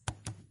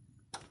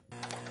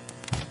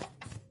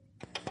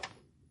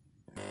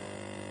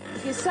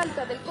que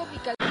salta del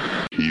cómic.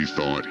 He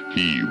thought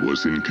he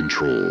was in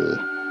control.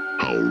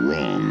 How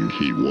wrong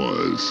he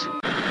was.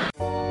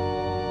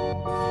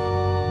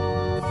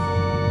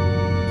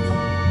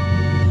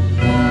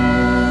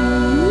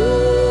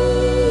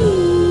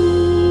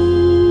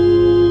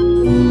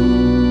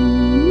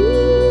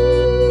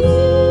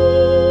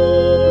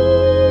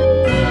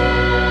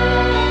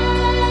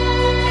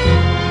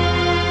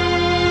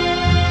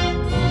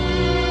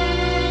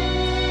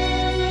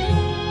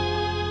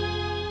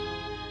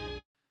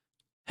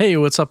 Hey,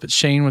 what's up? It's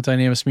Shane with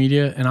Dynamis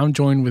Media, and I'm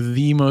joined with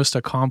the most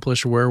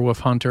accomplished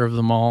werewolf hunter of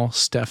them all,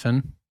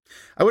 Stefan.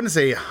 I wouldn't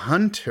say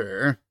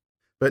hunter,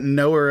 but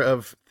knower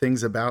of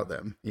things about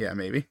them. Yeah,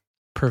 maybe.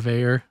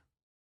 Purveyor.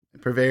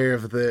 Purveyor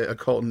of the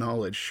occult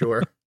knowledge,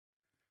 sure.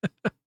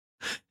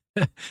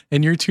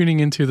 And you're tuning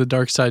into the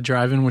Dark Side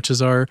Drive-In, which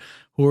is our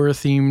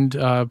horror-themed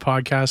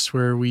podcast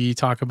where we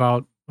talk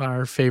about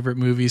our favorite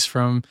movies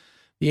from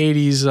the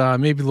 80s,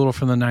 maybe a little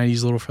from the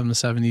 90s, a little from the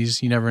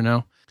 70s. You never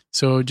know.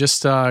 So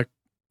just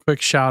quick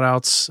shout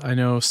outs. I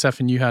know,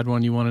 Stefan, you had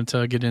one you wanted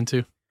to get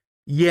into.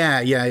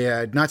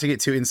 Yeah. Not to get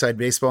too inside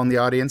baseball in the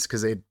audience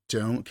because they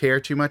don't care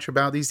too much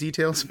about these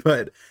details,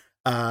 but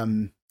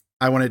I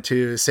wanted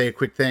to say a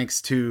quick thanks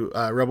to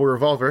Rebel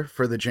Revolver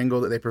for the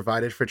jingle that they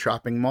provided for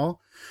Chopping Mall.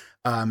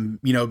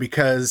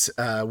 Because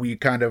we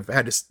kind of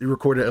had to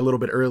record it a little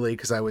bit early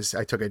because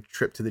I took a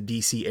trip to the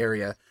DC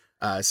area,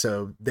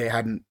 so they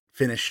hadn't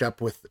finished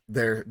up with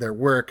their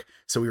work,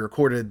 so we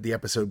recorded the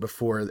episode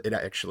before it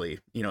actually,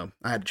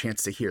 I had a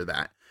chance to hear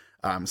that.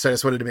 So I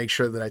just wanted to make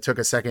sure that I took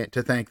a second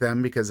to thank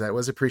them because that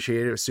was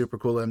appreciated. It was super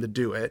cool of them to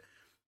do it.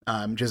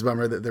 Just a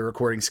bummer that the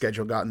recording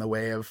schedule got in the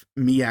way of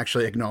me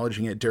actually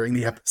acknowledging it during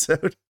the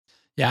episode.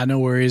 Yeah, no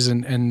worries.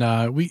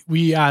 And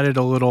we added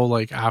a little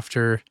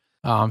after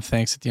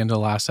thanks at the end of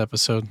the last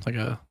episode, like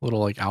a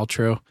little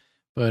outro.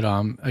 But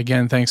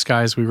again, thanks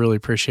guys. We really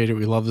appreciate it.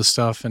 We love this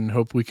stuff and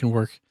hope we can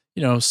work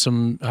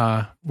some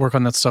work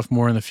on that stuff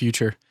more in the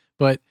future.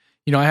 But,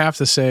 I have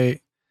to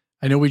say,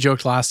 I know we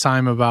joked last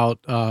time about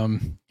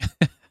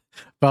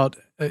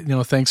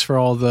thanks for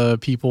all the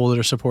people that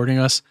are supporting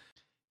us.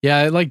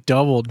 Yeah, it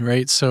doubled,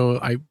 right? So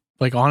I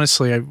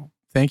honestly, I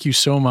thank you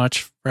so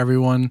much for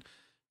everyone,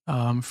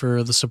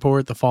 for the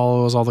support, the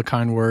follows, all the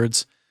kind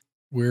words.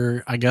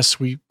 I guess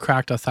we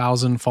cracked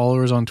 1,000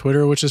 followers on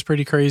Twitter, which is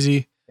pretty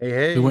crazy.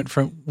 Hey.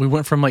 We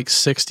went from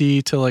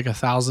 60 to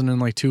 1,000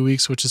 in 2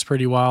 weeks, which is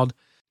pretty wild.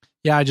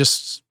 Yeah,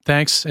 just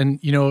thanks. And,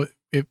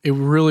 it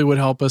really would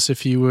help us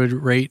if you would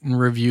rate and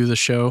review the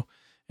show.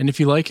 And if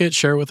you like it,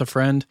 share it with a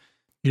friend.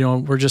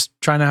 We're just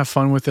trying to have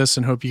fun with this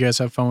and hope you guys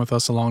have fun with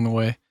us along the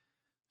way.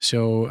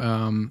 So,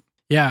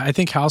 I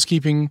think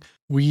housekeeping,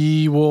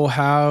 we will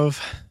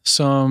have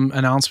some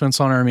announcements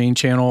on our main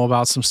channel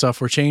about some stuff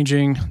we're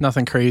changing.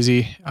 Nothing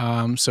crazy.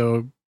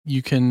 So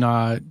you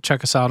can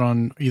check us out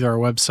on either our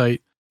website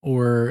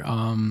or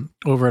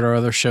over at our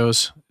other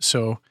shows.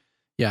 So,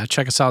 yeah,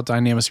 check us out,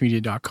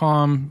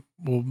 dynamismedia.com.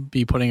 We'll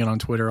be putting it on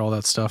Twitter, all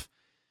that stuff.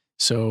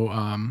 So,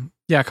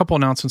 a couple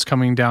announcements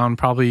coming down.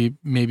 Probably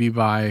maybe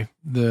by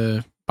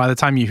the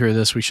time you hear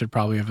this, we should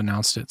probably have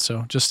announced it.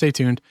 So just stay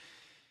tuned.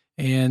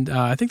 And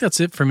I think that's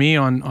it for me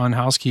on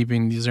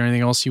housekeeping. Is there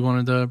anything else you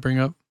wanted to bring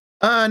up?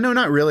 No,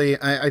 not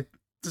really. I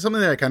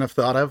something that I kind of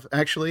thought of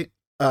actually.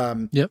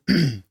 Yep.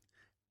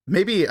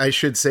 Maybe I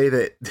should say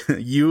that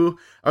you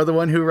are the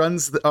one who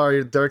runs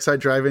our Dark Side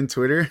Drive-In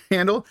Twitter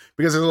handle,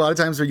 because there's a lot of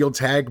times where you'll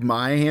tag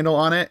my handle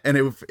on it. And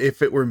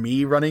if it were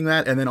me running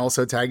that and then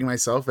also tagging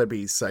myself, that'd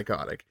be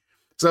psychotic.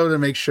 So to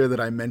make sure that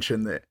I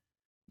mention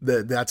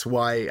that's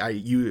why I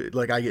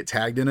get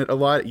tagged in it a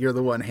lot. You're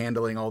the one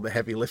handling all the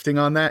heavy lifting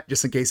on that,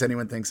 just in case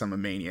anyone thinks I'm a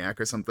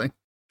maniac or something.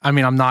 I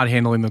mean, I'm not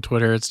handling the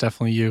Twitter. It's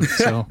definitely you.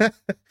 So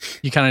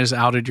you kind of just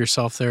outed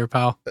yourself there,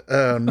 pal.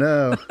 Oh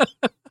no.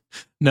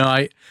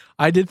 No,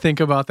 I did think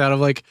about that of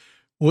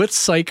what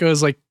psycho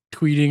is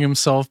tweeting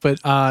himself.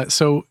 But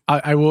so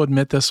I will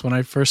admit this, when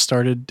I first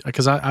started,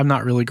 because I'm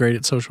not really great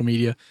at social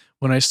media.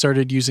 When I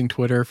started using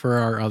Twitter for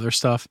our other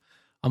stuff,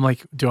 I'm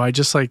like, do I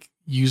just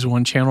use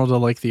one channel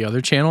to the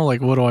other channel?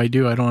 What do I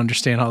do? I don't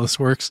understand how this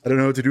works. I don't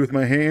know what to do with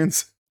my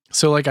hands.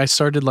 So I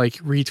started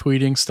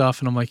retweeting stuff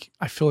and I'm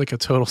I feel like a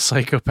total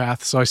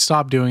psychopath. So I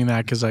stopped doing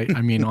that because I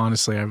mean,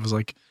 honestly, I was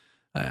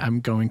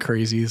I'm going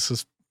crazy. This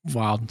is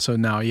wild. So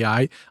now,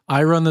 yeah,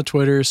 I run the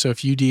Twitter. So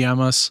if you DM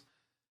us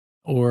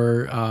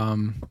or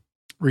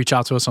reach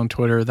out to us on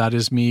Twitter, that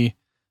is me.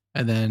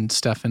 And then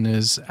Stefan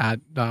is at,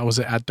 was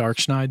it at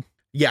Darkschneid?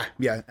 Yeah,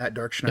 at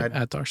Darkschneid.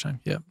 At Darkschneid,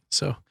 yeah.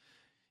 So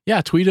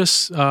yeah, tweet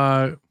us.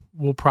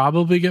 We'll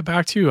probably get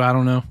back to you. I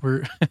don't know.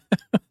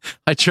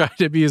 I try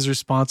to be as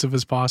responsive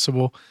as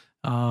possible.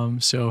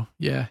 So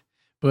yeah,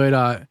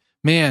 but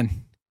man,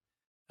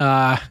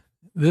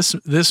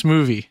 this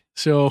movie.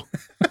 So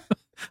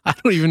I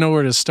don't even know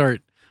where to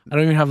start. I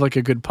don't even have a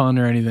good pun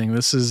or anything.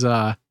 This is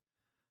a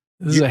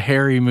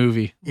hairy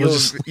movie.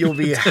 You'll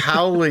be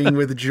howling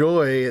with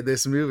joy at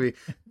this movie.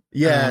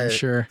 Yeah,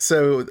 sure.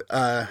 So,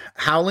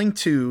 Howling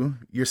 2,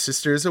 Your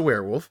Sister is a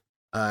Werewolf,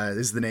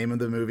 is the name of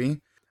the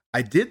movie.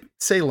 I did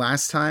say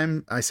last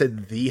time I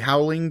said the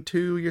Howling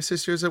to Your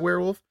Sister's a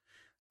Werewolf.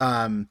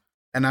 And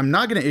I'm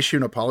not going to issue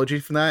an apology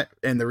for that.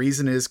 And the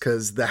reason is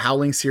because the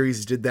Howling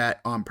series did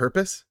that on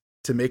purpose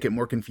to make it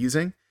more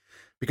confusing.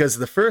 Because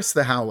the first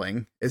The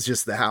Howling is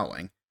just The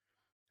Howling.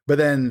 But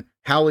then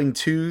Howling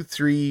 2,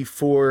 3,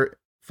 4,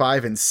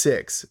 5, and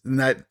 6,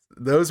 and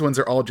those ones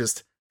are all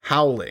just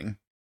Howling.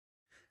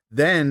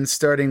 Then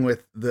starting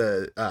with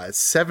the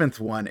seventh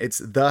one, it's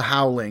The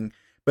Howling,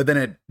 but then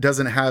it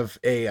doesn't have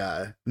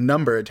a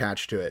number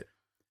attached to it.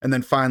 And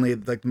then finally,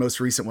 like the most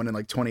recent one in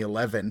like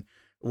 2011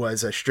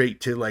 was a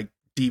straight to like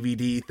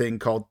DVD thing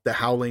called The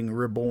Howling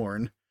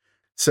Reborn.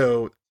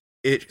 So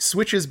it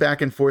switches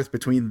back and forth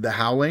between The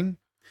Howling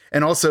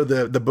and also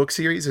the book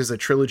series. There's a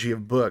trilogy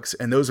of books,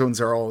 and those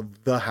ones are all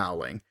The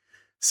Howling.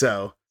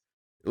 So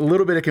a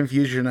little bit of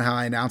confusion on how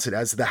I announce it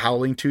as The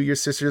Howling to Your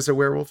Sister's a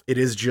Werewolf. It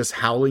is just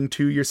Howling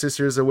to Your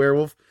Sister's a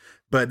Werewolf,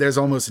 but there's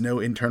almost no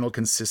internal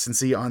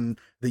consistency on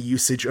the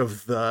usage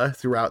of the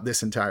throughout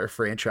this entire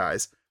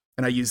franchise.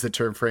 And I use the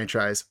term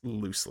franchise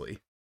loosely.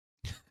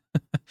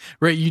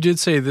 Right. You did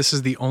say this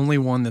is the only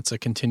one that's a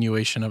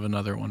continuation of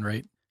another one,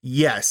 right?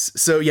 Yes.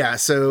 So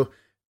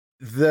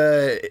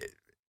the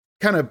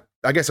kind of,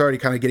 I guess already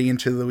kind of getting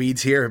into the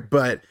weeds here,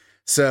 but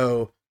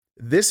so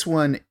this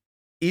one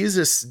is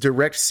a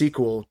direct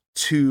sequel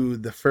to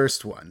the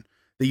first one.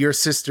 The Your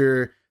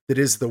Sister that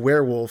is the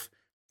werewolf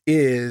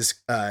is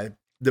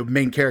the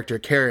main character,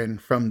 Karen,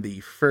 from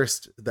the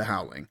first The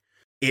Howling.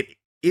 It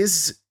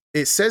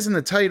says in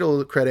the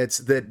title credits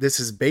that this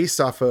is based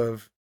off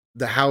of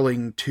The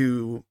Howling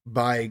 2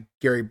 by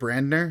Gary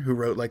Brandner, who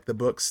wrote like the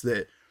books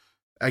that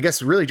I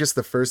guess really just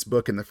the first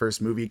book and the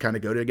first movie kind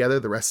of go together.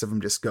 The rest of them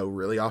just go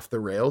really off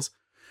the rails.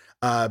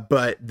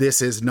 But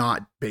this is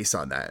not based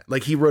on that.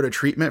 Like he wrote a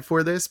treatment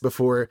for this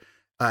before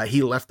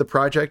he left the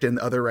project, and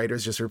the other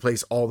writers just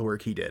replaced all the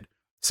work he did.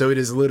 So it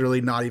is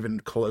literally not even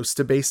close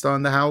to based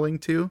on The Howling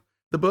 2,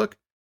 the book,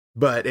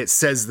 but it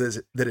says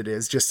that it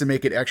is just to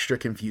make it extra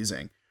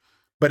confusing.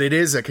 But it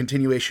is a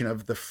continuation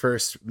of the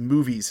first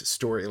movie's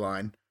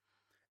storyline.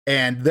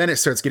 And then it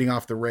starts getting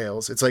off the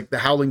rails. It's like The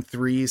Howling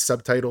 3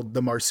 subtitled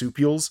The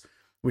Marsupials,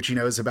 which you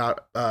know is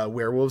about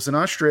werewolves in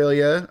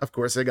Australia. Of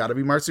course, they got to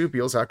be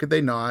marsupials. How could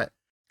they not?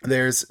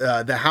 There's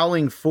The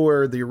Howling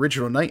 4, The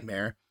Original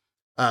Nightmare,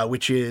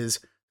 which is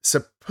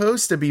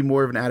supposed to be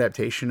more of an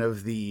adaptation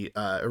of the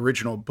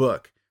original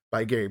book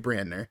by Gary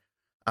Brandner.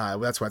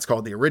 That's why it's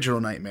called The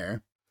Original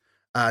Nightmare.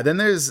 Then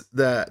there's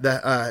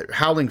the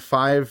Howling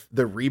 5,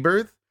 The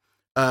Rebirth,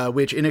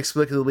 which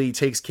inexplicably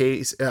takes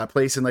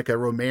place in like a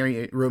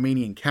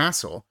Romanian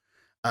castle,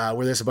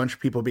 where there's a bunch of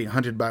people being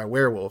hunted by a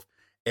werewolf.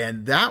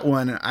 And that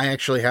one I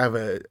actually have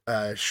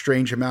a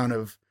strange amount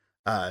of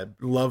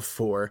love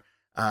for.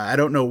 I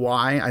don't know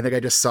why. I think I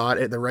just saw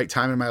it at the right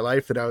time in my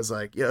life that I was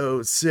like, yo,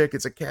 it's sick.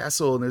 It's a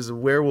castle and there's a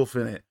werewolf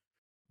in it.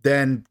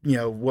 Then,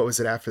 what was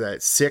it after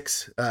that?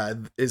 6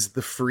 is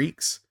The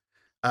Freaks,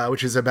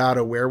 which is about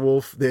a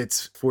werewolf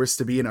that's forced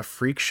to be in a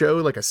freak show,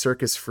 like a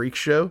circus freak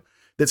show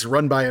that's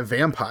run by a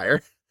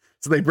vampire.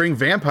 So they bring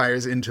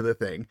vampires into the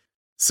thing.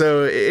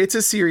 So it's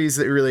a series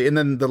that really, and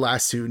then the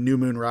last 2, New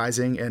Moon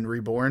Rising and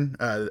Reborn.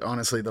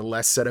 Honestly, the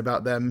less said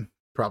about them,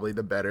 probably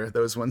the better.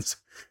 Those ones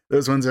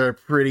are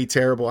pretty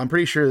terrible. I'm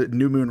pretty sure that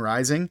New Moon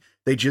Rising,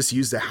 they just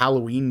used a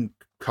Halloween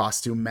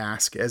costume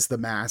mask as the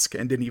mask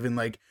and didn't even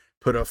like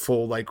put a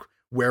full like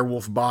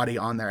werewolf body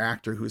on their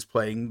actor who's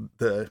playing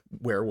the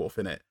werewolf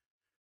in it.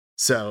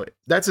 So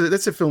that's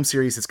a film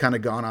series that's kind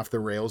of gone off the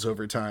rails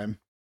over time.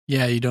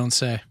 Yeah, you don't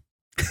say.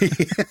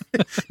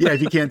 Yeah,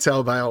 if you can't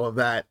tell by all of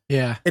that.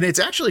 Yeah. And it's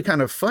actually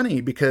kind of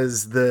funny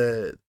because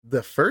the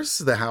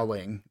first The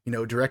Howling,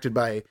 directed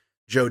by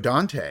Joe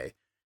Dante,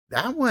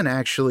 that one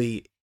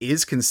actually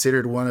is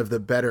considered one of the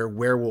better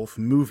werewolf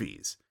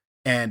movies.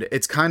 And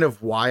it's kind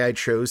of why I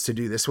chose to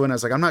do this one. I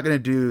was like, I'm not going to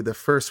do the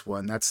first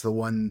one. That's the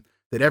one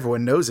that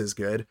everyone knows is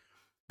good.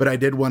 But I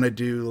did want to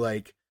do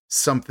like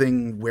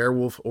something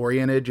werewolf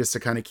oriented just to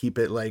kind of keep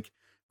it like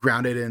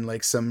grounded in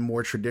like some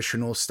more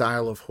traditional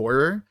style of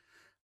horror.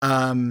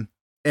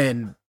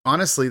 And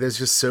honestly, there's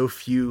just so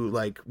few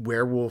like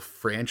werewolf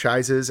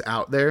franchises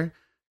out there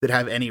that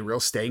have any real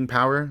staying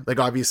power. Like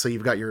obviously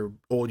you've got your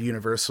old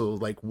Universal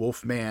like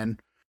Wolfman,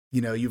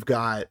 you've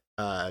got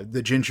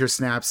the Ginger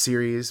Snaps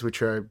series,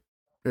 which are,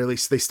 or at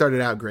least they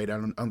started out great. I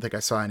don't think I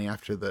saw any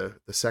after the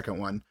second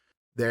one.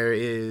 There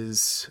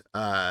is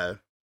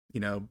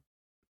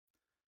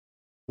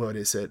what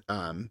is it?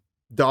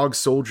 Dog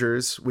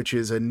Soldiers, which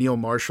is a Neil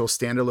Marshall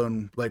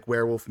standalone like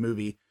werewolf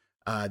movie.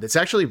 That's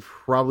actually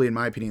probably, in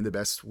my opinion, the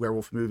best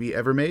werewolf movie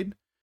ever made.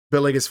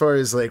 But like, as far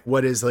as like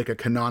what is like a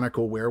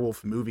canonical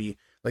werewolf movie,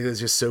 like there's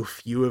just so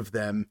few of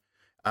them.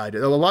 A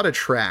lot of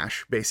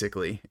trash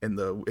basically in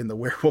the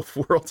werewolf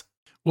world.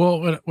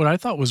 Well, what I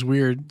thought was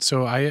weird.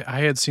 So I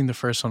had seen the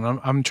first one.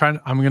 I'm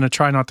going to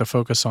try not to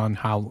focus on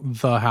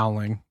The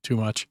Howling too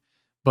much,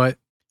 but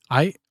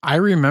I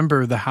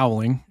remember The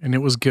Howling and it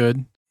was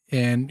good.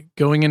 And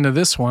going into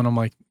this one, I'm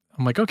like,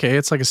 okay,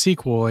 it's like a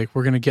sequel. Like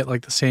we're going to get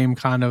like the same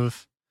kind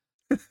of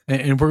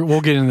and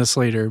we'll get into this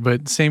later,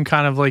 but same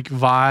kind of like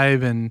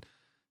vibe and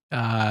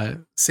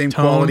Same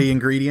tone. quality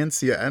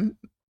ingredients. Yeah.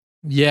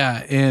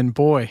 Yeah, and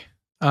boy,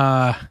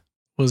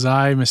 was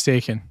I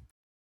mistaken.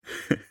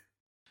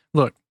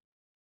 Look,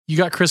 you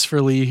got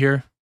Christopher Lee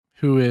here,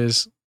 who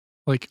is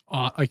like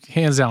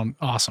hands down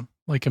awesome,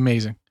 like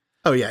amazing.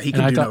 Oh yeah, he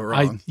can do no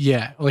wrong.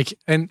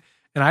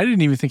 And I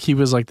didn't even think he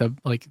was like the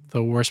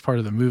worst part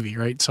of the movie,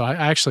 right? So I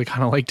actually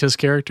kind of liked his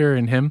character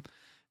and him.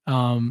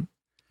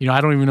 I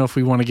don't even know if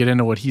we want to get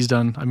into what he's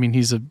done. I mean,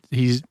 he's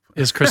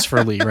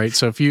Christopher Lee, right?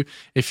 So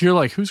if you're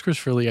like, who's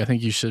Christopher Lee? I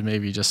think you should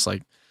maybe just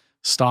like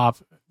stop,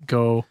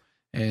 go,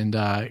 and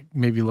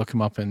maybe look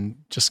him up and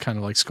just kind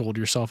of like scold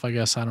yourself, I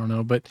guess. I don't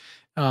know. But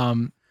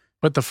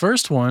the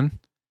first one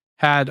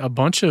had a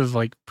bunch of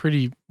like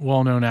pretty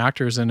well-known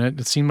actors in it.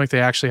 It seemed like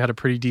they actually had a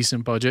pretty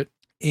decent budget.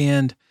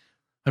 And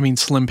I mean,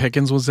 Slim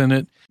Pickens was in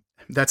it.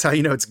 That's how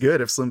you know it's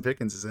good if Slim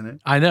Pickens is in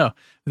it. I know.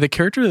 The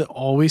character that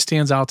always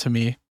stands out to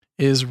me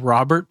is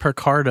Robert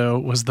Picardo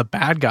was the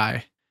bad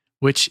guy,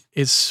 which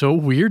is so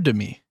weird to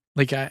me.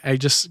 Like, I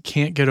just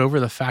can't get over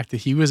the fact that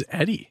he was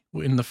Eddie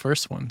in the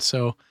first one.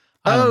 So,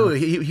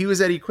 he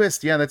was Eddie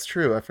Quist. Yeah, that's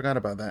true. I forgot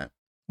about that.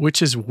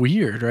 Which is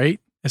weird, right?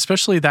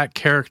 Especially that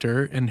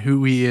character and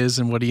who he is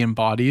and what he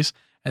embodies.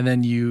 And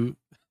then you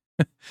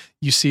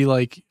see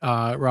like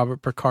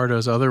Robert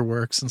Picardo's other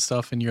works and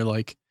stuff, and you're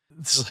like,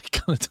 this like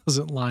kind of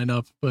doesn't line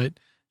up. But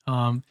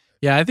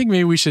yeah, I think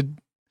maybe we should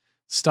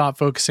stop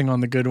focusing on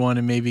the good one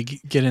and maybe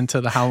get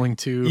into the Howling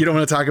 2. You don't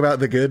want to talk about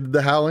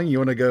the Howling? You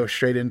want to go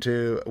straight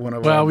into one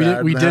of our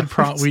we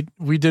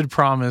did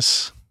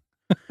promise.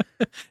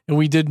 And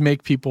we did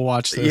make people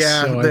watch this.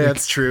 Yeah, so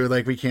that's true.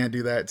 Like, we can't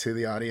do that to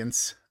the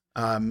audience.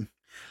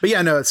 But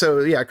yeah, no. So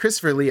yeah,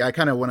 Christopher Lee, I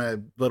kind of want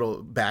to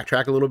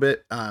backtrack a little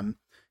bit.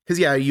 Cause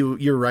yeah,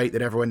 you're right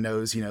that everyone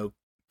knows,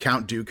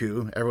 Count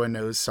Dooku, everyone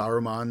knows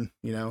Saruman,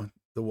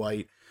 the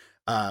White,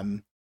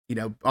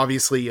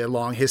 obviously a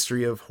long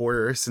history of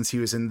horror since he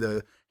was in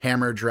the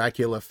Hammer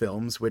Dracula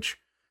films, which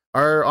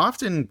are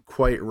often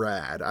quite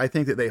rad. I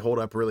think that they hold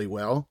up really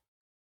well.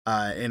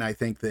 And I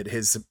think that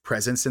his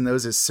presence in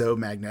those is so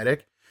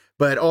magnetic,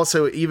 but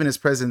also even his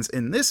presence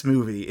in this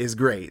movie is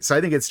great. So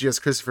I think it's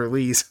just Christopher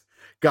Lee's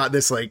got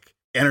this like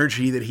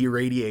energy that he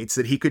radiates,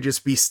 that he could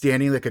just be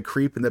standing like a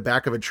creep in the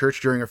back of a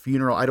church during a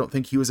funeral I don't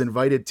think he was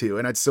invited to,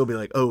 and I'd still be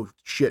like, oh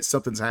shit,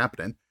 something's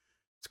happening.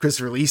 It's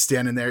Christopher Lee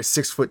standing there,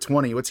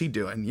 6'20". What's he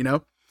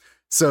doing?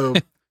 So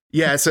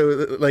yeah,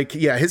 so like,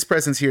 yeah, his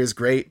presence here is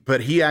great,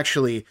 but he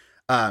actually,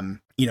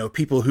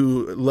 people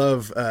who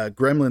love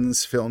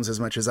Gremlins films as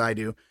much as I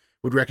do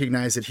would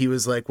recognize that he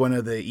was like one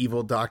of the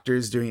evil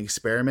doctors doing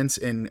experiments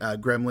in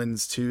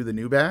Gremlins 2, the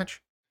new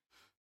batch.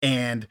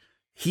 And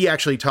he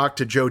actually talked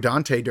to Joe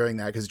Dante during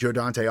that, because Joe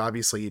Dante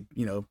obviously,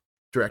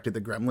 directed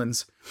the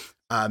Gremlins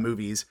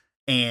movies.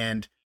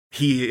 And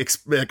he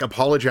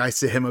apologized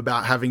to him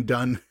about having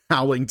done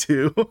Howling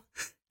 2,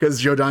 because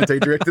Joe Dante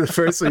directed the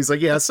first one. He's like,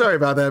 yeah, sorry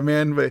about that,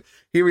 man. But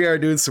here we are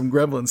doing some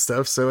Gremlin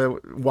stuff. So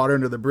water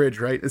under the bridge,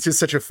 right? It's just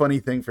such a funny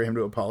thing for him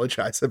to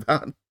apologize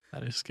about.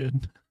 That is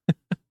good.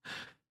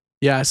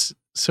 Yes.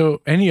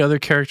 So any other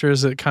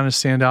characters that kind of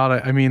stand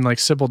out? I mean, like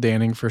Sybil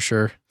Danning for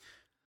sure.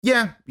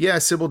 Yeah.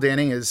 Sybil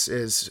Danning is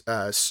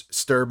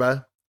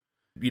Sturba.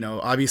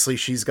 Obviously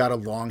she's got a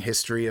long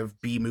history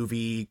of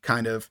B-movie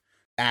kind of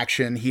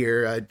action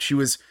here. She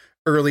was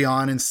early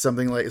on in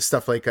something like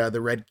stuff like The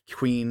Red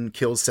Queen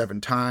Kills 7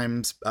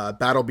 Times,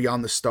 Battle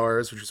Beyond the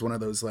Stars, which is one of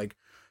those like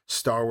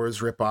Star Wars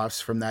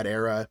ripoffs from that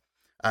era.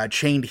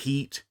 Chained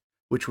Heat,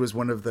 which was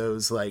one of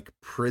those like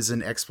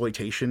prison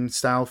exploitation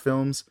style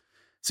films.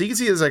 So you can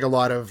see there's like a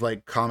lot of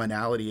like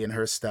commonality in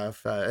her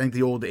stuff. I think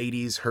the old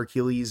 80s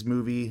Hercules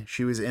movie,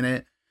 she was in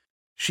it.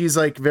 She's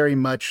like very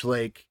much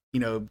like,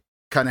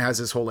 kind of has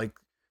this whole like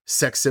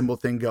sex symbol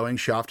thing going.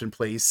 She often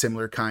plays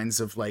similar kinds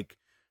of like,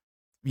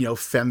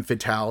 femme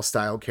fatale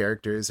style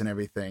characters and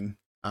everything.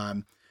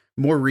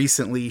 More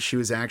recently, she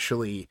was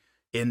actually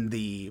in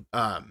the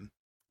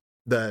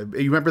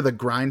you remember the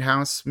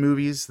Grindhouse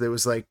movies? There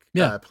was like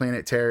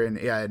Planet Terror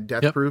and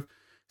Death Proof.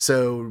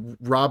 So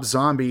Rob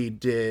Zombie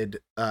did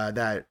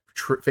that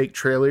fake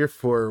trailer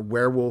for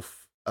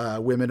Werewolf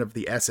Women of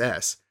the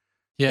SS.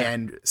 Yeah.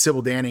 And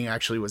Sybil Danning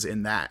actually was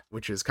in that,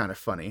 which is kind of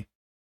funny.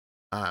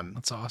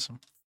 That's awesome.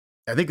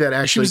 I think that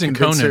actually she was in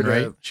Conan,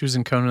 right? She was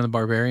in Conan the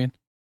Barbarian.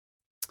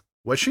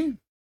 Was she?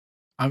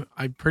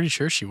 I'm pretty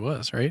sure she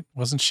was, right?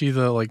 Wasn't she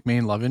the like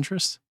main love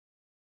interest?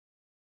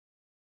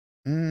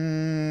 Or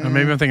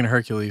maybe I'm thinking of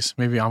Hercules.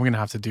 Maybe I'm gonna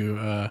have to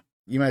do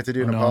you might have to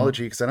do an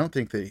apology, because I don't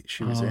think that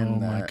she was in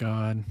that. Oh my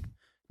god.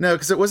 No,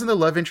 because it wasn't the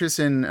love interest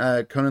in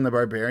Conan the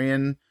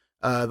Barbarian.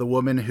 The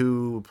woman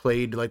who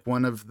played like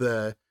one of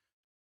the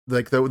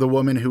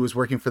woman who was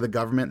working for the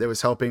government that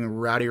was helping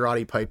Rowdy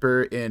Roddy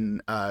Piper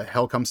in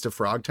Hell Comes to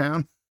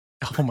Frogtown.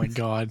 Oh my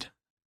god.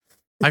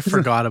 I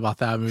forgot about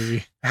that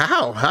movie.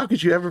 How? How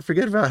could you ever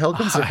forget about Hell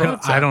Comes to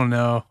Frogtown? I don't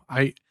know.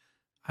 I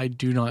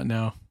do not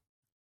know.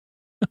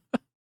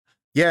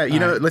 Yeah,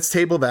 let's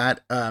table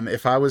that.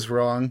 If I was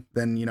wrong,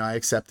 then, I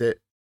accept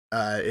it.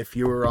 if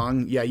you were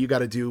wrong, yeah, you got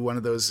to do one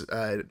of those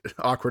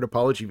awkward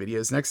apology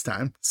videos next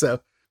time.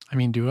 So, I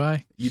mean, do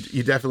I?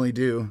 You definitely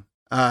do.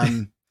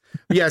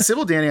 Yeah,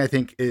 Sybil Danning, I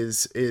think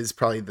is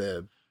probably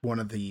one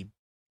of the.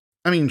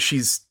 I mean,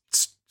 she's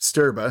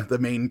Sturba, the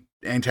main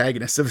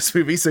antagonist of this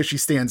movie, so she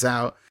stands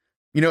out.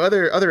 You know,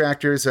 other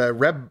actors,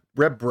 Reb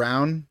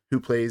Brown, who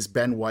plays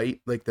Ben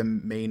White, like the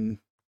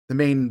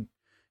main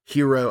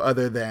hero,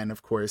 other than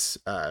of course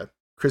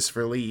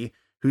Christopher Lee,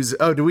 who's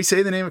do we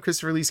say the name of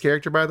Christopher Lee's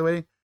character, by the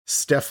way?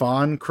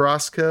 Stefan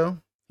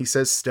Krosko. He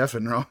says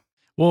Stefan wrong.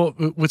 Well,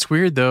 what's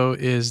weird though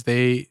is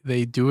they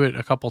do it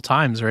a couple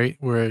times, right?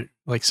 Where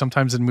like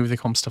sometimes in the movie they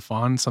call him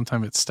Stefan,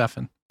 sometimes it's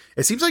Stefan.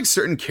 It seems like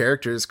certain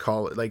characters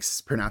call it, like,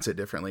 pronounce it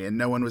differently, and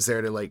no one was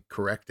there to like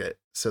correct it,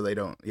 so they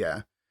don't.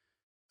 Yeah.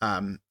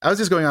 I was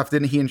just going off.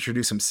 Didn't he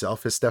introduce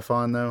himself as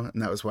Stefan though?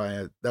 And that was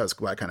why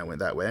I kind of went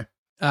that way.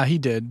 He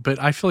did, but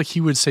I feel like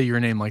he would say your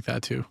name like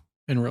that too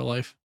in real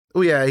life.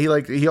 Oh yeah,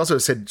 he also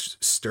said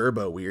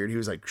Sturba weird. He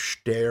was like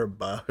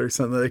Sterba or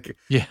something like.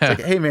 Yeah. It's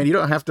like, hey man, you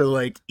don't have to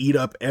like eat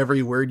up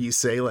every word you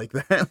say like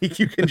that. Like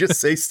you can just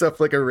say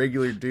stuff like a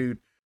regular dude.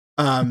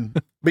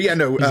 But yeah,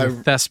 no, he's a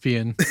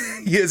thespian.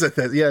 He is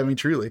yeah, I mean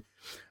truly.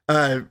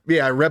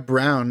 Yeah, Reb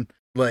Brown,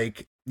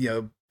 like, you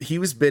know, he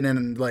was been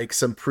in like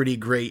some pretty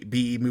great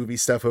B movie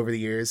stuff over the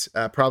years.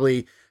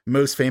 Probably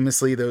most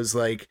famously those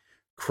like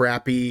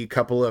crappy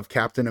couple of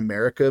Captain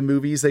America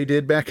movies they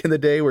did back in the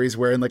day where he's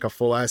wearing like a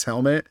full ass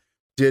helmet.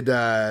 Did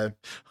oh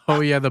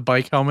yeah, the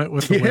bike helmet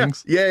with the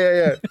wings.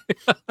 Yeah.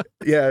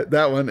 Yeah,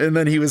 that one. And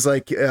then he was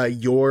like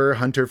Your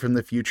Hunter from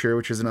the Future,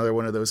 which is another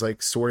one of those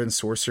like sword and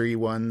sorcery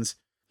ones.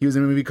 He was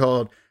in a movie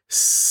called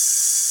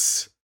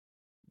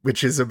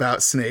which is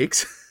about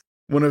snakes.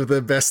 One of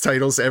the best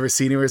titles ever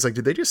seen. Where it's like,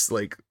 did they just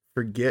like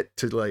forget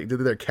to like, did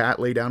their cat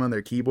lay down on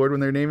their keyboard when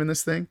they're naming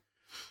this thing?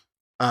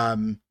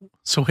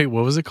 So wait,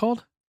 what was it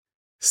called?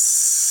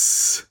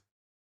 Just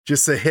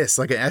a hiss,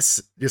 like an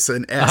S, just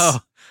an S. Oh,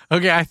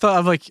 okay.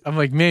 I'm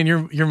like, man,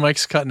 your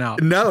mic's cutting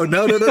out. No.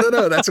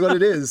 That's what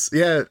it is.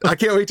 Yeah, I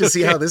can't wait to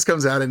see how this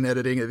comes out in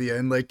editing at the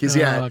end. Like, cause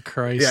yeah,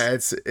 Christ. Yeah,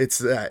 it's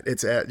that.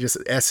 It's just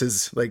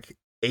S's, like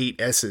 8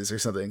 S's or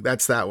something.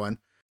 That's that one.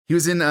 He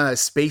was in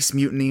Space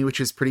Mutiny, which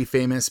is pretty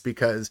famous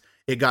because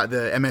it got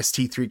the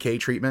MST3K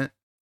treatment.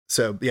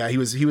 So yeah, he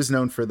was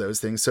known for those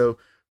things. So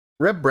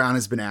Reb Brown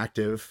has been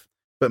active,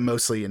 but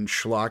mostly in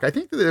schlock. I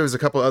think that there was a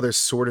couple other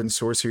sword and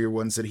sorcery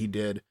ones that he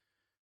did,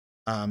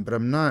 but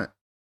I'm not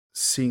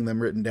seeing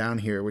them written down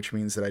here, which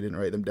means that I didn't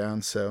write them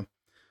down. So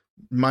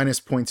minus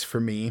points for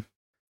me.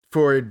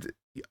 For,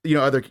 you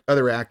know,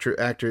 other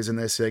actors in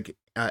this, like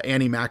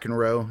Annie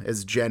McEnroe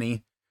as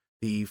Jenny,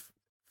 the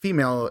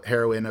female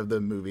heroine of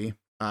the movie.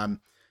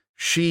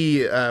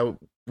 She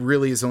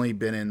really has only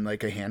been in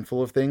like a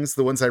handful of things.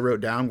 The ones I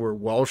wrote down were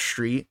Wall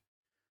Street,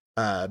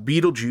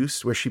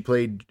 Beetlejuice, where she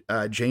played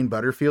Jane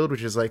Butterfield,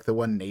 which is like the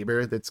one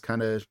neighbor that's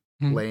kind of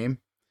lame.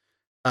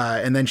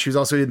 And then she was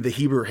also in The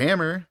Hebrew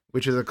Hammer,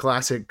 which is a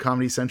classic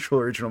Comedy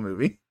Central original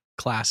movie.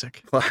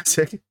 Classic.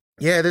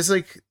 Yeah, there's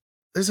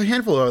a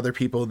handful of other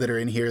people that are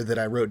in here that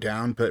I wrote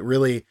down, but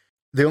really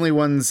the only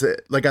ones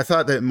that, like, I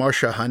thought that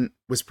Marsha Hunt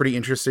was pretty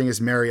interesting is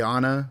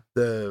Mariana,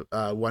 the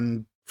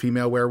one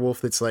female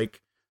werewolf that's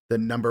like the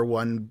number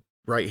one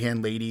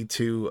right-hand lady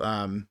to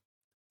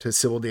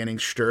Sybil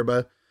Danning's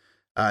Sturba.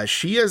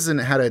 She hasn't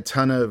had a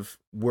ton of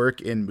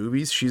work in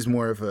movies. She's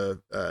more of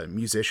a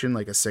musician,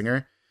 like a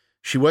singer.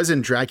 She was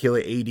in Dracula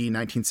AD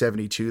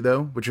 1972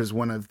 though, which was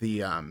one of the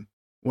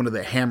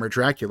Hammer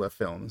Dracula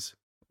films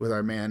with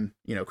our man,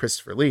 you know,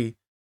 Christopher Lee.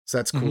 So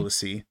that's cool to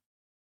see.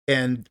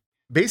 And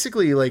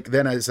basically, like,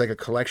 then as like a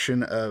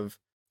collection of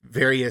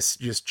various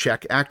just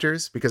Czech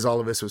actors, because all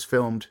of this was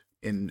filmed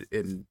in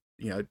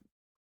you know,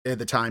 at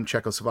the time,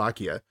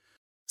 Czechoslovakia.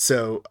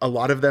 So a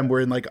lot of them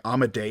were in like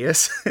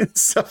Amadeus and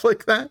stuff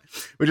like that,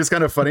 which is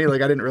kind of funny.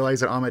 Like, I didn't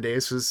realize that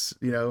Amadeus was,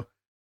 you know,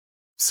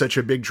 such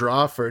a big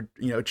draw for,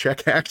 you know,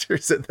 Czech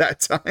actors at that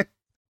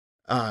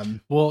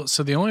time. Well,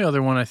 so the only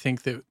other one I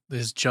think that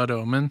is Judd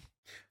Omen.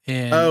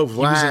 And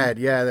Vlad,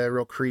 yeah, that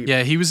real creep.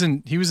 Yeah, he was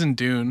in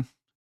Dune,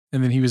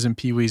 and then he was in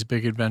Pee-wee's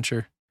Big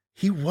Adventure.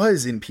 He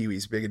was in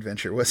Pee-wee's Big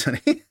Adventure,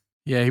 wasn't he?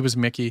 Yeah, he was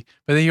Mickey,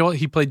 but then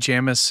he played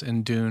Jamis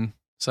in Dune.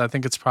 So I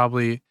think it's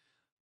probably,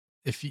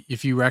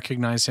 if you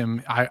recognize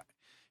him,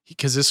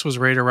 because this was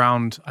right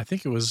around, I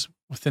think it was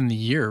within the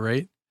year,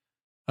 right?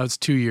 Oh, it's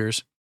 2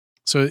 years.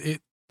 So it,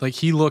 like,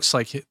 he looks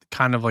like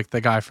kind of like the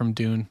guy from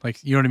Dune.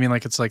 Like, you know what I mean?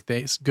 Like, it's like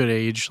it's good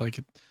age. Like,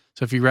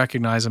 so if you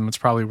recognize him, it's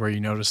probably where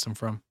you noticed him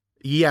from.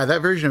 Yeah,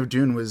 that version of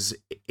Dune was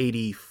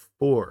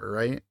 84,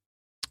 right?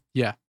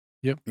 Yeah.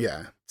 Yep.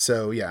 Yeah.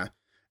 So yeah.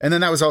 And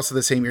then that was also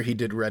the same year he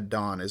did Red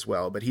Dawn as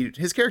well. But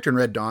his character in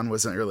Red Dawn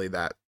wasn't really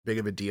that big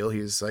of a deal. He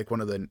was like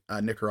one of the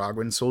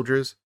Nicaraguan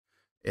soldiers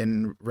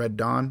in Red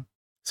Dawn.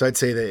 So I'd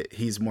say that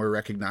he's more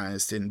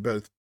recognized in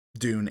both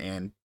Dune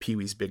and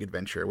Pee-wee's Big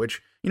Adventure,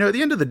 which, you know, at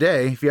the end of the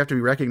day, if you have to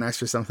be recognized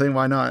for something,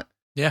 why not?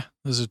 Yeah.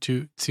 Those are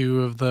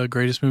two of the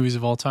greatest movies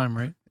of all time,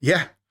 right?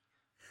 Yeah.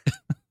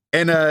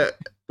 And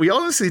we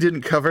honestly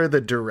didn't cover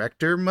the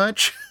director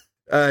much.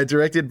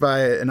 directed by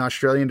an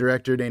Australian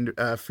director named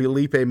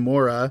Felipe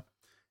Mora,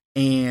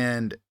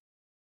 and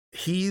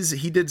he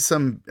did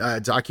some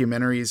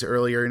documentaries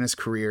earlier in his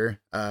career.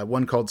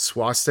 One called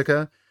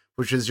Swastika,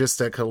 which is just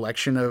a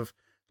collection of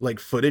like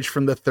footage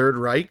from the Third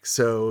Reich,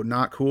 so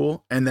not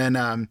cool. And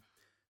then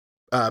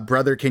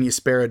Brother, Can You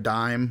Spare a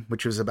Dime,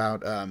 which was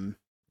about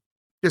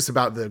just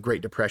about the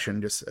Great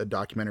Depression, just a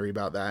documentary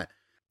about that.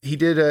 He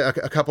did a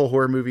couple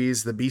horror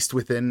movies. The Beast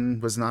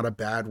Within was not a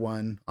bad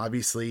one.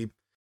 Obviously,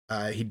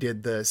 he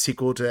did the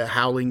sequel to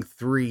Howling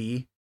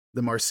 3,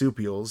 The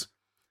Marsupials,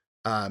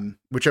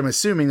 which I'm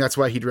assuming that's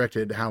why he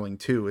directed Howling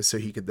 2, is so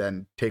he could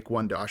then take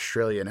one to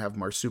Australia and have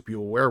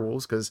marsupial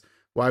werewolves, because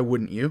why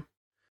wouldn't you?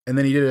 And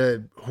then he did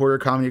a horror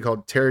comedy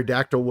called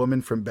Pterodactyl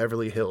Woman from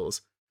Beverly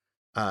Hills.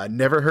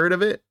 Never heard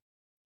of it.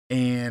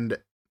 And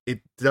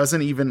it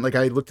doesn't even, like,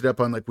 I looked it up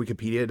on like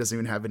Wikipedia. It doesn't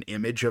even have an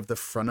image of the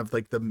front of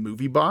like the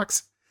movie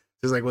box.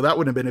 It's like, well, that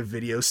wouldn't have been a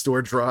video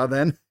store draw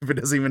then, if it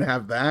doesn't even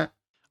have that.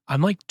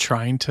 I'm like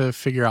trying to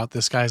figure out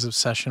this guy's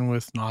obsession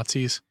with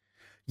Nazis.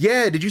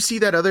 Yeah, did you see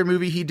that other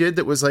movie he did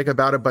that was like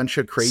about a bunch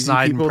of crazy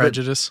Snide people? And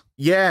Prejudice.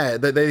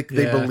 That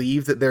they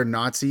believe that they're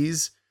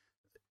Nazis.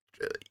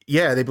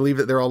 Yeah, they believe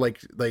that they're all like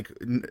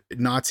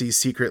Nazis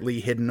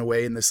secretly hidden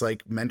away in this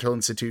like mental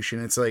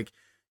institution. It's like,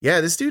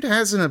 yeah, this dude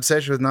has an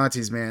obsession with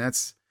Nazis, man.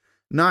 That's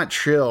not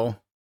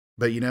chill.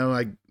 But you know,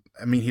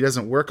 I mean, he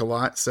doesn't work a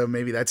lot, so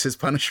maybe that's his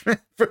punishment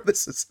for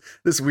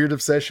this weird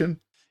obsession.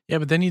 Yeah,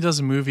 but then he does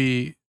a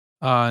movie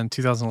in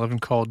 2011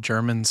 called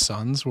German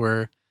Sons,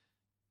 where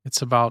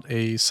it's about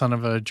a son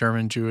of a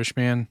German Jewish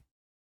man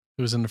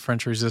who was in the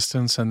French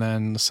Resistance, and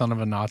then the son of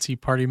a Nazi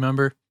party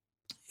member,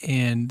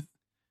 and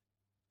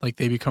like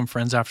they become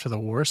friends after the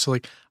war. So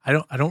like I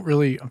don't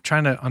really, I'm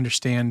trying to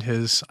understand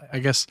his, I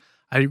guess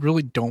I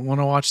really don't want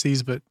to watch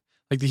these, but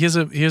like he has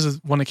a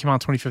one that came out in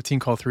 2015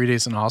 called 3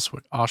 Days in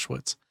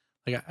Auschwitz.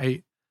 Like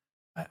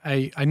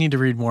I need to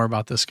read more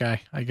about this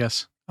guy, I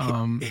guess.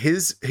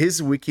 His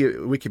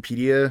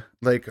Wikipedia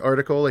like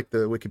article, like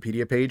the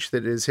Wikipedia page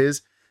that is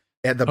his,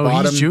 at the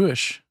bottom. He's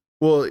Jewish.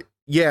 Well,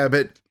 yeah,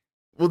 but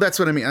that's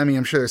what I mean. I mean,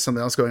 I'm sure there's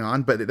something else going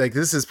on, but like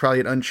this is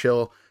probably an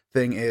unchill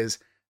thing. Is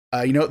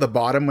you know, at the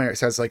bottom where it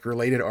says like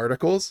related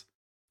articles,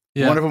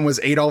 one of them was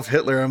Adolf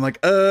Hitler. I'm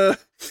like,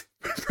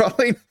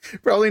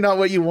 probably not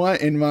what you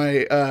want in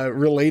my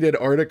related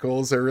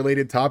articles or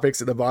related topics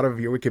at the bottom of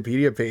your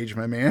Wikipedia page,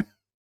 my man.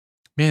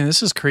 Man,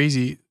 this is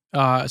crazy.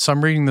 So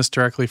I'm reading this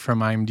directly from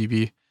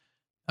IMDb.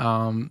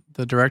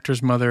 The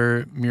director's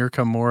mother,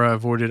 Mirka Mora,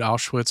 avoided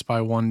Auschwitz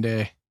by 1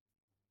 day.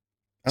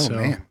 Oh, so,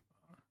 man.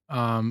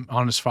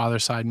 On his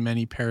father's side,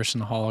 many perished in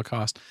the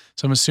Holocaust.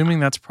 So I'm assuming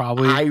that's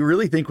probably. I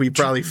really think we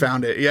probably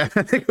found it. Yeah,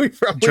 I think we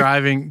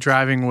probably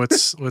driving.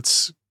 What's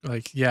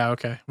like? Yeah,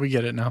 okay, we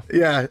get it now.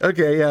 Yeah,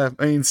 okay, yeah.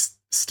 I mean,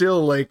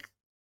 still, like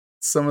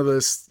some of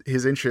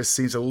his interest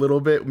seems a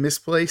little bit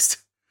misplaced.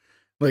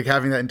 Like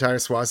having that entire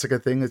swastika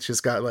thing that's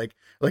just got like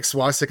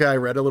swastika. I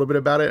read a little bit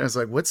about it and I was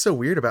like, what's so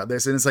weird about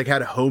this? And it's like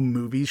had home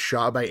movies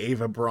shot by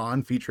Ava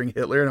Braun featuring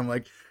Hitler, and I'm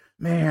like,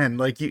 man,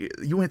 like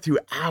you went through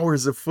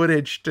hours of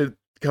footage to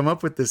come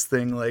up with this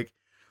thing. Like,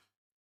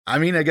 I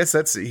mean, I guess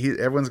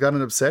everyone's got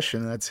an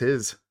obsession. That's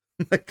his.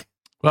 Like,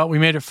 well, we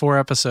made it 4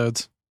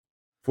 episodes.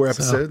 4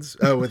 episodes?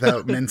 So. Oh,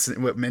 without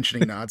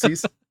mentioning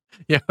Nazis?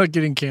 Yeah,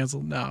 getting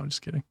canceled. No, I'm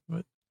just kidding.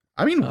 But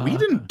I mean, we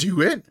didn't do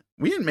it.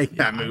 We didn't make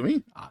that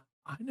movie.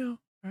 I know.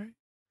 All right.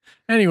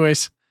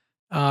 Anyways,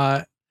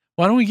 why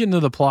don't we get into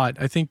the plot?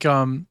 I think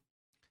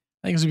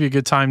this would be a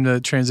good time to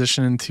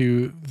transition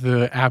into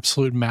the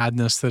absolute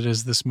madness that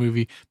is this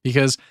movie,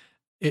 because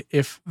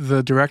if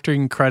the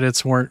directing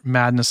credits weren't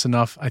madness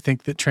enough, I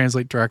think that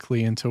translate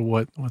directly into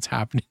what's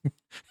happening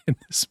in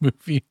this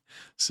movie.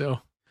 So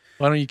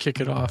why don't you kick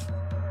it off?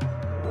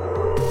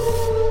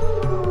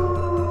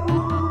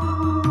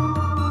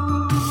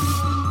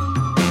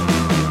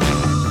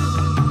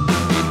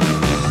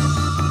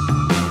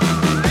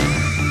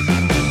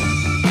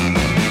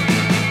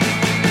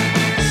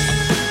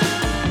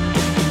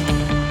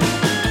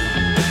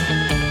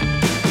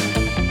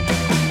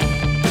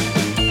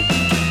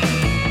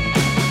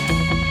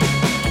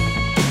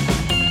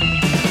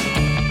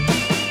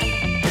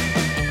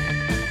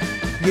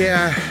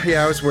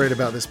 Yeah, I was worried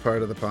about this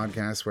part of the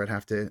podcast where I'd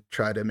have to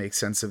try to make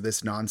sense of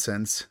this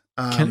nonsense.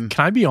 Can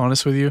I be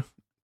honest with you?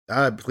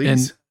 Please.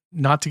 And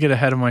not to get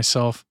ahead of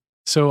myself.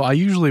 So I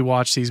usually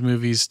watch these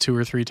movies 2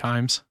 or 3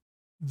 times.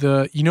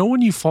 You know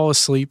when you fall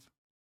asleep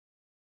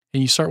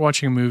and you start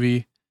watching a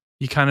movie,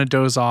 you kind of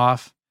doze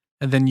off,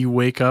 and then you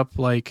wake up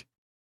like,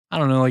 I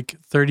don't know, like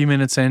 30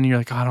 minutes in, you're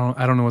like, I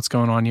don't know what's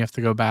going on. You have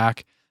to go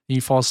back, and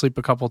you fall asleep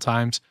a couple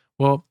times.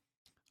 Well,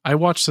 I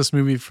watched this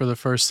movie for the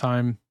first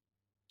time.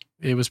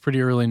 It was pretty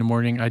early in the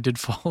morning. I did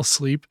fall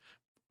asleep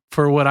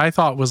for what I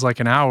thought was like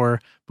an hour,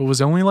 but was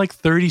only like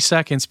 30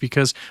 seconds,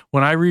 because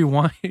when I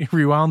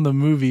rewound the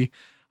movie,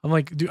 I'm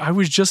like, dude, I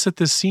was just at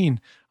this scene.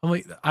 I'm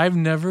like, I've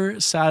never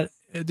sat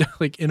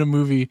like in a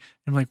movie and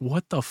I'm like,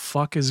 what the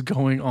fuck is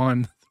going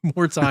on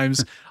more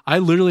times? I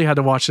literally had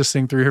to watch this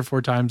thing 3 or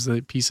 4 times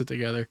to piece it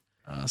together.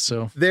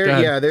 So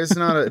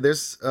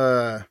there's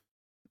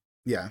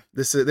Yeah,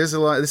 there's a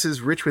lot. This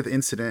is rich with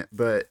incident,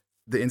 but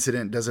the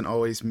incident doesn't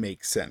always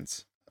make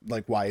sense,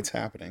 like why it's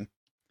happening.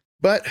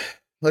 But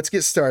let's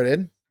get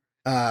started.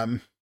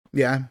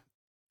 Yeah,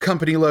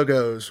 company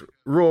logos.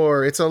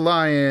 Roar, it's a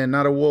lion,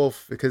 not a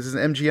wolf, because it's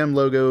an MGM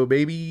logo,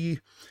 baby.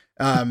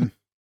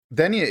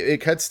 Then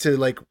it cuts to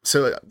like,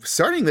 so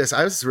starting this,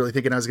 I was really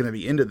thinking I was going to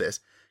be into this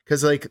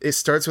because like it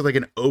starts with like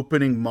an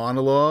opening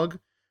monologue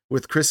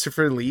with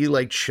Christopher Lee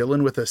like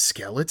chilling with a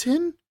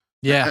skeleton.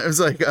 Yeah. I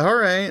was like, all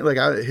right, like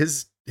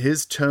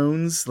his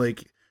tones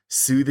like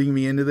soothing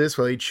me into this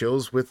while he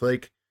chills with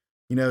like,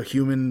 you know,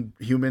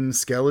 human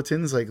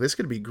skeletons. Like this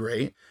could be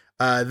great.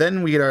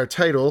 Then we get our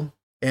title,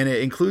 and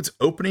it includes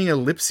opening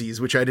ellipses,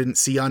 which I didn't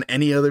see on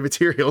any other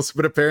materials,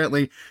 but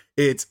apparently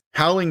it's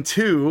Howling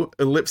 2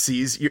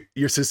 ellipses.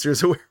 Your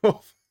sister's a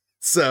werewolf.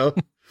 So,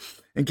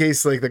 in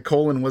case like the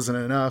colon wasn't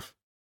enough,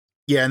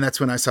 yeah, and that's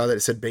when I saw that it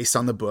said based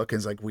on the book, and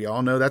it's like we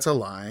all know that's a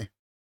lie.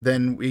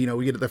 Then we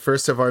get the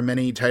first of our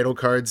many title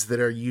cards that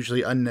are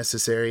usually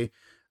unnecessary,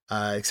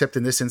 except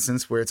in this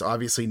instance where it's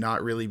obviously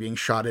not really being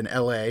shot in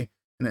L.A.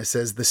 and it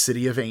says the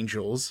City of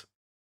Angels.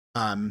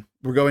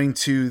 We're going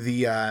to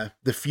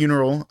the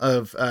funeral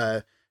of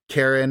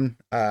Karen.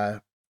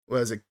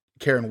 Was it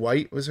Karen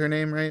White? Was her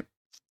name, right?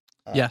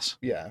 Yes.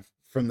 Yeah,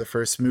 from the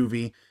first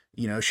movie.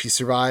 You know, she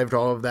survived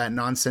all of that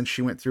nonsense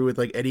she went through with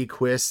like Eddie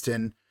Quist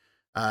and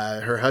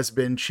her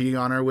husband cheating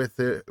on her with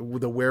the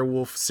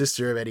werewolf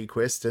sister of Eddie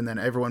Quist, and then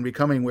everyone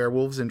becoming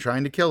werewolves and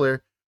trying to kill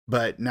her.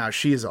 But now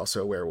she is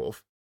also a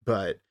werewolf.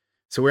 But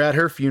so we're at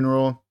her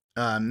funeral.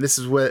 This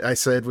is what I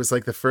said was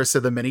like the first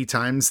of the many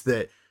times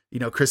that, you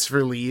know,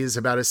 Christopher Lee is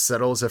about as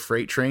subtle as a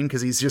freight train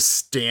because he's just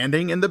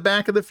standing in the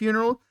back of the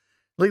funeral.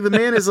 Like the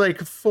man is like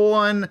full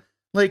on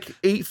like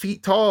 8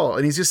 feet tall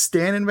and he's just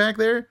standing back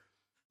there.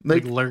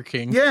 Like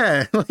lurking.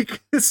 Yeah.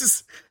 Like this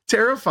is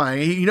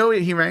terrifying. You know,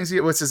 he reminds me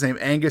of what's his name?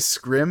 Angus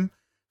Scrimm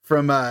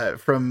from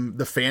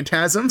the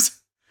Phantasms.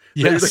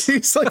 Yes.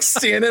 He's like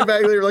standing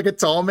back there like a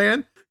tall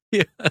man.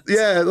 Yes.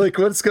 Yeah. Like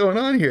what's going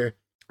on here?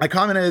 I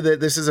commented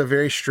that this is a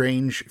very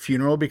strange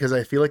funeral because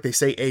I feel like they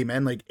say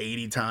amen like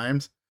 80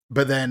 times.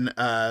 But then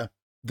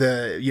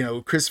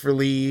Christopher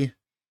Lee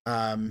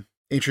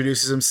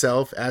introduces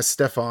himself as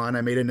Stefan.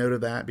 I made a note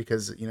of that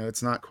because, you know,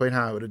 it's not quite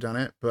how I would have done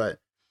it, but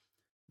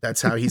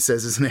that's how he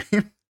says his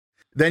name.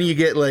 Then you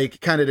get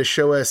like kind of to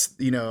show us,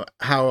 you know,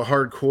 how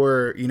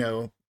hardcore, you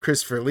know,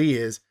 Christopher Lee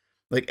is.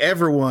 Like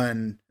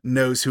everyone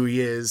knows who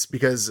he is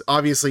because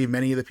obviously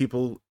many of the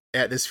people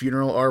at this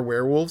funeral are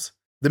werewolves.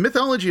 The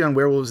mythology on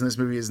werewolves in this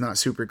movie is not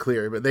super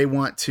clear, but they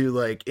want to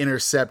like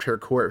intercept her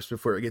corpse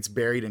before it gets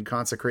buried in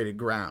consecrated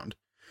ground.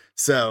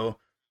 So,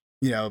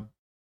 you know,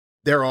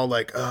 they're all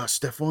like, oh,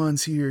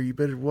 Stefan's here. You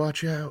better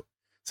watch out.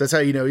 So that's how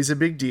you know he's a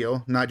big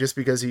deal, not just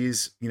because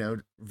he's, you know,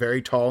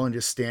 very tall and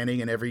just standing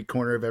in every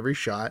corner of every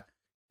shot.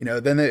 You know,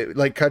 then it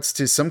like cuts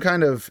to some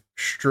kind of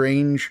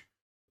strange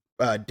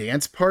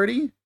dance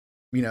party.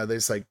 You know,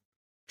 there's like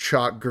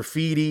chalk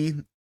graffiti.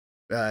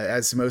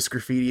 As most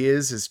graffiti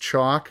is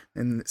chalk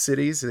in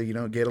cities. So you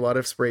don't get a lot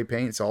of spray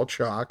paint. It's all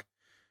chalk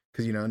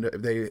because, you know,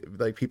 they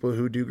like people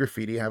who do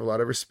graffiti have a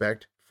lot of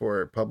respect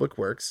for public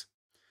works.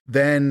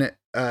 Then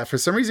for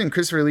some reason,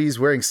 Christopher Lee is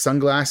wearing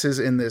sunglasses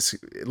in this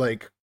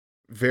like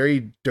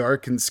very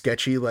dark and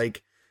sketchy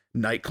like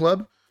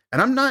nightclub.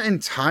 And I'm not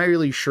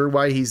entirely sure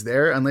why he's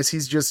there unless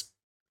he's just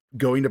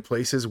going to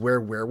places where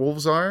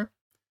werewolves are.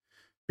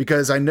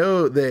 Because I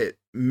know that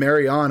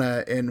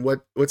Mariana and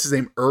what's his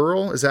name?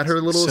 Earl? Is that her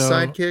little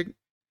sidekick?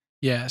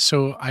 Yeah.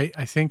 So I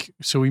think,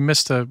 so we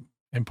missed a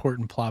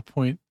important plot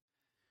point.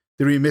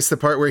 Did we miss the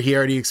part where he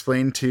already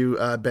explained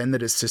to Ben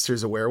that his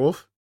sister's a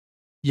werewolf?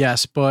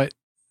 Yes, but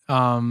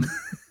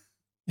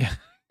yeah.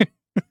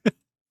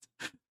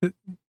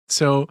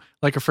 So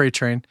like a freight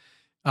train.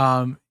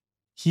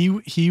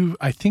 He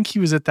I think he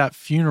was at that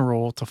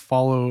funeral to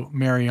follow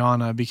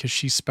Mariana because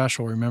she's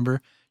special,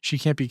 remember? She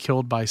can't be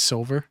killed by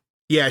silver.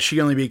 Yeah, she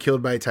can only be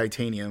killed by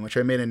titanium, which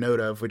I made a note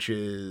of, which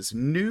is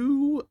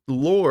new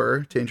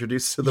lore to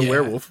introduce to the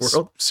werewolf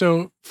world.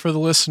 So for the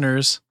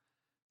listeners,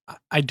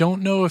 I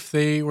don't know if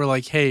they were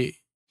like, hey,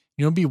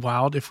 you know, it'd be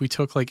wild if we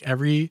took like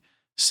every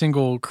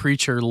single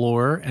creature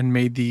lore and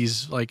made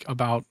this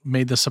about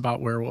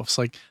werewolves,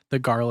 like the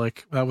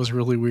garlic. That was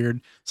really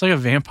weird. It's like a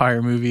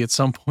vampire movie at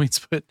some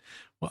points, but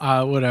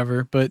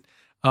whatever. But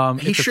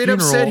he straight up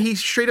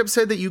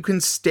said that you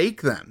can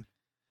stake them.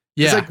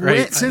 Yeah, it's like,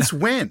 right. Since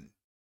when?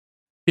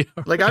 Yeah,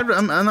 like right.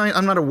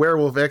 I'm not a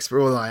werewolf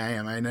expert. Well, I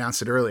am. I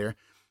announced it earlier,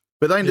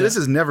 but this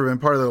has never been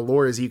part of the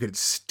lore. Is you could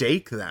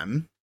stake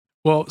them.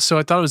 Well, so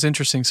I thought it was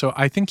interesting. So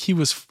I think he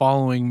was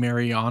following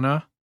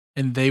Mariana,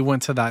 and they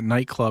went to that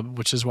nightclub,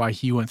 which is why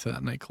he went to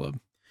that nightclub.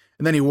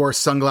 And then he wore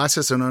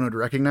sunglasses so no one would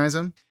recognize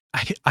him.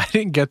 I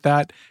didn't get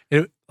that.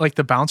 It like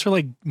the bouncer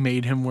like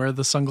made him wear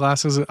the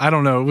sunglasses. I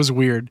don't know. It was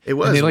weird. It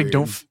was. And they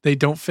weird.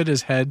 don't fit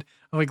his head.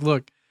 I'm like,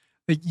 look.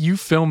 Like you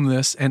filmed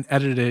this and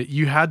edited it,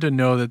 you had to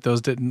know that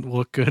those didn't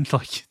look good.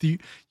 Like you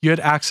had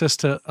access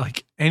to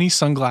like any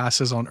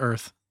sunglasses on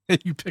earth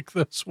and you pick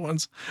those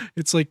ones.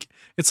 It's like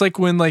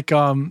when like,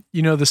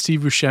 you know, the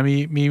Steve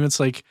Buscemi meme, it's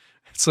like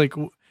It's like,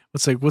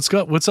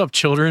 what's up,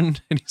 children?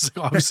 And he's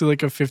like obviously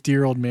like a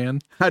 50-year-old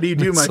man. How do you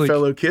do, my like,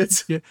 fellow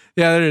kids? Yeah,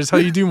 that is how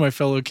you do, my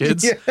fellow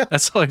kids. Yeah.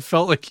 That's how I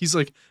felt. Like he's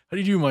like, how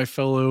do you do, my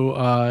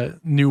fellow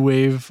new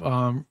wave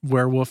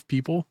werewolf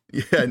people?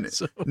 Yeah,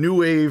 So, new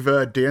wave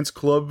dance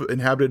club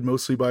inhabited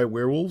mostly by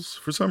werewolves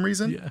for some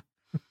reason. yeah.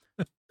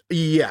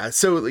 Yeah.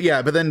 So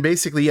yeah, but then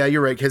basically, yeah,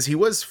 you're right, because he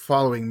was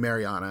following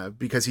Mariana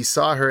because he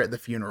saw her at the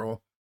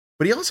funeral,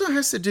 but he also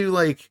has to do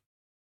like,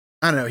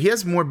 I don't know, he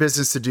has more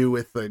business to do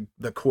with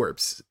the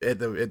corpse at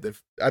the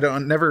I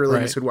never really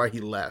understood why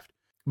he left.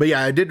 But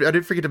yeah, I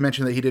did forget to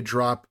mention that he did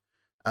drop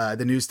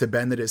the news to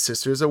Ben that his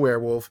sister is a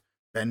werewolf.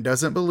 Ben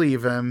doesn't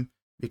believe him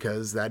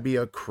because that'd be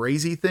a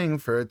crazy thing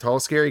for a tall,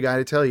 scary guy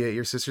to tell you at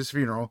your sister's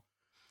funeral.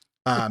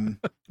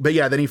 But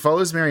yeah, then he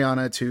follows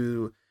Mariana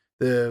to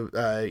the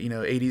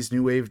 80s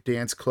new wave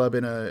dance club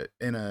in a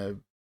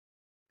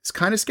it's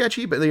kind of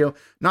sketchy, but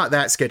not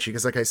that sketchy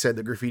because like I said,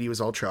 the graffiti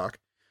was all chalk.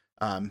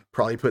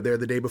 Probably put there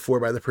the day before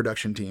by the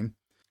production team.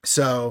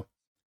 So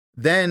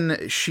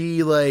then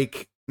she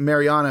like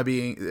Mariana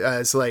being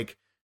is like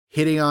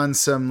hitting on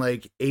some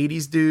like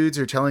 80s dudes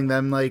or telling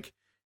them like,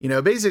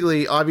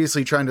 basically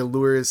obviously trying to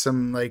lure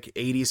some like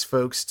 80s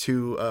folks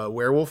to a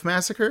werewolf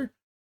massacre.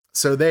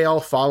 So they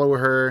all follow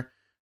her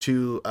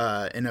to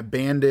an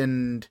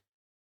abandoned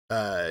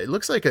it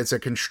looks like it's a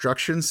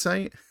construction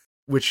site,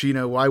 which,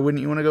 why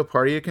wouldn't you want to go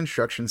party at a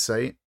construction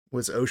site?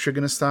 Was OSHA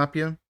going to stop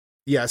you?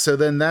 Yeah, so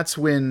then that's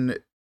when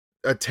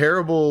a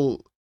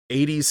terrible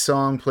 80s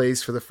song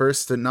plays for the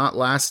first and not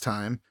last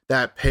time.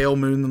 That Pale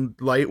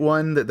Moonlight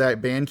one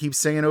that band keeps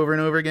singing over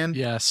and over again.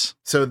 Yes.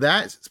 So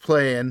that's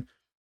playing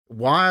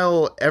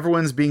while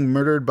everyone's being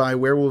murdered by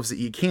werewolves that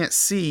you can't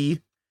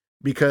see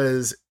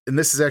because, and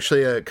this is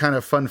actually a kind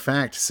of fun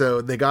fact,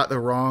 so they got the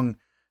wrong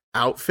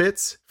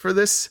outfits for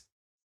this.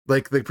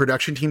 Like the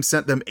production team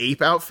sent them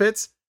ape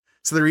outfits.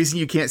 So the reason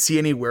you can't see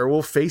any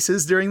werewolf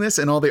faces during this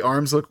and all the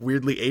arms look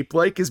weirdly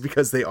ape-like is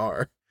because they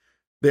are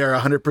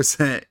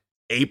 100%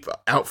 ape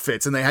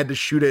outfits, and they had to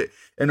shoot it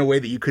in a way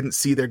that you couldn't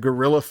see their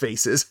gorilla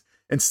faces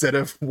instead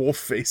of wolf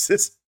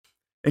faces.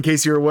 In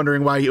case you were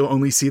wondering why you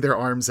only see their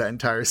arms that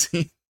entire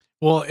scene.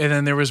 Well, and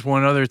then there was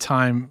one other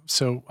time.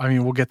 So, I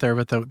mean, we'll get there,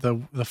 but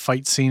the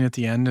fight scene at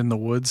the end in the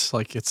woods,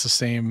 like it's the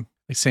same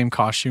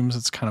costumes.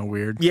 It's kind of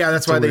weird. Yeah,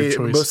 that's why they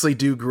mostly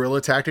do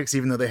guerrilla tactics,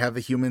 even though they have the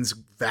humans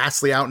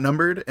vastly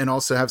outnumbered and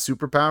also have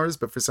superpowers.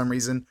 But for some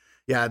reason,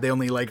 yeah, they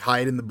only like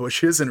hide in the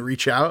bushes and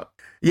reach out.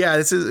 Yeah,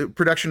 this is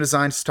production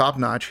design's top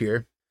notch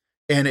here.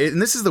 And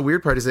this is the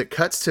weird part is it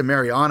cuts to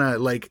Mariana,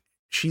 like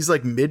she's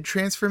like mid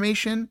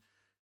transformation,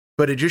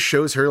 but it just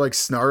shows her like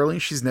snarling.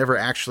 She's never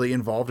actually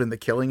involved in the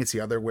killing. It's the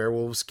other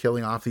werewolves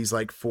killing off these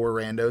like 4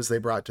 randos they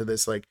brought to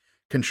this like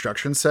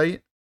construction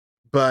site.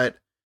 But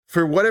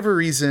for whatever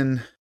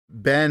reason,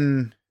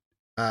 Ben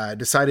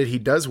decided he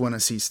does want to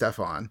see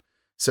Stefan.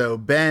 So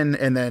Ben,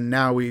 and then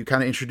now we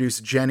kind of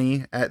introduced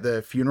Jenny at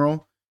the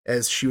funeral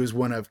as she was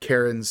one of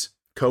Karen's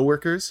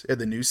co-workers at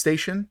the news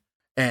station.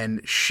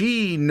 And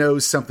she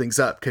knows something's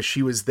up because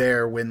she was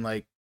there when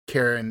like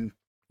Karen,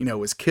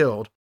 was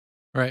killed.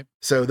 Right.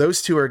 So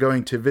those two are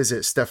going to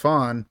visit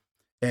Stefan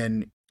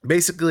and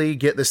basically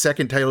get the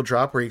second title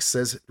drop where he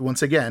says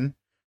once again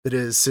that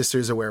his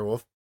sister's a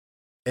werewolf.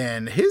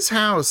 And his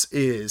house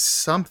is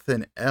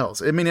something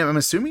else. I mean, I'm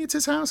assuming it's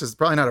his house. It's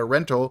probably not a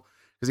rental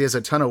because he has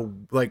a ton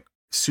of like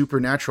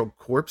supernatural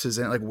corpses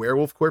in it, like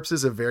werewolf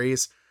corpses of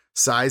various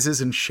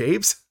sizes and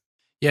shapes.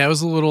 Yeah, it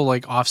was a little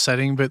like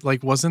offsetting, but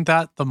like, wasn't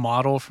that the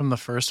model from the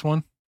first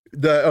one?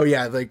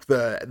 Like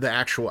the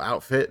actual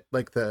outfit,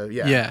 like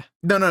yeah.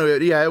 No,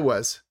 yeah, it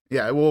was.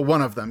 Yeah, well,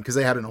 one of them because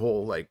they had a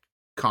whole like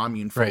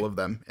commune full of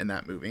them in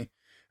that movie,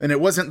 and it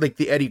wasn't like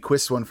the Eddie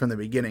Quist one from the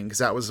beginning because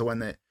that was the one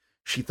that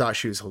she thought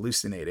she was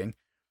hallucinating.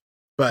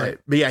 But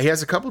yeah, he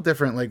has a couple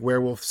different like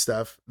werewolf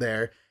stuff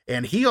there.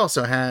 And he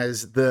also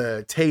has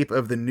the tape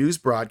of the news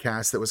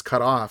broadcast that was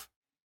cut off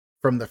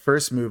from the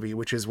first movie,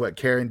 which is what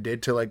Karen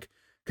did to like,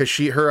 because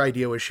her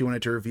idea was she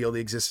wanted to reveal the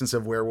existence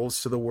of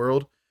werewolves to the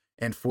world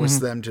and force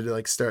them to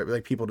like start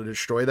like people to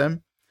destroy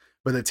them.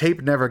 But the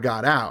tape never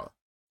got out.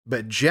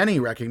 But Jenny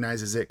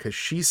recognizes it because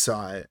she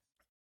saw it.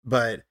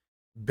 But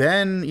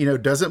Ben,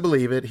 doesn't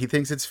believe it. He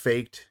thinks it's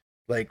faked.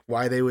 Like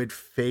why they would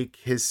fake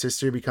his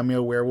sister becoming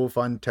a werewolf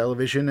on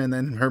television and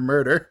then her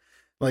murder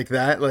like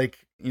that.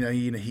 Like, he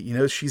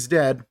knows she's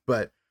dead,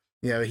 but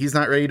he's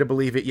not ready to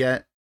believe it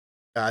yet.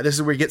 This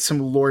is where we get some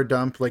lore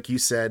dump. Like you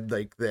said,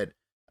 like that,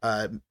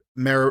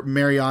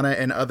 Mariana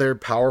and other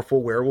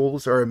powerful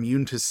werewolves are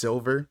immune to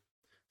silver,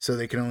 so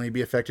they can only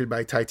be affected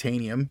by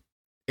titanium.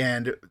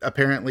 And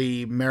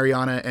apparently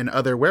Mariana and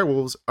other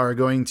werewolves are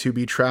going to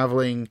be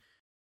traveling.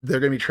 They're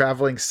going to be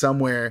traveling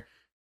somewhere,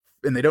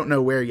 and they don't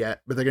know where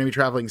yet, but they're going to be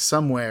traveling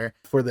somewhere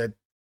for the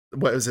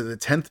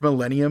 10th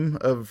millennium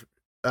of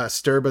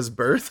Sturba's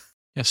birth.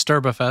 Yeah,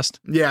 Sturba Fest.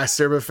 Yeah,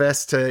 Sturba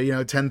Fest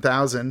to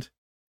 10,000.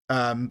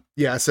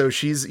 Yeah, so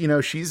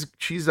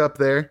she's up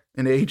there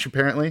in age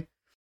apparently,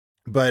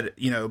 but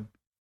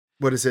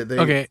what is it?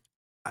 Okay,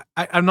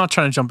 I'm not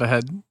trying to jump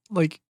ahead.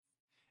 Like,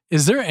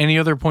 Is there any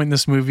other point in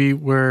this movie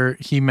where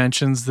he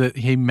mentions that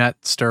he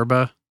met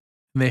Sturba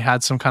and they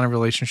had some kind of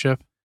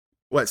relationship?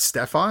 What,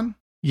 Stefan?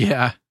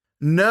 Yeah.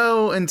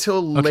 No,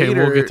 until Okay,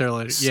 later. we'll get there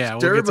later. Yeah,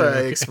 we'll get there.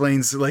 Sturba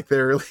explains like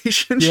their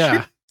relationship.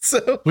 Yeah.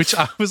 So, which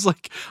I'm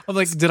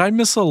like, did I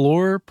miss a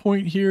lore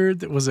point here?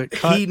 Was it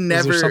cut? he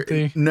never, Was there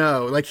something?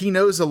 no, like he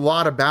knows a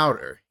lot about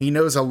her. He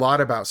knows a lot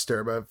about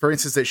Sturba. For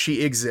instance, that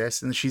she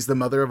exists and she's the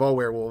mother of all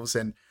werewolves.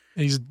 And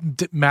He's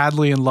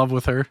madly in love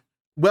with her.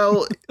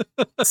 well,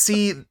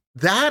 see,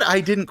 that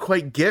I didn't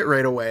quite get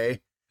right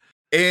away.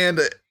 And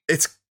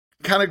it's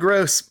kind of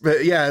gross,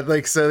 but yeah,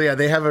 like, so yeah,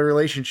 they have a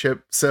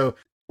relationship. So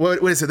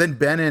what is it? Then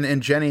Ben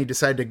and Jenny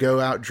decide to go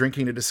out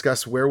drinking to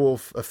discuss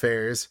werewolf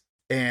affairs.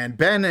 And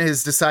Ben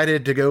has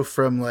decided to go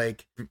from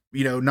like,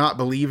 you know, not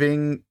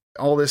believing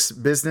all this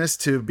business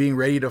to being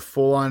ready to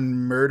full on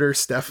murder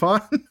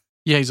Stefan.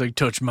 Yeah, he's like,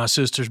 touch my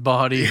sister's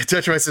body. You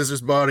touch my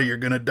sister's body, you're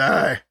going to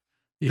die.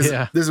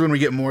 Yeah. This is when we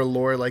get more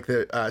lore, like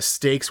the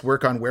stakes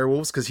work on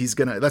werewolves. Cause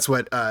that's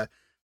what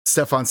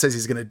Stefan says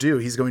he's going to do.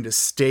 He's going to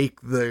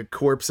stake the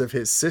corpse of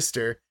his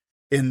sister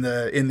in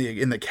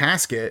the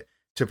casket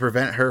to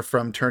prevent her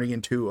from turning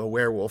into a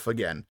werewolf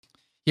again.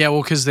 Yeah,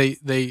 well, because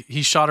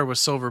he shot her with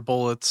silver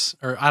bullets,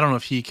 or I don't know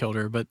if he killed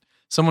her, but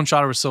someone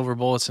shot her with silver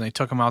bullets and they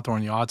took him out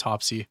during the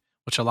autopsy,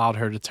 which allowed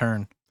her to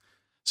turn.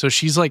 So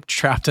she's like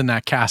trapped in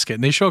that casket.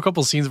 And they show a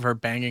couple scenes of her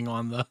banging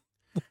on the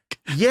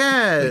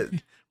yeah,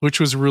 which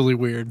was really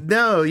weird.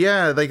 No,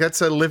 yeah, like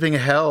that's a living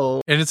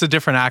hell. And it's a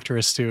different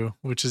actress too,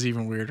 which is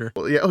even weirder.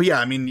 Well, yeah, oh yeah,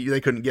 I mean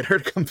they couldn't get her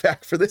to come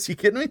back for this. You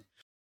kidding me?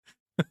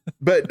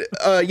 But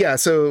yeah,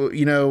 so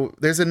you know,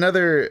 there's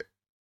another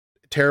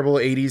terrible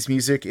 80s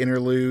music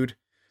interlude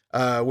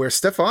where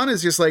Stefan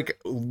is just like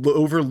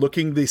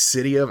overlooking the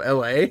city of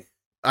LA.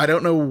 I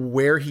don't know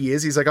where he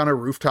is. He's like on a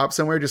rooftop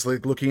somewhere, just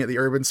like looking at the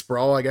urban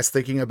sprawl, I guess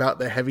thinking about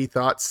the heavy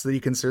thoughts that he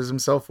concerns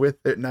himself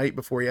with at night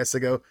before he has to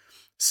go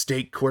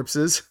stake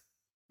corpses.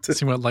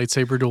 See what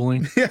lightsaber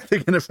dueling. Yeah,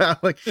 thinking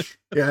about like,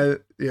 yeah,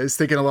 he's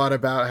thinking a lot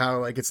about how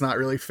like it's not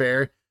really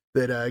fair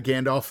that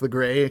Gandalf the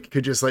Grey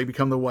could just like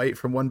become the White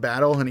from one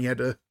battle and he had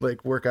to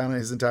like work on it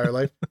his entire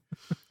life.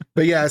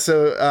 But yeah,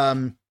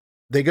 so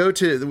they go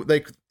to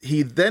like,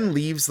 he then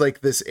leaves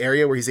like this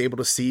area where he's able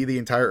to see the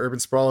entire urban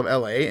sprawl of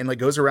LA and like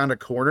goes around a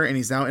corner and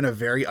he's now in a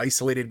very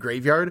isolated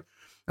graveyard.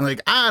 And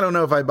like, I don't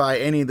know if I buy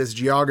any of this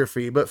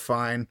geography, but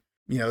fine.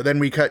 You know, then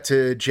we cut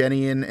to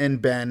Jenny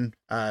and Ben.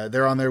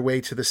 They're on their way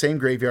to the same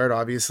graveyard,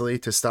 obviously,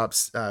 to stop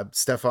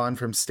Stefan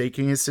from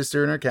staking his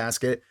sister in her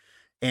casket.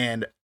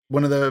 And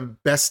one of the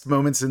best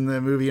moments in the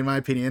movie, in my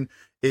opinion,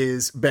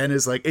 is Ben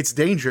is like, it's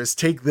dangerous,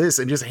 take this,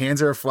 and just hands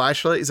her a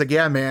flashlight. He's like,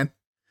 yeah, man,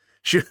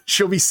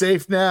 she'll be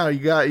safe now.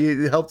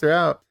 You helped her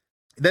out.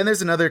 Then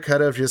there's another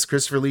cut of just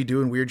Christopher Lee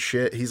doing weird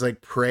shit. He's like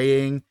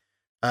praying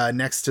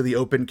next to the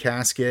open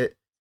casket.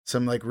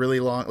 Some like really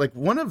long, like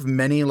one of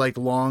many like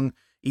long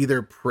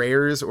either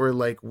prayers or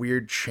like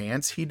weird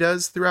chants he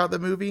does throughout the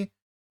movie.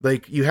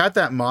 Like you had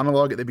that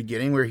monologue at the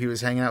beginning where he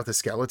was hanging out with the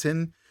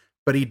skeleton,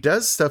 but he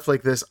does stuff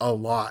like this a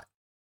lot.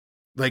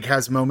 Like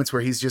has moments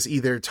where he's just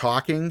either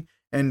talking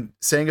and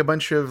saying a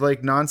bunch of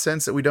like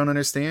nonsense that we don't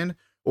understand,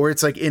 or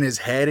it's like in his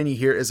head and you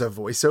hear it as a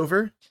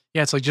voiceover.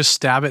 Yeah, it's like just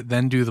stab it,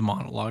 then do the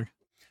monologue.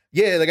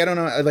 Yeah, like I don't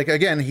know. Like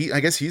again, I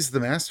guess he's the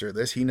master of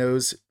this. He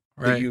knows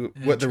right.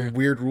 What the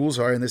weird rules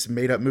are in this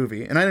made up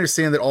movie. And I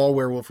understand that all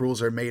werewolf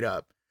rules are made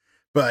up,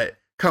 but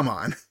come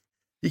on,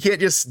 you can't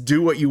just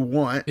do what you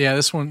want. Yeah,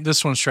 this one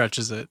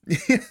stretches it.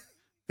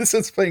 This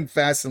one's playing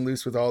fast and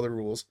loose with all the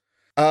rules.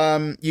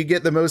 You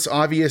get the most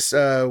obvious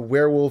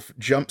werewolf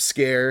jump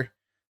scare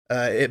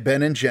at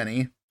Ben and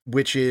Jenny,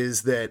 which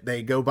is that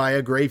they go by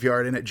a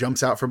graveyard and it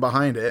jumps out from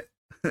behind it.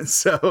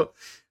 So,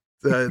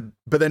 but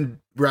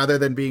then rather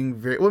than being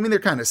they're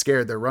kind of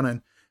scared, they're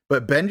running.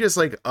 But Ben just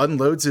like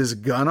unloads his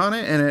gun on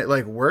it and it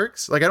like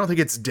works. Like I don't think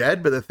it's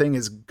dead, but the thing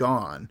is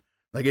gone.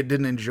 Like it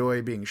didn't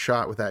enjoy being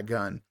shot with that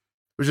gun.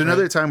 Which is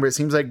another time where it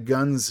seems like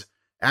guns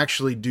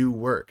actually do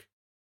work.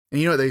 And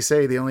you know what they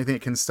say? The only thing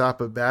that can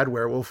stop a bad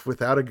werewolf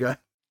without a gun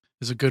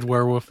is a good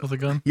werewolf with a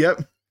gun.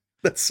 Yep.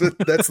 That's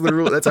the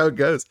rule. That's how it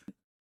goes.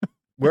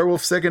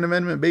 Werewolf Second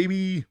Amendment,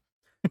 baby.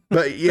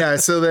 But yeah,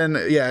 so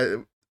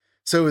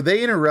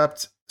they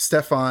interrupt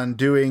Stefan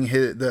doing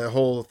the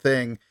whole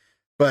thing,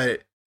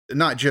 but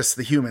not just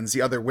the humans,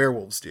 the other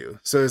werewolves do.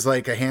 So there's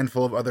like a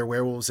handful of other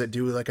werewolves that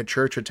do like a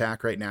church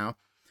attack right now.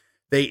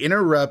 They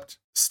interrupt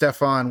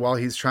Stefan while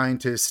he's trying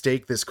to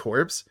stake this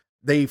corpse.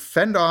 They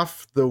fend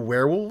off the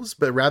werewolves,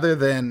 but rather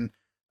than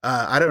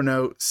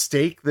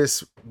stake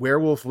this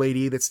werewolf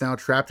lady that's now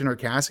trapped in her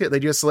casket, they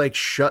just like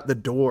shut the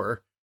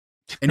door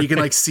and you can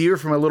like see her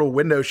from a little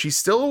window. She's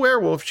still a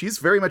werewolf. She's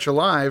very much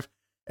alive.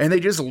 And they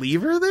just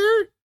leave her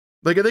there.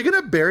 Like, are they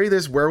going to bury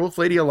this werewolf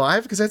lady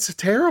alive? Because that's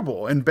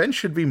terrible. And Ben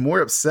should be more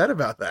upset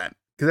about that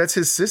because that's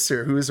his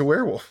sister who is a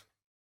werewolf.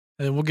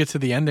 And we'll get to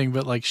the ending,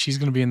 but like she's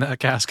going to be in that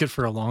casket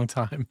for a long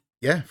time.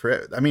 Yeah.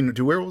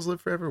 Do werewolves live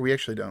forever? We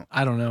actually don't.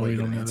 I don't know. We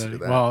don't know that.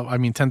 Well, I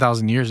mean,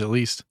 10,000 years at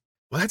least.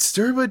 Well, that's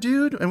Sturba,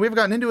 dude. And we haven't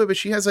gotten into it, but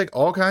she has like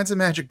all kinds of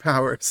magic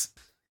powers.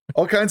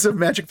 all kinds of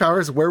magic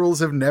powers werewolves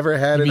have never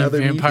had You in mean other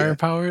vampire media.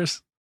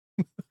 powers?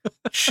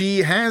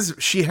 She has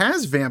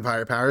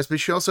vampire powers, but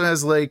she also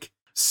has like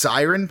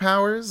siren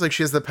powers. Like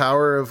she has the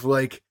power of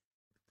like,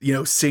 you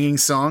know, singing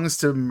songs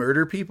to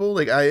murder people.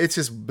 Like it's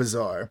just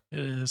bizarre. It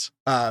is.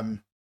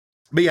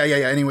 But yeah.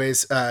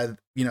 Anyways,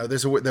 you know,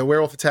 the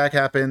werewolf attack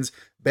happens.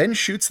 Ben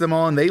shoots them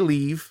all and they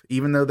leave,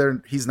 even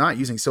though he's not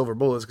using silver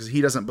bullets because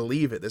he doesn't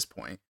believe at this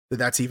point that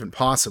that's even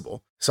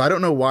possible. So I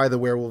don't know why the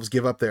werewolves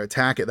give up their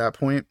attack at that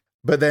point.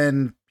 But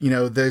then, you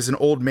know, there's an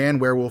old man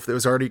werewolf that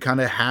was already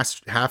kind of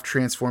half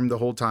transformed the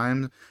whole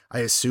time, I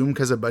assume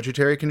because of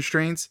budgetary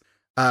constraints.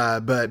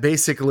 But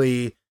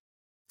basically,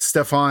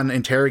 Stefan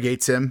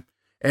interrogates him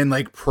and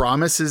like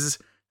promises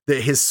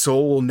that his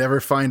soul will never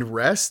find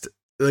rest.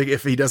 Like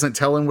if he doesn't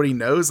tell him what he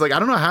knows. Like I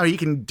don't know how he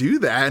can do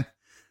that.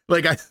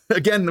 Like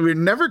again, we're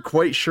never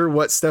quite sure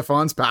what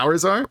Stefan's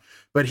powers are,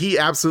 but he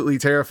absolutely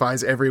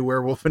terrifies every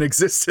werewolf in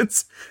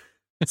existence.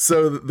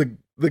 So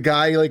the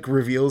guy like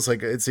reveals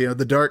like it's, you know,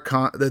 the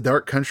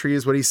dark country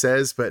is what he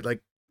says, but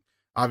like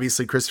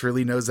obviously Christopher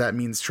Lee knows that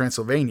means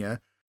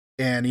Transylvania.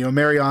 And you know,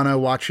 Mariana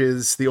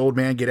watches the old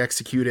man get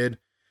executed.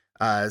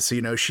 So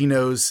you know, she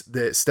knows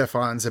that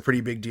Stefan's a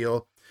pretty big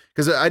deal.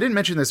 Because I didn't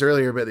mention this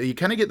earlier, but you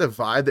kind of get the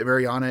vibe that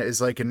Mariana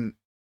is like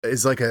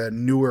a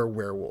newer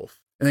werewolf.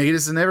 And it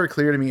is never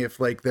clear to me if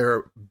like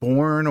they're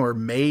born or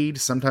made.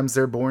 Sometimes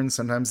they're born,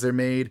 sometimes they're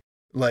made.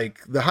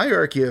 Like the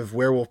hierarchy of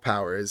werewolf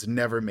power is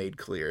never made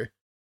clear.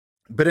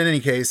 But in any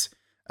case,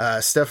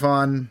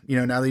 Stefan, you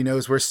know, now that he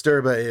knows where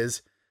Sturba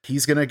is,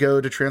 he's going to go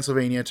to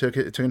Transylvania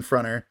to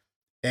confront her.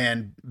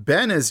 And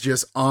Ben is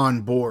just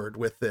on board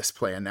with this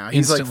plan now.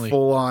 He's instantly. Like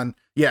full on.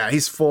 Yeah,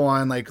 he's full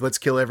on like, let's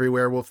kill every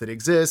werewolf that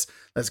exists.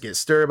 Let's get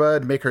Sturba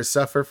and make her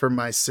suffer for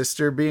my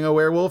sister being a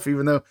werewolf,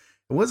 even though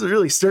it wasn't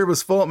really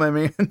Sturba's fault, my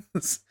man.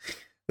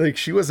 Like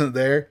she wasn't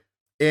there.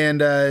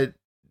 And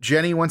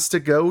Jenny wants to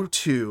go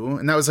too.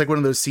 And that was like one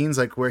of those scenes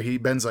like where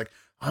Ben's like,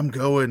 I'm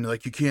going,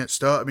 like you can't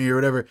stop me or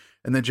whatever.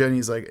 And then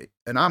Jenny's like,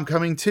 and I'm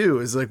coming too.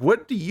 Is like,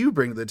 what do you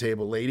bring to the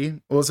table,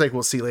 lady? Well, it's like,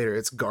 we'll see later.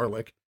 It's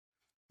garlic.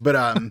 But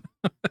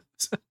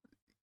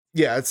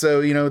yeah,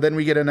 so you know, then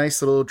we get a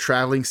nice little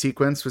traveling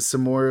sequence with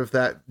some more of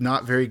that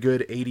not very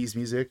good 80s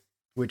music,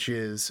 which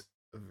is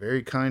a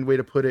very kind way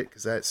to put it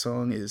because that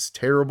song is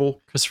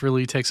terrible. Christopher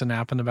Lee takes a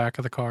nap in the back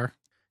of the car.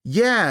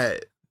 Yeah.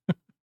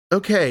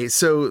 Okay,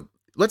 so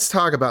let's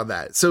talk about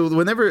that. So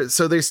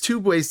there's two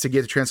ways to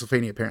get to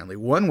Transylvania apparently.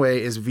 One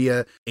way is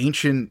via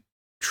ancient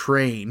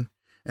train,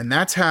 and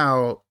that's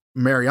how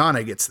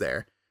Mariana gets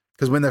there.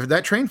 Because when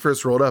that train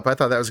first rolled up, I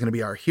thought that was going to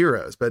be our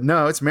heroes. But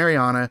no, it's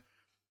Mariana.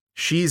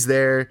 She's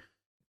there.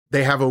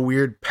 They have a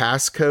weird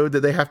passcode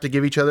that they have to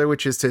give each other,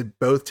 which is to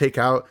both take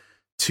out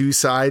two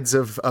sides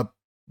of a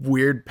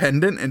weird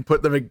pendant and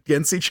put them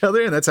against each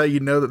other. And that's how you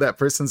know that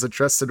person's a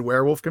trusted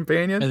werewolf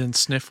companion. And then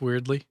sniff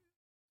weirdly.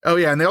 Oh,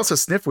 yeah. And they also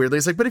sniff weirdly.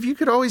 It's like, but if you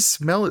could always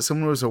smell that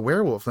someone was a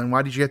werewolf, then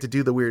why did you have to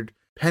do the weird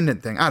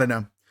pendant thing? I don't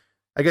know.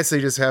 I guess they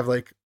just have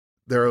like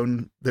their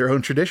own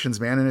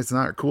traditions, man. And it's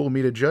not cool of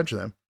me to judge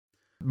them.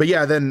 But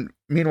yeah, then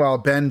meanwhile,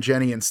 Ben,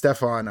 Jenny, and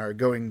Stefan are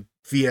going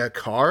via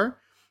car.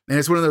 And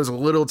it's one of those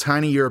little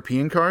tiny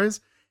European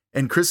cars.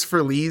 And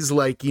Christopher Lee's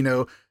like, you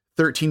know,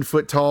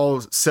 13-foot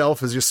tall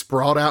self is just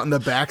sprawled out in the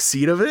back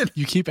seat of it.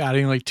 You keep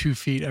adding like 2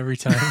 feet every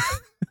time.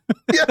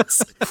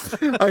 Yes,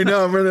 I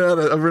know. I'm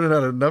running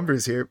out of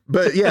numbers here.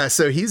 But yeah,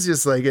 so he's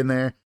just like in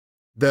there.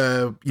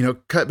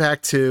 Cut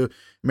back to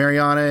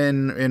Mariana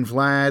and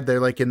Vlad. They're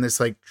like in this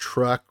like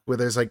truck where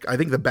there's like, I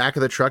think the back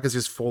of the truck is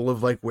just full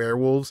of like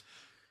werewolves.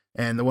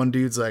 And the one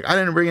dude's like, I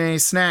didn't bring any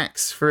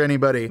snacks for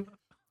anybody.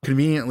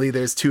 Conveniently,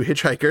 there's two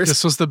hitchhikers.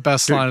 This was the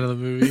best line of the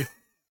movie.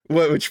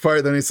 Which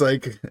part? Then he's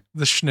like,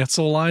 the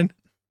schnitzel line.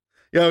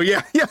 Oh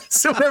yeah.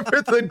 So whenever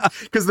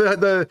because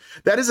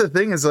that is the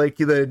thing is like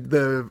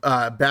the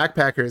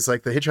backpackers,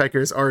 like the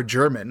hitchhikers are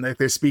German, like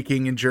they're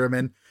speaking in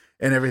German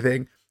and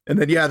everything. And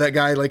then yeah, that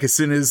guy, like as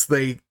soon as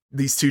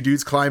these two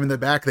dudes climb in the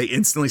back, they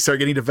instantly start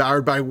getting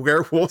devoured by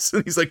werewolves.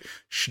 And he's like,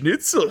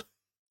 schnitzel.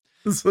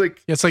 It's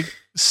like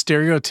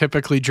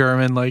stereotypically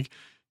German, like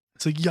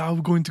it's like, yeah,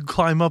 we're going to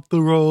climb up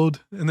the road,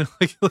 and they're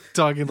like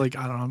talking like,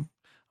 I don't know,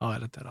 I'll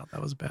edit that out.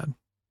 That was bad.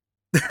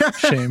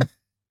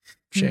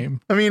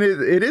 Shame. I mean,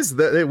 it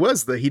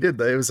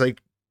was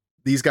like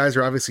these guys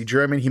are obviously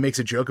German. He makes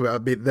a joke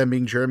about them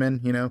being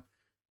German, you know,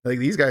 like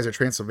these guys are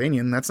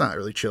Transylvanian. That's not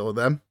really chill with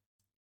them.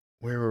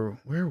 Where were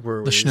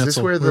we? The schnitzel. Is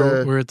this where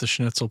we're at the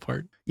schnitzel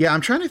part. Yeah,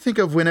 I'm trying to think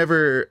of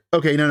whenever.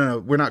 Okay, no,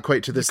 we're not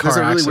quite to this. There's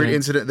a really weird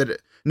incident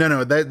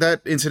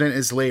that incident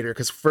is later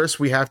because first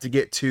we have to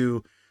get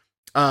to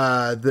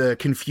the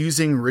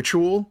confusing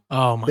ritual.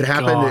 Oh my god! That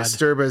happened at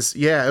Sturba's.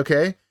 Yeah,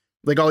 okay.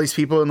 Like all these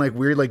people in like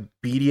weird like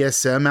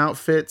BDSM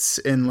outfits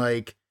and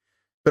like,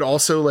 but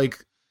also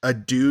like a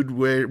dude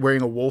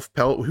wearing a wolf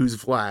pelt who's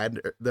Vlad,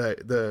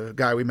 the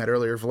guy we met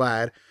earlier,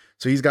 Vlad.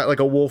 So he's got like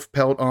a wolf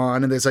pelt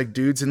on, and there's like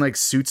dudes in like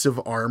suits of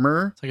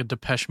armor. It's like a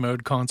Depeche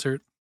Mode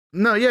concert.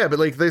 No, yeah, but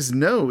like there's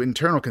no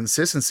internal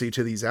consistency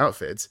to these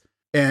outfits.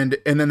 And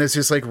then there's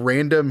just like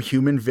random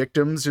human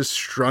victims just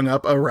strung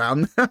up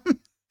around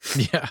them.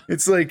 Yeah.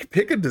 It's like,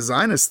 pick a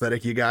design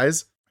aesthetic, you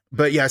guys.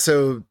 But yeah,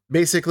 so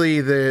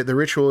basically the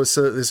ritual is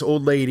so this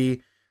old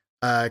lady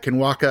can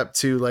walk up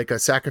to like a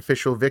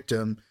sacrificial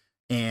victim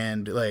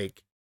and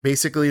like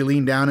basically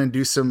lean down and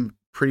do some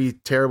pretty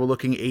terrible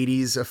looking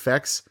 80s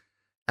effects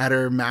at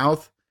her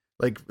mouth,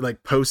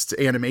 like post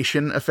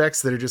animation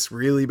effects that are just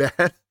really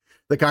bad.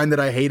 The kind that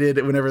I hated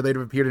whenever they'd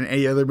appeared in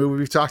any other movie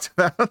we've talked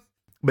about.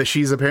 But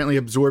she's apparently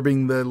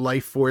absorbing the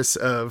life force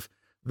of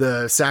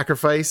the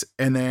sacrifice,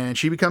 and then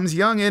she becomes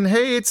young, and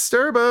hey, it's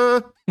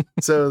Sturba.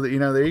 So, you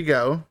know, there you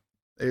go.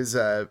 There's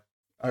our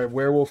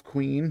werewolf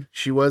queen.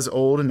 She was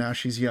old, and now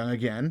she's young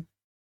again.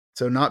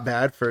 So not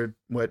bad for,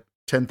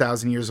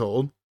 10,000 years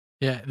old.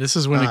 Yeah, this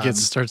is when it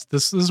starts.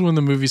 This is when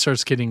the movie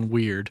starts getting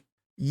weird.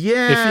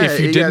 Yeah. If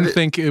you didn't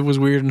think it was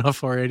weird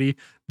enough already,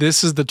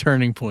 this is the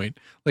turning point.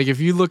 Like, if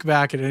you look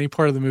back at any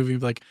part of the movie,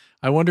 like,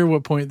 I wonder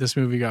what point this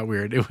movie got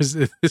weird. It was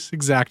this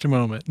exact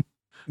moment.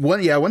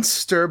 Once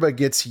Sturba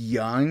gets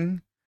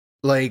young,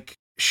 like,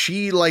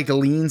 she like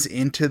leans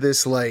into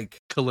this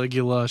like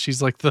Caligula.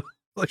 She's like the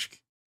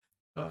like.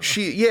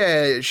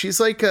 She's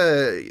like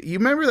you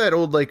remember that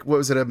old, like, what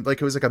was it?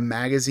 It was like a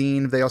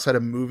magazine. They also had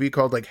a movie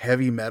called like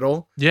Heavy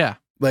Metal. Yeah.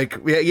 Like,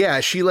 yeah,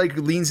 she like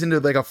leans into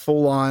like a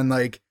full on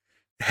like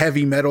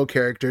heavy metal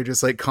character,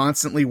 just like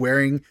constantly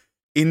wearing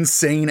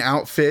insane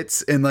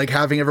outfits and like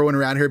having everyone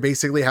around her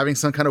basically having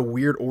some kind of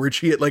weird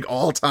orgy at like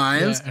all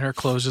times. Yeah, and her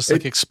clothes just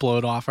like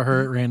explode off of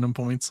her at random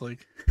points. Like,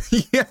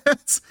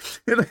 yes.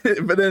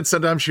 But then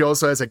sometimes she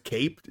also has a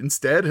cape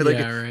instead. Like,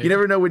 yeah, right. You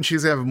never know when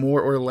she's gonna have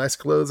more or less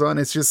clothes on.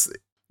 It's just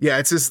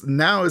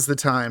now is the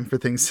time for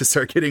things to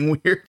start getting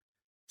weird.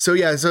 So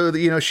yeah,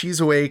 you know, she's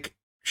awake.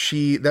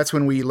 That's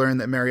when we learn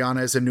that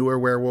Mariana is a newer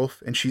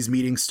werewolf and she's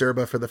meeting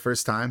Sturba for the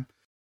first time.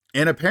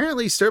 And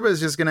apparently Sturba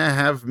is just going to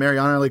have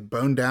Mariana like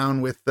bone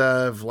down with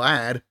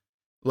Vlad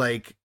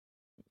like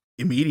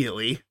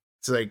immediately.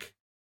 It's like,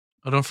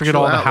 oh, don't forget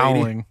all the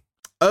howling. Lady.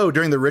 Oh,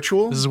 during the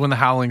ritual? This is when the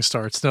howling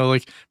starts. No,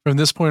 like from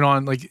this point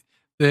on, like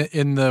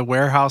in the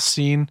warehouse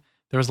scene,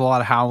 there was a lot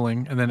of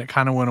howling and then it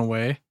kind of went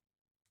away.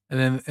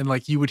 And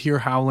like you would hear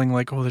howling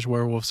like, oh, there's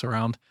werewolves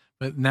around.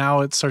 But now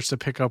it starts to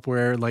pick up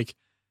where like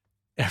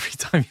every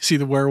time you see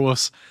the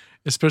werewolves,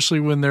 especially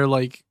when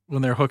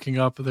they're hooking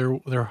up,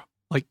 they're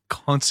like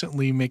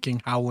constantly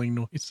making howling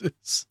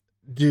noises.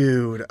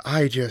 Dude,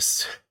 I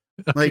just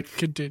like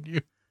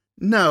continue.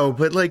 No,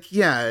 but like,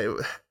 yeah,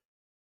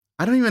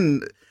 I don't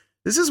even,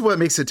 this is what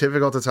makes it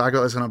difficult to talk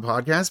about this on a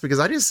podcast because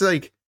I just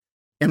like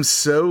am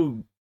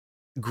so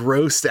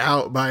grossed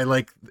out by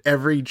like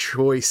every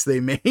choice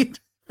they made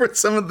for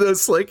some of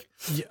those like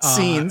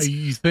scenes.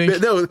 You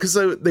think? No, because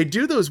they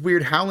do those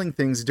weird howling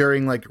things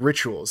during like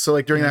rituals. So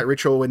like during that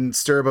ritual when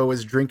Sturba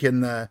was drinking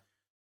the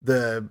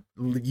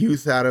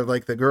youth out of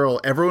like the girl,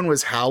 everyone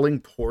was howling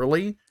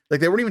poorly. Like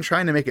they weren't even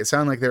trying to make it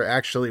sound like they're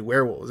actually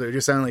werewolves. They were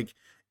just sounding like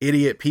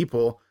idiot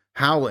people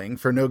howling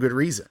for no good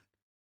reason.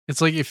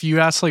 It's like if you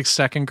ask like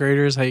second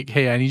graders, like,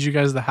 hey, I need you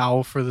guys to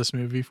howl for this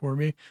movie for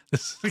me.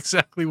 This is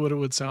exactly what it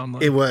would sound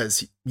like. It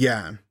was,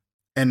 yeah.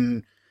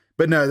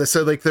 But no,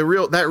 so like that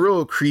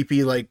real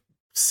creepy like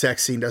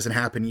sex scene doesn't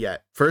happen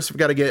yet. First, we've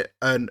got to get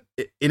an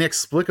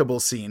inexplicable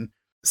scene.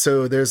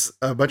 So there's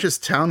a bunch of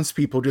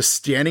townspeople just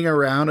standing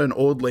around an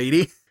old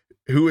lady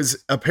who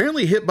was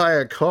apparently hit by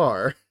a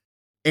car,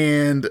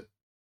 and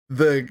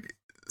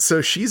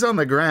so she's on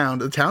the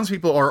ground. The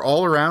townspeople are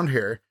all around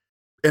her,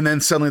 and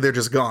then suddenly they're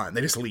just gone.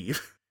 They just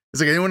leave.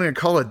 It's like, anyone gonna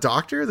call a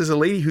doctor? There's a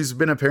lady who's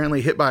been apparently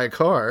hit by a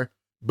car,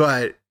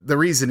 but the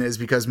reason is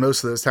because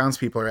most of those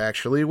townspeople are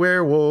actually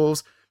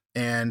werewolves,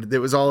 and it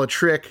was all a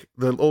trick.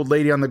 The old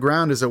lady on the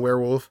ground is a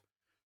werewolf.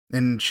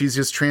 And she's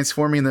just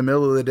transforming in the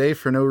middle of the day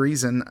for no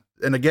reason.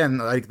 And again,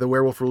 like the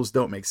werewolf rules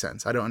don't make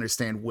sense. I don't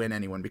understand when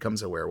anyone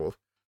becomes a werewolf.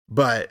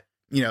 But,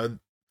 you know,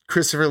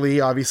 Christopher Lee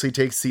obviously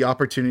takes the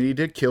opportunity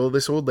to kill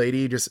this old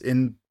lady just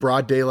in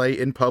broad daylight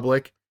in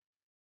public.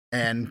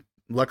 And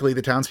luckily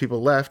the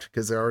townspeople left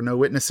because there are no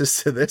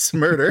witnesses to this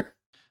murder.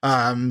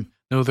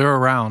 No, they're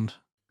around.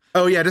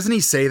 Oh yeah, doesn't he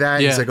say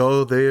that? Yeah. He's like,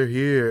 oh, they're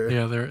here.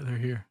 Yeah, they're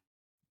here.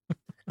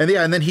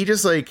 And then he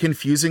just like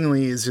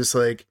confusingly is just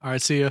like, all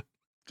right, see ya.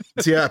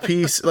 So yeah,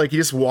 peace. Like he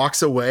just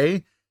walks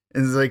away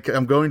and is like,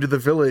 I'm going to the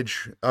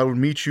village. I'll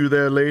meet you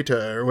there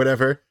later or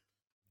whatever.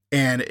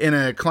 And in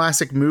a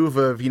classic move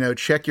of, you know,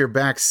 check your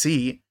back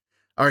seat,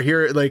 our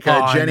hero, like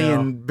Jenny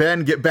and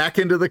Ben get back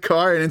into the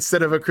car, and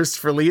instead of a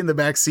Christopher Lee in the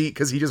back seat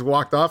because he just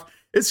walked off,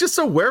 it's just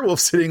a werewolf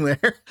sitting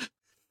there.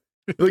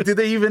 Like, did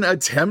they even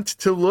attempt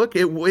to look?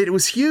 It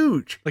was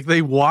huge. Like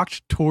they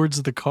walked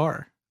towards the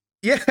car.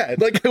 Yeah,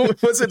 like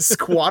it wasn't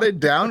squatted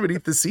down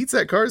beneath the seats.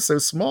 That car is so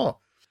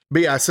small.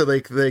 But yeah, so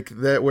like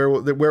the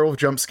werewolf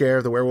jump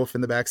scare, the werewolf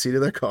in the backseat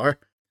of their car.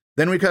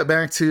 Then we cut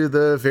back to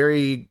the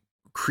very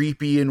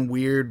creepy and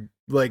weird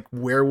like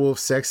werewolf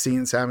sex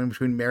scenes happening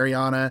between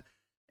Mariana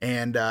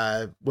and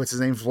what's his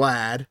name,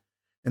 Vlad.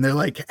 And they're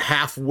like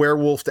half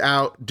werewolfed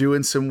out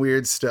doing some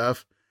weird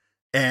stuff.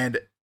 And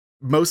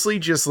mostly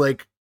just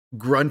like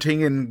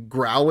grunting and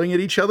growling at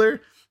each other,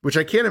 which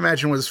I can't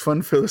imagine was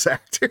fun for those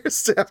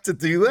actors to have to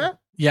do that.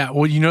 Yeah,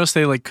 well, you notice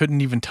they like couldn't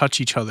even touch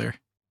each other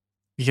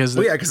because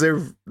because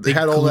they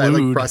had all that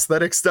like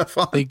prosthetic stuff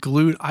on. They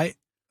glued.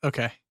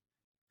 Okay.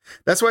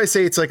 That's why I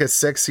say it's like a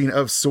sex scene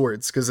of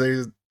sorts, because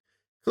they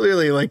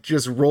clearly like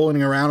just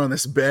rolling around on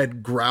this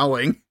bed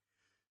growling.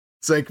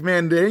 It's like,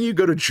 man, didn't you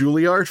go to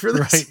Juilliard for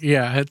this? Right.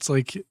 Yeah, it's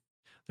like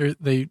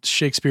they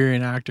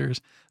Shakespearean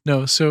actors.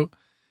 No, so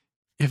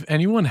if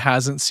anyone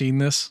hasn't seen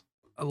this,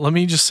 let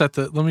me set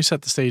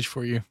the stage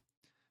for you.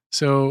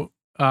 So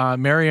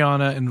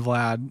Mariana and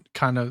Vlad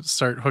kind of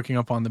start hooking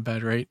up on the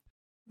bed, right?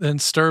 Then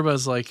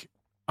Sturba's like,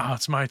 "Oh,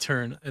 it's my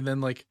turn," and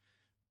then like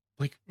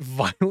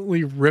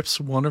violently rips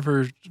one of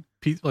her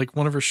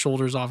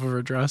shoulders off of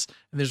her dress,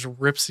 and just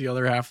rips the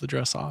other half of the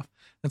dress off.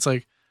 It's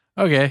like,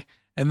 okay,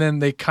 and then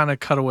they kind of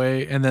cut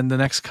away, and then the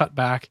next cut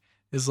back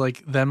is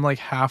like them like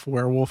half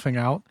werewolfing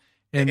out,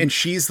 and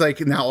she's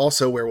like now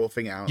also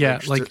werewolfing out. Yeah,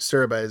 like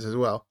Sturba is as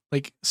well.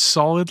 Like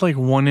solid like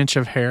 1 inch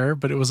of hair,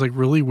 but it was like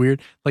really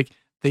weird. Like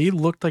they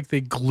looked like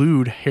they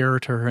glued hair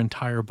to her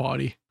entire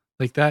body.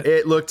 Like that.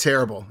 It looked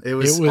terrible. It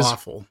was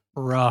awful.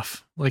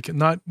 Rough. Like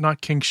not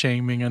kink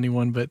shaming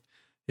anyone, but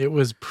it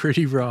was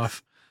pretty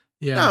rough.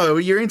 Yeah. No,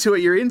 you're into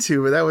what you're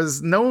into, but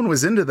no one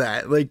was into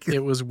that. Like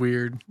it was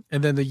weird.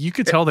 And then you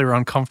could tell they were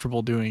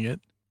uncomfortable doing it.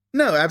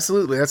 No,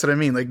 absolutely. That's what I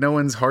mean. Like no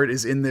one's heart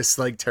is in this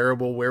like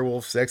terrible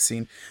werewolf sex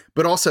scene.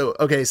 But also,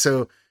 okay,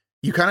 so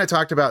you kind of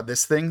talked about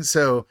this thing.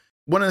 So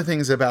one of the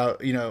things about,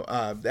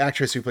 the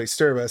actress who plays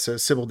Sturba, so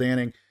Sybil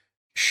Danning,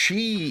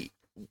 she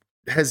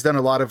has done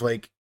a lot of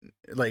like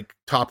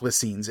topless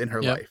scenes in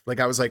her life. Like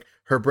I was like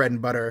her bread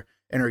and butter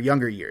in her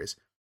younger years.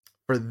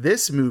 For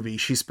this movie,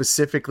 she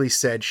specifically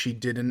said she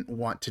didn't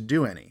want to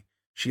do any.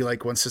 She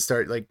like wants to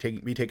start like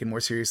be taken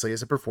more seriously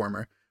as a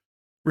performer.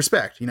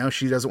 Respect,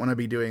 she doesn't want to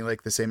be doing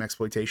like the same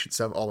exploitation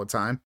stuff all the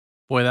time.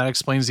 Boy, that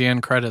explains the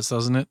end credits,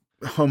 doesn't it?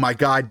 Oh my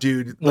God,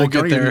 dude. We'll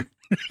get there.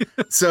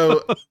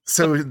 So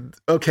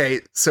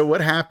okay. So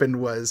what happened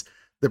was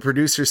the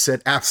producer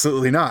said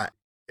absolutely not.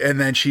 And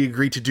then she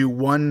agreed to do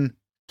one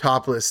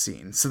topless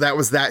scene. So that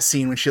was that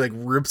scene when she like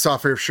rips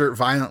off her shirt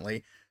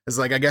violently. It's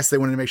like, I guess they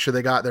wanted to make sure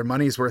they got their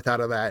money's worth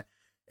out of that.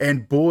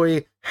 And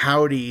boy,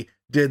 howdy,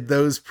 did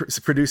those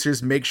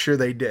producers make sure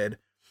they did.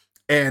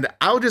 And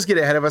I'll just get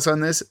ahead of us on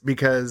this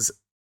because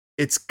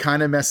it's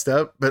kind of messed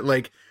up. But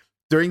like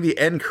during the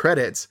end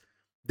credits,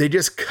 they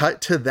just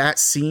cut to that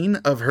scene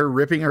of her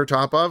ripping her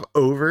top off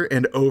over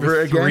and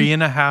over again.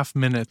 3.5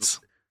 minutes.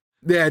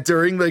 Yeah,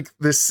 during like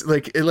this,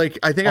 I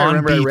think I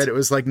remember I read it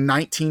was like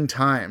 19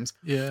 times.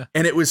 Yeah.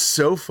 And it was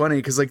so funny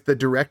because like the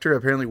director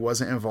apparently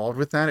wasn't involved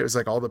with that. It was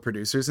like all the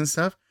producers and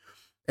stuff.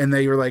 And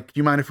they were like, "Do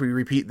you mind if we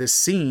repeat this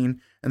scene?"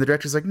 And the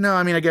director's like, "No,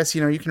 I mean, I guess,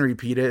 you can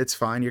repeat it. It's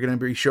fine. You're going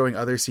to be showing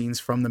other scenes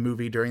from the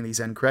movie during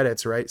these end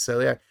credits, right? So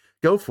yeah,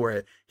 go for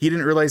it." He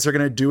didn't realize they're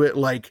going to do it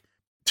like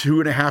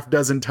 2.5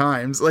 dozen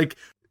times. Like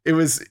it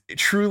was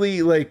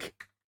truly like,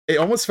 it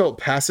almost felt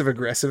passive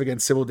aggressive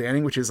against Sybil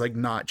Danning, which is like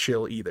not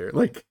chill either.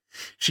 Like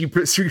she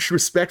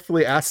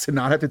respectfully asked to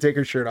not have to take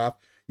her shirt off.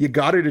 You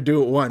got her to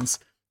do it once.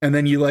 And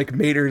then you like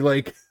made her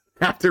like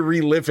have to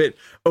relive it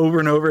over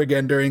and over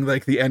again during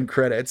like the end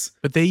credits.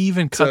 But they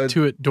even cut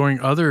to it during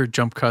other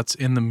jump cuts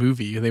in the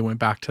movie. They went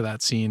back to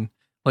that scene.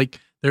 Like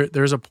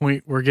there's a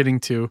point we're getting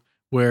to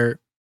where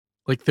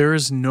like there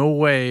is no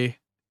way,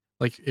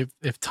 like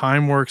if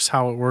time works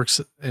how it works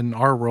in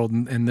our world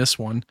in this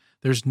one,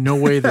 there's no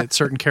way that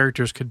certain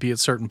characters could be at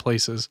certain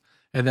places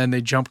and then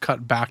they jump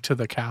cut back to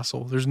the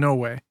castle. There's no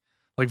way.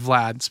 Like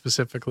Vlad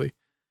specifically.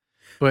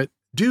 But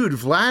dude,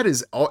 Vlad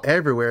is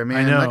everywhere,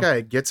 man. I know. That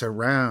guy gets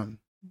around.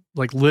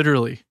 Like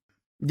literally.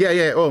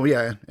 Yeah. Oh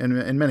yeah.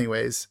 In many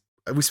ways.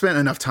 We spent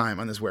enough time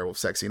on this werewolf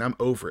sex scene. I'm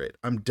over it.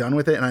 I'm done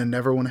with it. And I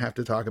never want to have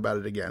to talk about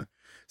it again.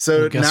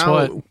 So well, guess now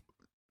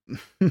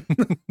what?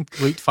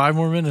 Wait 5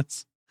 more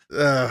minutes.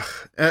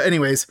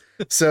 Anyways,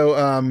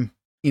 so,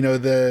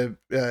 the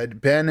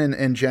Ben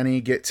and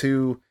Jenny get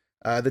to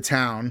the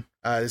town.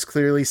 There's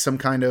clearly some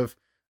kind of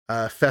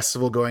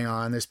festival going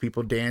on. There's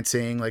people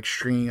dancing, like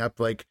stringing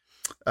up like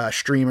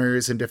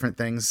streamers and different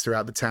things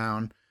throughout the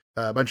town.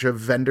 A bunch of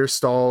vendor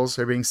stalls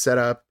are being set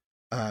up,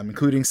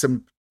 including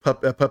some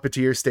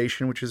puppeteer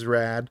station, which is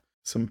rad.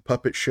 Some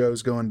puppet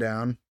shows going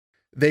down.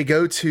 They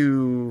go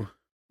to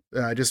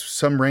just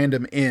some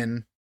random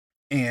inn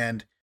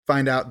and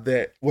find out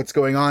that what's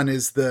going on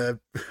is the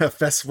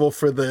festival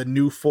for the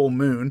new full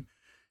moon,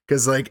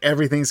 because like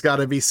everything's got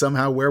to be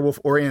somehow werewolf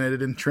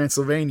oriented in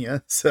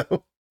Transylvania.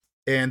 So,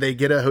 and they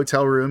get a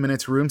hotel room and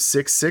it's room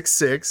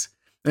 666.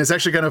 And it's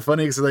actually kind of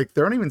funny because like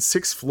there aren't even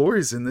 6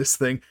 floors in this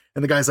thing.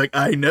 And the guy's like,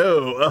 "I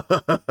know."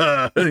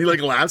 And he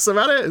like laughs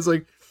about it. It's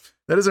like,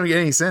 that doesn't make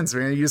any sense,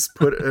 man. You just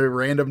put a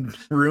random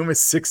room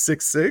as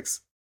 666.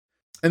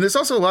 And there's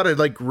also a lot of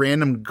like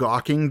random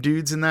gawking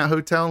dudes in that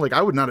hotel. Like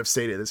I would not have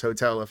stayed at this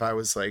hotel if I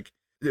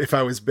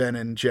was Ben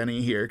and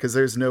Jenny here, because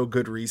there's no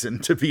good reason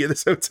to be at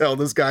this hotel.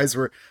 Those guys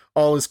were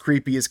all as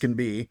creepy as can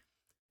be,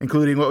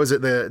 including, what was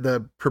it?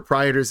 The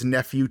proprietor's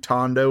nephew,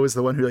 Tondo, was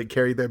the one who like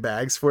carried their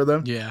bags for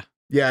them. Yeah.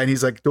 Yeah. And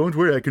he's like, "Don't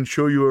worry, I can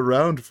show you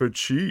around for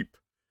cheap."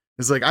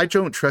 It's like, I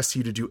don't trust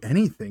you to do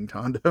anything,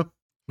 Tondo.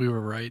 We were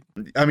right.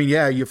 I mean,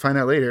 yeah, you find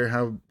out later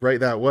how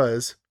right that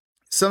was.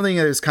 Something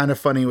that was kind of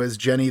funny was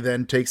Jenny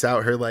then takes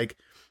out her like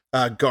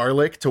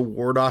garlic to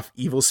ward off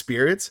evil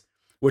spirits,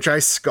 which I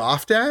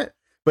scoffed at,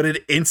 but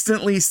it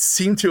instantly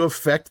seemed to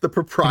affect the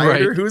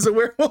proprietor who's a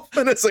werewolf.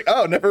 And it's like,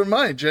 oh, never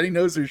mind. Jenny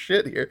knows her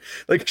shit here.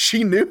 Like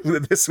she knew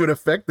that this would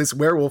affect this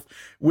werewolf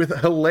with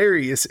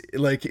hilarious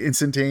like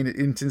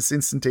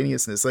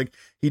instantaneousness. Like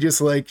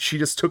she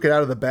just took it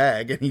out of the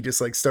bag and he just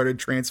like started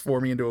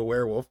transforming into a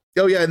werewolf.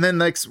 Oh yeah. And then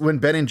next when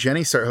Ben and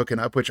Jenny start hooking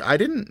up, which I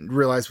didn't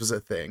realize was a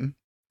thing.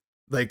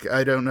 Like,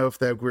 I don't know if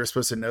that we were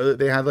supposed to know that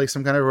they had like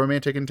some kind of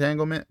romantic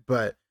entanglement,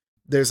 but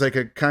there's like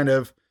a kind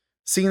of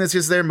scene that's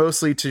just there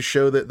mostly to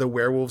show that the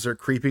werewolves are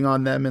creeping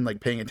on them and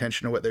like paying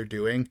attention to what they're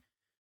doing.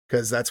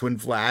 Cause that's when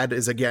Vlad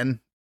is again,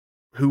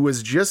 who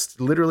was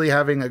just literally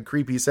having a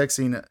creepy sex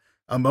scene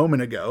a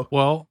moment ago.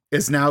 Well,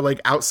 is now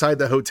like outside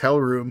the hotel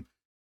room,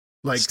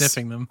 like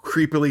sniffing them,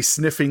 creepily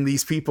sniffing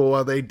these people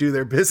while they do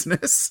their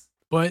business.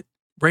 But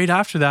right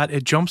after that,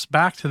 it jumps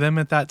back to them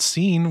at that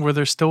scene where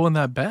they're still in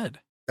that bed.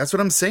 That's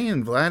what I'm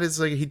saying. Vlad is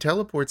like, he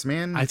teleports,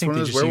 man. I think one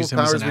they of those just werewolf use him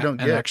as powers we don't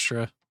an get.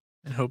 Extra.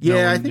 And hope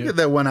Yeah, I think that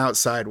the one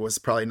outside was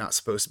probably not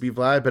supposed to be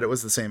Vlad, but it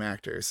was the same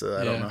actor, so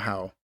I don't know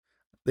how.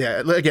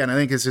 Yeah, again, I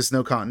think it's just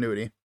no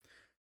continuity.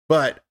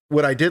 But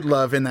what I did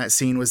love in that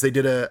scene was they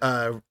did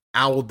a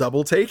owl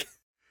double take.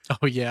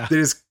 Oh yeah, they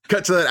just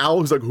cut to that owl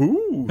who's like,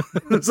 "Ooh!"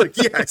 It's like,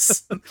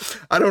 yes.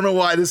 I don't know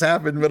why this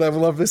happened, but I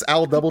love this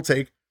owl double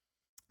take.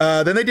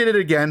 Then they did it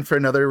again for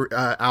another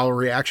owl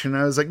reaction.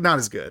 I was like, not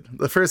as good.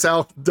 The first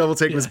owl double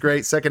take was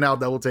great. Second owl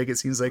double take, it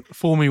seems like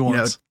fool me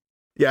once.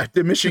 Yeah,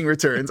 diminishing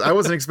returns. I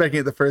wasn't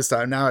expecting it the first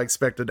time. Now I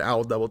expected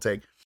owl double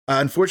take.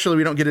 Unfortunately,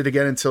 we don't get it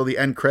again until the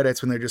end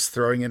credits when they're just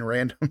throwing in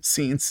random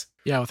scenes.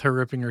 Yeah, with her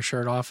ripping her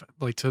shirt off,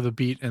 like to the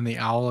beat, and the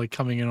owl like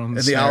coming in on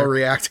the the owl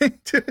reacting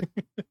to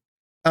it.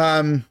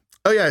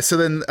 Oh yeah, so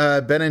then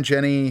Ben and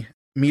Jenny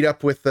meet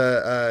up with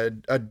a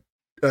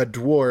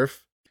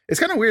dwarf. It's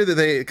kind of weird that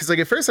because like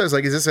at first I was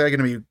like, is this guy going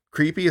to be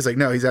creepy? It's like,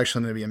 no, he's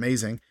actually going to be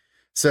amazing.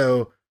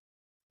 So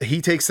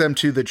he takes them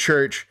to the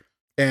church,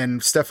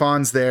 and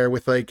Stefan's there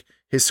with like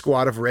his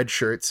squad of red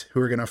shirts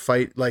who are going to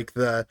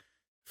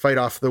fight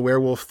off the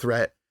werewolf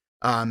threat.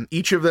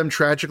 Each of them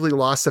tragically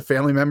lost a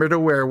family member to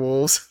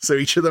werewolves, so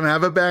each of them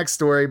have a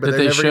backstory, but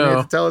they're never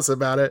going to tell us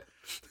about it.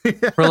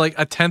 For like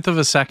a tenth of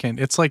a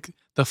second. It's like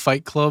the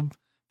Fight Club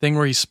thing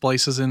where he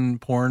splices in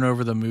porn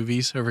over the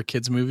movies, over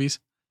kids' movies.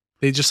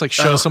 They just like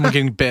show someone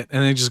getting bit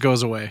and then it just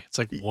goes away. It's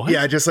like, what?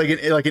 Yeah, just like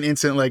an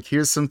instant, like,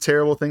 here's some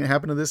terrible thing that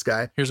happened to this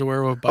guy. Here's a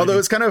werewolf biting. Although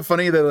it's kind of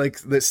funny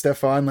that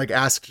Stefan like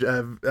asked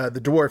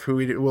the dwarf, who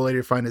we will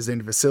later find is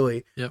named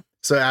Vasily. Yep.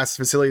 So asked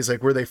Vasily, he's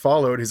like, were they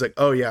followed? He's like,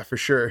 oh yeah, for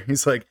sure.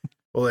 He's like,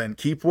 well then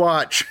keep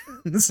watch.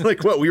 It's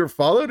like, what, we were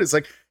followed? It's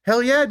like,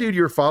 hell yeah, dude,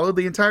 you were followed.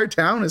 The entire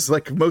town is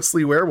like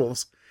mostly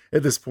werewolves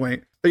at this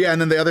point. But yeah,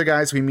 and then the other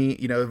guys we meet,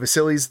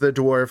 Vasily's the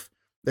dwarf.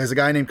 There's a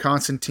guy named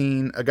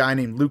Constantine, a guy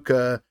named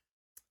Luca,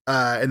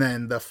 and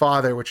then the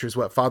father, which is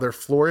Father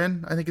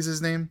Florin, I think is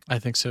his name. I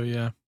think so,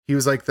 yeah. He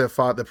was like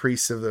the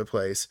priest of the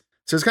place.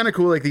 So it's kind of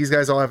cool. Like these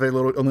guys all have a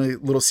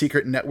little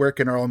secret network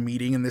and are all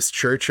meeting in this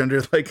church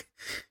under like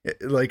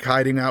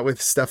hiding out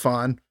with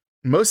Stefan.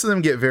 Most of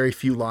them get very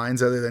few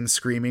lines other than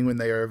screaming when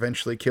they are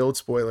eventually killed.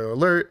 Spoiler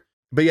alert.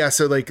 But yeah,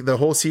 so like the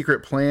whole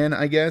secret plan,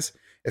 I guess,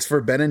 is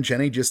for Ben and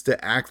Jenny just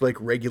to act like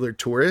regular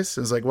tourists.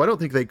 It's like, well, I don't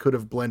think they could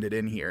have blended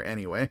in here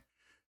anyway.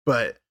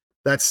 But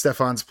that's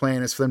Stefan's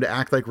plan, is for them to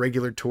act like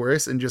regular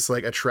tourists and just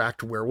like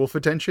attract werewolf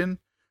attention,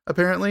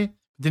 apparently.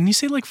 Didn't he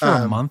say like for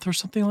a month or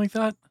something like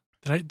that?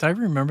 Did I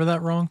remember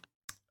that wrong?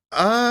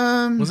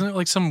 Wasn't it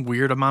like some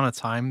weird amount of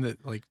time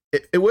that like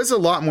it was a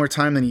lot more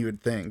time than you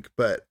would think,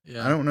 but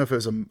yeah. I don't know if it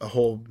was a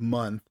whole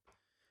month.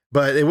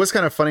 But it was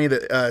kind of funny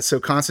that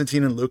so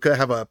Constantine and Luca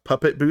have a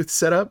puppet booth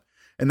set up,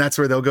 and that's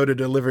where they'll go to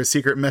deliver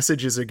secret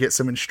messages or get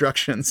some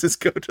instructions. Is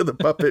go to the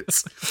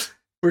puppets.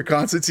 Where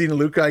Constantine and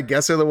Luca, I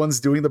guess, are the ones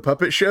doing the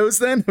puppet shows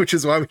then, which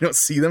is why we don't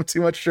see them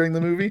too much during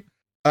the movie.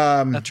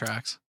 That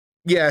tracks.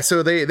 Yeah,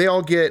 so they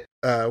all get,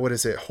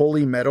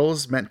 holy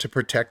medals meant to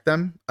protect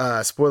them.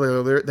 Spoiler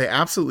alert, they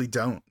absolutely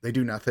don't. They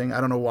do nothing. I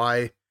don't know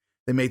why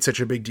they made such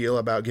a big deal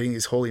about getting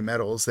these holy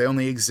medals. They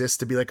only exist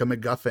to be like a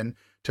MacGuffin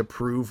to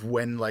prove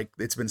when like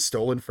it's been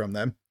stolen from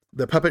them.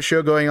 The puppet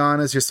show going on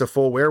is just a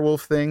full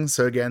werewolf thing.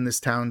 So again, this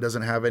town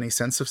doesn't have any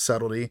sense of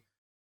subtlety.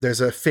 There's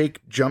a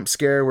fake jump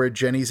scare where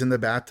Jenny's in the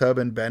bathtub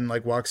and Ben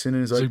like walks in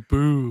and is like,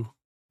 boo.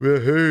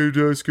 Hey,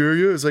 did I scare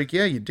you? It's like,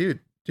 yeah, you did.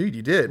 Dude,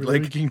 you did. We're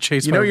like, getting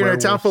chased you're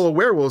werewolves. in a town full of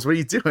werewolves. What are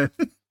you doing?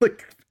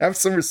 Like, have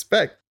some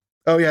respect.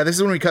 Oh yeah, this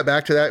is when we cut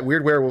back to that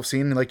weird werewolf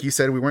scene. And like you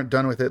said, we weren't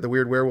done with it. The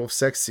weird werewolf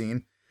sex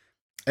scene.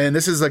 And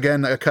this is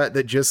again a cut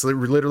that just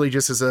literally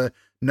just is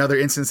another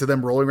instance of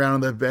them rolling around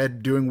on the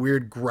bed doing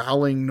weird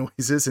growling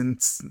noises,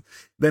 and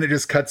then it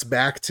just cuts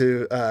back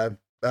to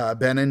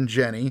Ben and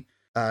Jenny.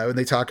 When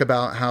they talk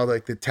about how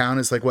like the town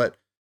is like what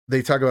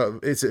they talk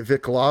about, is it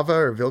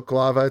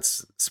Vilklava?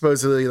 It's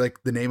supposedly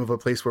like the name of a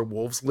place where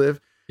wolves live.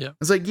 Yeah.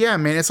 It's like, yeah,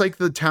 man, it's like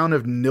the town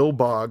of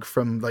Nilbog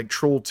from like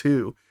Troll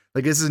 2.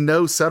 Like this is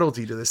no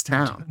subtlety to this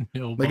town.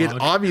 Like it Nilbog.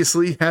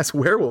 obviously has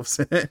werewolves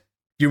in it.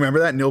 Do you remember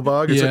that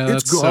Nilbog? It's Yeah, like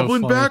it's that's so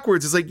goblin funny.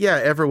 backwards. It's like, yeah,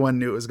 everyone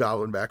knew it was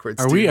goblin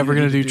backwards. Are dude. we You ever need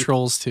going to to do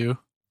Trolls 2?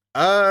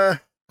 I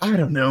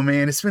don't know,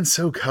 man. It's been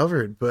so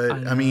covered, but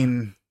I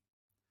mean,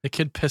 The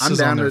kid I'm pisses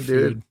down on their to do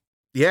it. food.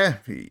 Yeah,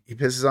 he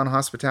pisses on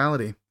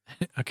hospitality.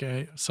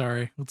 Okay,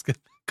 sorry. Let's get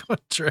back on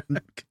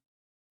track.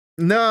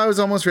 No, I was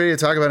almost ready to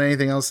talk about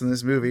anything else in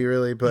this movie,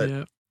 really, but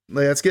Yeah.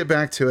 let's get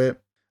back to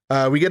it.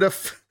 We get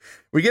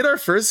our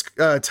first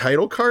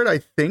title card, I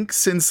think,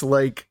 since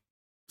like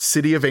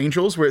City of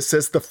Angels, where it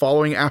says the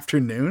following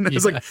afternoon.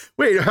 It's Yeah. like,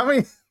 wait, how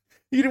many?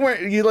 You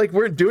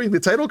weren't doing the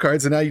title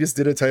cards, and now you just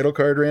did a title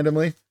card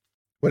randomly.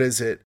 What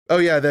is it? Oh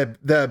yeah,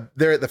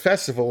 they're at the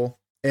festival,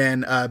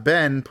 and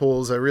Ben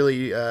pulls a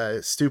really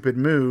stupid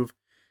move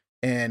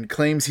and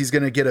claims he's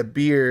gonna get a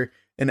beer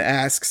and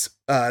asks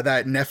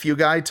that nephew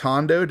guy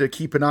Tondo to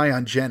keep an eye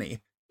on Jenny.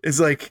 It's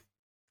like,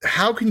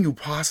 how can you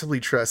possibly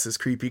trust this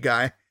creepy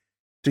guy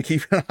to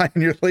keep an eye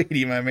on your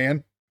lady, my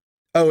man?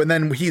 Oh, and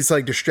then he's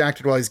like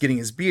distracted while he's getting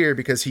his beer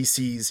because he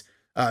sees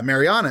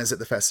Mariana's at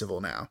the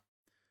festival now.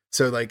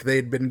 So like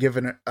they'd been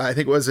given, I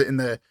think it was in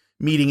the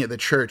meeting at the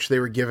church, they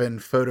were given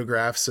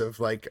photographs of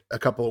like a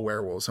couple of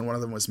werewolves, and one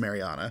of them was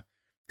Mariana,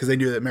 because they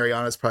knew that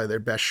Mariana's probably their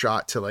best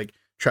shot to like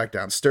track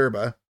down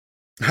Sturba.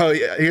 Oh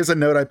yeah, here's a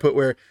note I put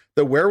where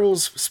the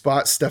werewolves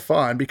spot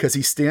Stefan because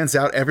he stands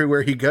out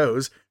everywhere he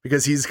goes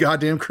because he's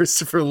goddamn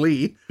Christopher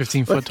Lee.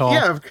 15 foot Like,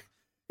 tall.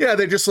 Yeah,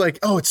 they're just like,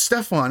 oh, it's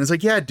Stefan. It's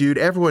like, yeah, dude,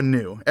 everyone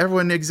knew.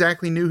 Everyone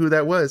exactly knew who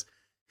that was.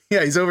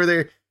 Yeah, he's over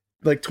there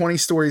like 20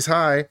 stories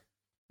high.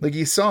 Like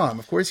you saw him.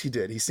 Of course he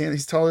did.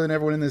 He's taller than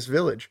everyone in this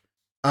village.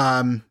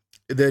 The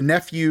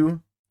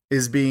nephew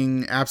is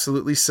being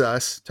absolutely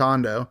sus,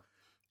 Tondo,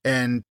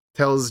 and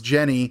tells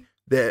Jenny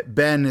that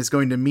Ben is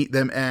going to meet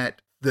them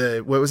at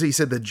what was it? He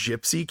said the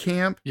gypsy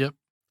camp. Yep.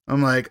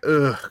 I'm like,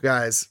 ugh,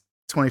 guys,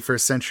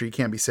 21st century, you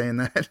can't be saying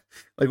that.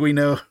 Like we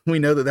know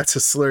that that's a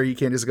slur. You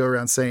can't just go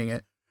around saying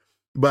it.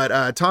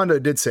 But Tondo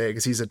did say it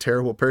because he's a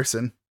terrible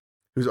person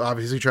who's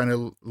obviously trying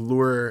to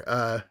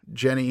lure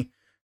Jenny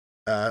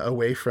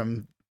away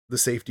from the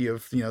safety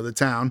of the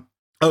town.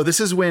 Oh, this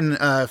is when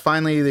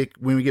finally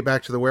when we get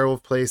back to the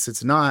werewolf place,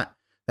 it's not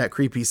that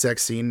creepy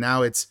sex scene.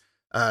 Now it's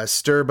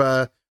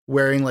Sturba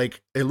wearing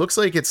like, it looks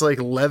like it's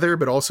like leather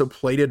but also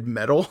plated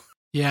metal.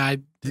 Yeah,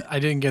 I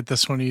didn't get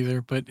this one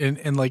either, but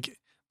and like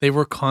they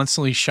were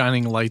constantly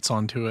shining lights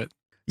onto it.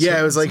 Yeah, So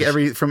it was like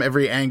from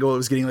every angle it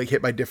was getting like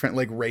hit by different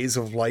like rays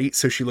of light,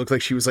 so she looked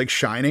like she was like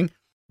shining.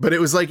 But it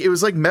was like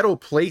metal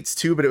plates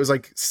too, but it was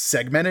like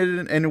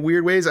segmented in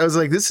weird ways. I was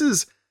like, this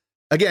is,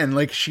 again,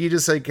 like she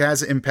just like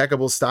has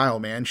impeccable style,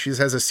 man. She just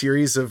has a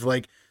series of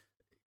like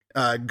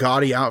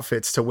gaudy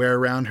outfits to wear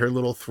around her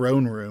little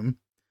throne room.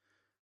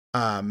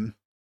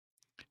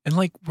 And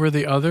like, were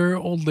the other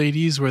old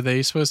ladies, were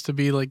they supposed to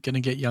be like going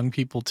to get young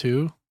people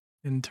too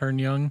and turn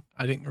young?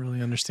 I didn't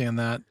really understand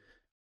that.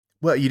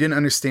 What, you didn't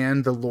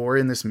understand the lore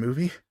in this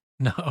movie?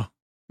 No,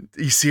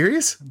 Are you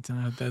serious?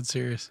 I'm not that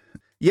serious.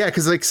 Yeah,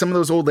 because like some of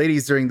those old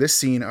ladies during this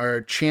scene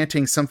are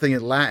chanting something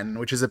in Latin,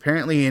 which is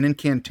apparently an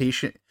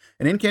incantation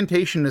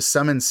to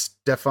summon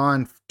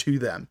Stefan to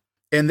them.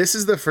 And this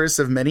is the first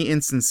of many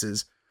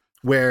instances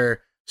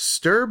where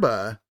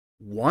Sturba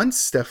wants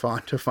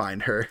Stefan to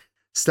find her.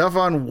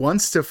 Stefan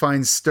wants to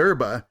find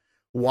Sturba.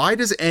 Why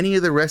does any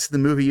of the rest of the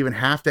movie even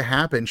have to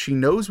happen? She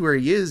knows where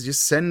he is.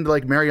 Just send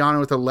like Mariana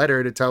with a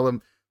letter to tell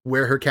him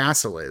where her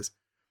castle is.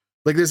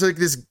 Like there's like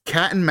this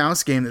cat and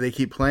mouse game that they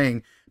keep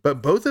playing,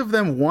 but both of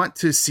them want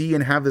to see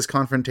and have this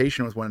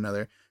confrontation with one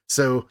another.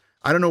 So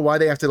I don't know why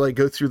they have to like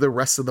go through the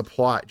rest of the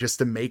plot just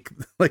to make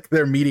like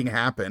their meeting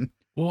happen.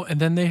 Well, and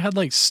then they had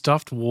like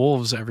stuffed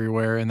wolves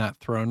everywhere in that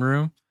throne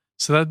room.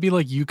 So that'd be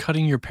like you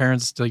cutting your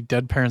parents, like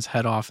dead parents'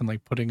 head off and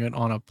like putting it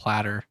on a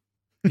platter.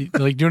 Like, do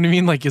you know what I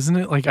mean? Like, isn't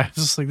it like, I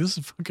was just like, this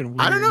is fucking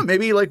weird. I don't know.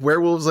 Maybe like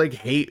werewolves like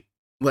hate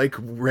like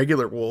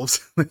regular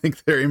wolves. I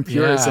think they're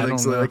impure Yeah, or something.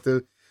 So they like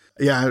to,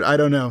 yeah, I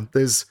don't know.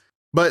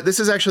 But this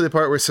is actually the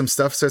part where some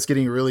stuff starts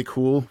getting really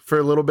cool for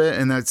a little bit.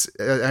 And that's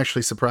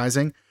actually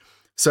surprising.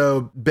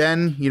 So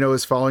Ben,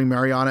 is following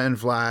Mariana and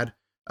Vlad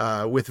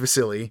with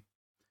Vasily.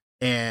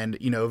 And,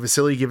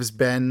 Vasily gives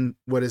Ben,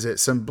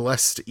 some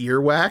blessed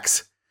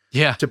earwax.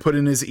 Yeah, to put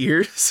in his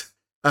ears,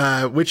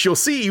 which you'll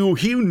see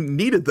he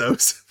needed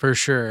those. for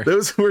sure.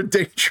 Those were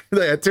dangerous.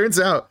 It turns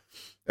out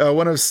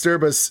one of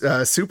Sturba's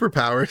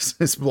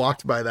superpowers is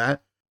blocked by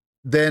that.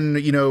 Then,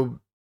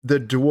 the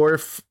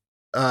dwarf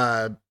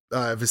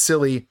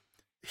Vasily,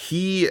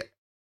 he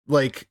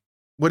like,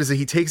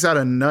 he takes out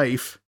a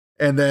knife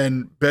and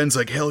then Ben's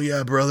like, hell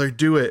yeah, brother,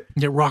 do it.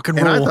 Yeah, rock and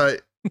And roll. I thought,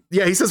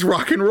 yeah, he says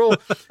rock and roll.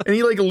 And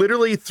he like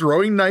literally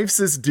throwing knifes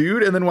this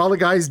dude. And then while the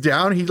guy's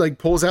down, he like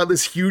pulls out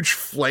this huge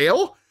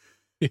flail.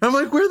 And I'm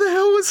like, where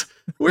was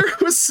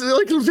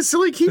like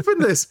Vasily keeping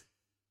this?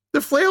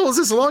 The flail was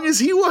as long as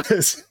he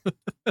was.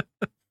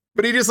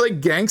 But he just like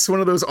ganks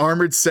one of those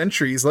armored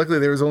sentries. Luckily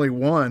there was only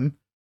one.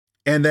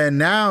 And then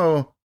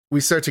now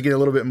we start to get a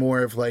little bit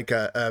more of like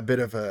a bit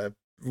of a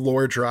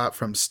lore drop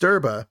from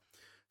Sturba.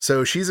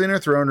 So she's in her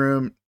throne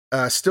room.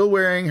 still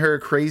wearing her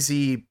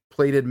crazy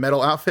plated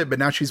metal outfit, but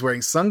now she's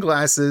wearing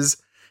sunglasses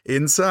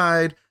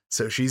inside,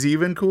 so she's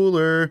even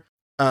cooler.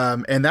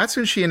 And that's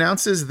when she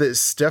announces that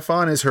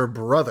Stefan is her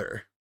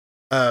brother.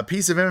 A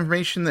piece of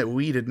information that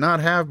we did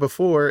not have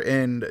before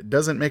and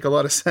doesn't make a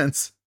lot of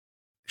sense.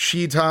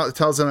 She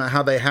tells them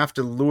how they have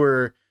to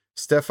lure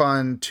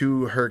Stefan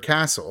to her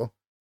castle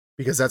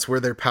because that's where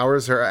their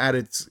powers are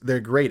at their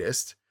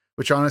greatest,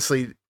 which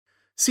honestly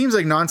seems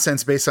like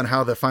nonsense based on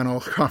how the final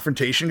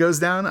confrontation goes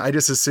down. I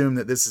just assume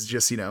that this is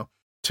just,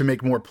 to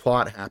make more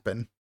plot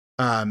happen.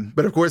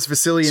 But of course,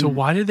 Vasily. So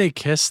why did they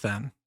kiss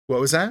then? What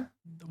was that?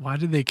 Why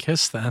did they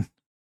kiss then?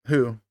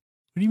 Who?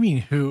 What do you mean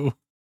who?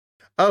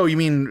 Oh, you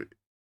mean,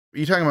 are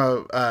you talking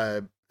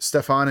about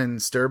Stefan and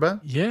Sturba?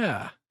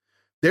 Yeah.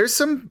 There's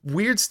some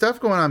weird stuff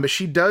going on, but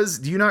she does.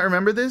 Do you not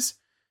remember this?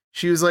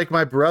 She was like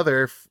my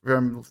brother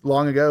from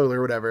long ago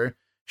or whatever.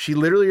 She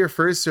literally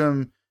refers to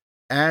him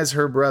as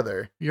her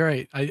brother. You're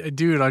right.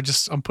 Dude,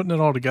 I'm putting it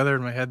all together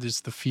in my head.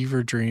 Just the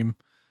fever dream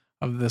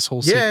of this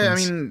whole sequence. Yeah, I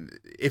mean,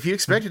 if you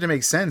expect it to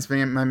make sense,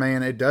 my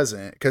man, it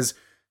doesn't. Because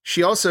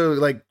she also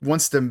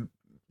wants to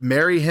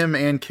marry him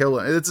and kill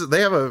him.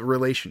 They have a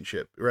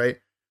relationship, right?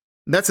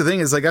 And that's the thing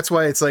is that's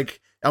why it's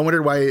I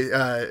wondered why,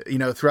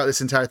 throughout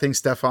this entire thing,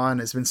 Stefan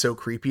has been so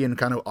creepy and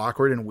kind of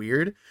awkward and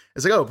weird.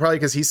 It's probably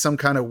because he's some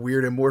kind of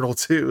weird immortal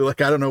too. I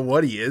don't know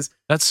what he is.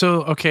 That's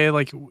so okay.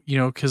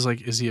 Because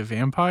is he a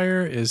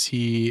vampire? Is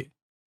he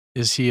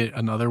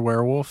another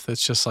werewolf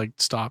that's just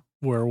stop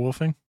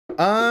werewolfing?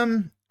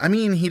 I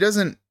mean, he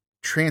doesn't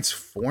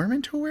transform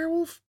into a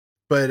werewolf,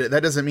 but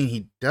that doesn't mean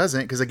he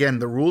doesn't. Because again,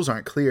 the rules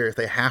aren't clear if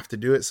they have to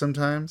do it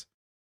sometimes.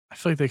 I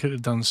feel like they could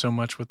have done so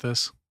much with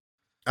this.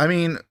 I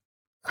mean,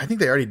 I think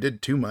they already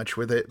did too much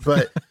with it,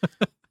 but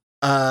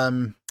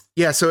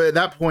yeah. So at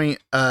that point,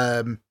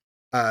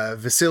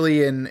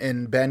 Vasily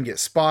and Ben get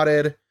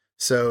spotted.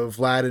 So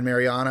Vlad and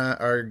Mariana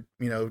are,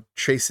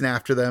 chasing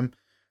after them.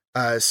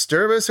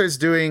 Sturba starts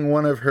doing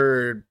one of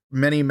her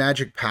many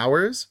magic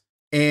powers.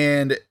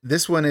 And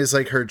this one is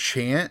her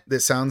chant that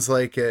sounds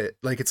like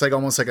it's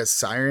almost like a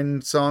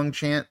siren song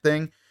chant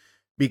thing,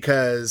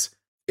 because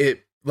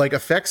it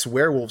affects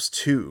werewolves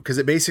too, because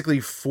it basically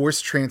force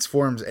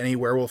transforms any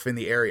werewolf in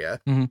the area,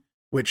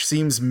 which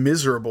seems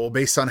miserable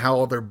based on how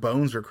all their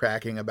bones were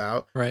cracking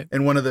about. Right.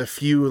 And one of the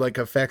few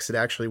effects that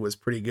actually was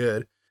pretty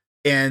good.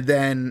 And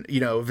then,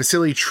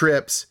 Vasily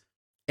trips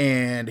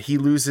and he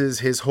loses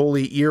his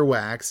holy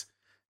earwax.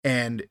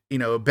 And,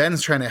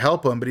 Ben's trying to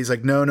help him, but he's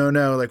like, no,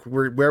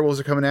 werewolves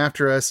are coming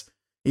after us.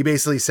 He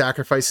basically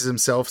sacrifices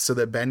himself so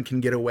that Ben can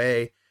get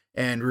away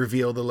and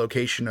reveal the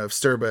location of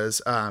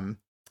Sturba's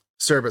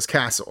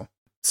castle.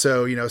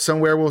 So, some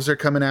werewolves are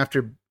coming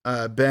after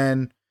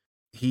Ben.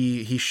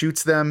 He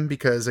shoots them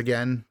because,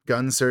 again,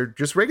 guns are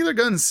just regular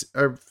guns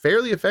are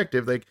fairly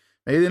effective. Maybe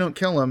they don't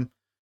kill him,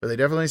 but they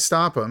definitely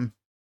stop him.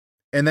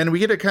 And then we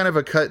get a kind of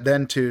a cut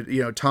then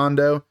to,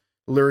 Tondo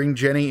luring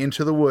Jenny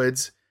into the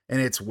woods. And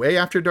it's way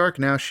after dark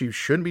now. She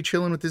shouldn't be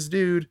chilling with this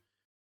dude.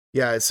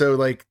 Yeah,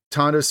 so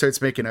Tondo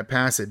starts making a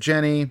pass at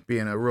Jenny,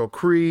 being a real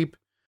creep.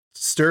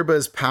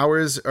 Sturba's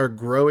powers are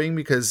growing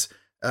because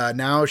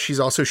now she's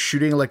also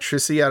shooting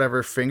electricity out of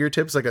her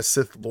fingertips like a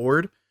Sith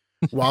Lord,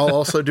 while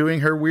also doing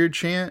her weird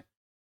chant.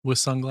 With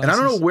sunglasses. And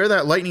I don't know where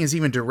that lightning is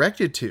even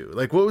directed to.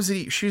 What was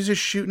it? She was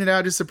just shooting it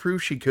out just to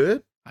prove she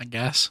could? I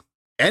guess.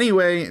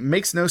 Anyway, it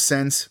makes no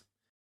sense.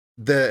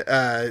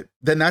 Then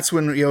that's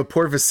when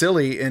poor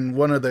Vasily, in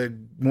one of the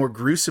more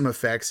gruesome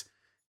effects,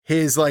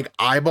 his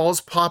eyeballs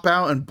pop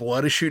out and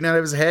blood is shooting out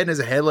of his head, and his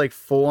head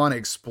full on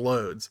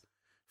explodes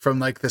from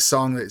the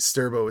song that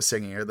Sturba was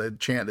singing, or the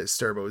chant that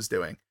Sturba was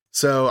doing.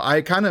 So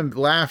I kind of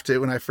laughed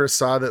at when I first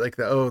saw that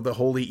the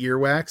holy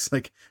earwax,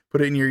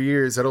 put it in your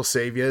ears, that'll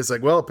save you. It's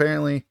well,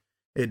 apparently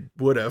it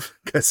would have,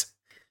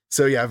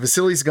 so yeah,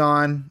 Vasily's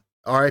gone.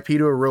 R.I.P.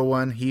 to a real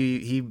one.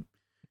 He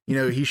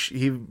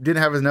didn't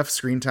have enough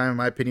screen time, in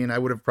my opinion. I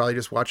would have probably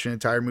just watched an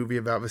entire movie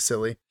about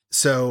Vasily.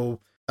 So,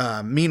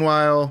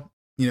 meanwhile,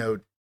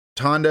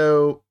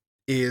 Tondo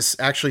is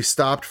actually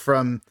stopped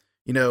from,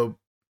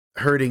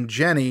 hurting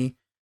Jenny,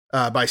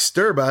 by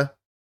Sturba,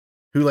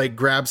 who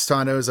grabs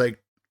Tondo's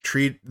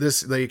treat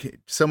this,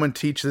 someone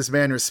teach this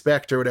man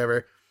respect or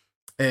whatever.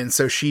 And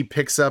so she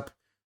picks up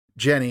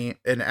Jenny,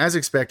 and as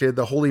expected,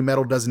 the holy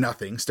metal does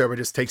nothing. Sturba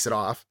just takes it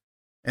off.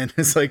 And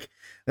it's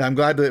I'm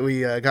glad that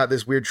we got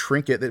this weird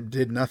trinket that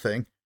did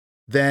nothing.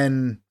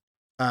 Then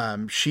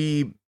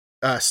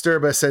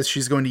Sturba says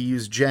she's going to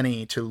use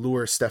Jenny to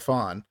lure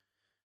Stefan,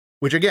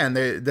 which again,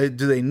 do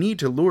they need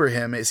to lure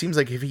him? It seems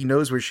like if he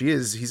knows where she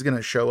is, he's going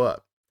to show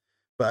up.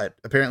 But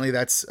apparently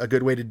that's a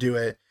good way to do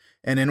it.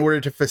 And in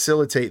order to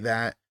facilitate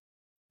that,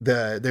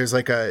 there's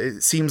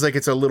it seems like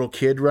it's a little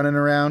kid running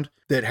around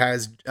that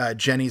has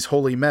Jenny's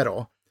holy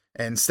metal,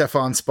 and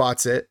Stefan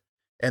spots it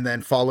and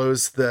then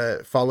follows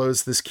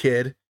this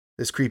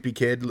creepy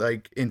kid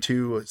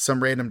into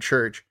some random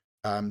church.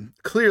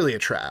 Clearly a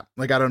trap.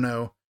 I don't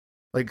know,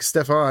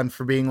 Stefan,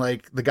 for being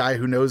the guy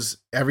who knows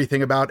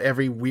everything about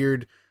every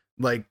weird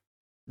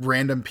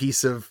random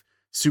piece of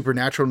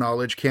supernatural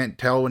knowledge can't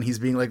tell when he's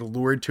being like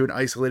lured to an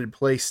isolated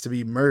place to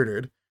be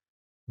murdered.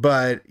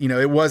 But, you know,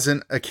 it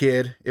wasn't a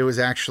kid. It was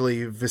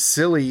actually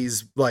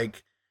Vasily's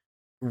like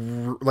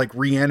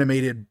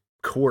reanimated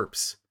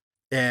corpse,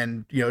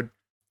 and, you know,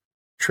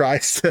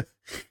 tries to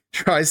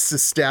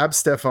stab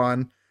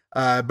Stefan.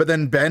 But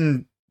then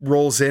Ben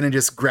rolls in and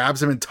just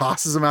grabs him and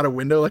tosses him out a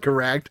window like a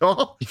rag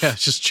doll. Yeah,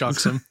 just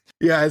chucks him.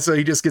 Yeah, so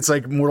he just gets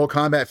like Mortal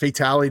Kombat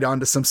fatality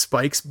onto some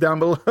spikes down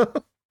below.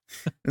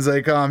 It's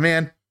like, oh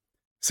man.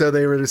 So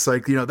they were just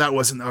like, you know, that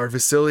wasn't our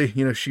Vasily.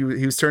 You know,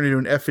 he was turned into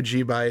an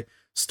effigy by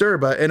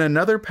Sturba, and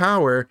another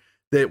power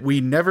that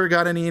we never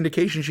got any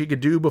indication she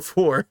could do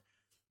before,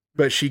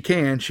 but she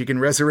can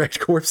resurrect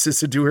corpses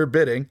to do her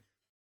bidding.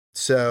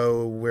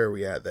 So where are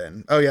we at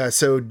then? Oh yeah,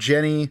 so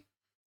Jenny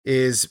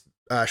is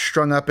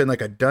strung up in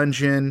like a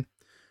dungeon.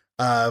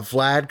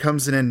 Vlad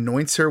comes in and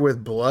anoints her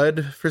with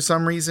blood for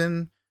some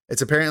reason.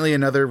 It's apparently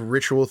another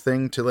ritual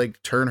thing to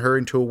like turn her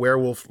into a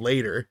werewolf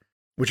later,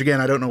 which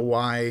again, I don't know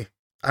why.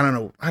 I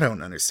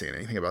don't understand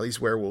anything about these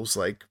werewolves,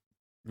 like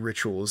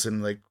rituals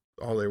and like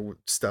all their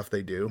stuff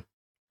they do.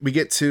 We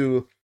get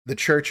to the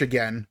church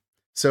again.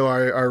 So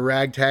our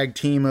ragtag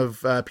team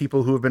of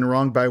people who have been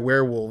wronged by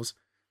werewolves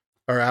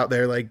are out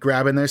there like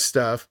grabbing their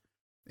stuff.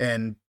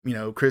 And, you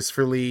know,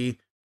 Christopher Lee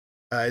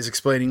is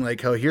explaining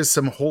like, oh, here's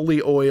some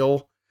holy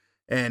oil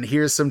and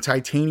here's some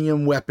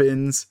titanium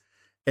weapons.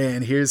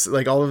 And here's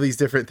like all of these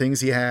different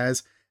things he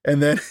has.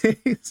 And then,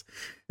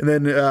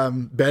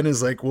 Ben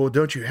is like, well,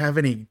 don't you have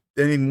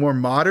anything more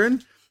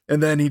modern?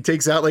 And then he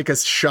takes out like a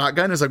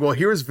shotgun. It's like, well,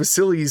 here's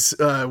Vasily's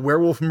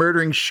werewolf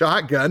murdering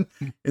shotgun.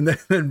 And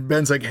then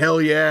Ben's like,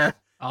 hell yeah.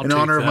 In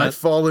honor of my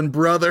fallen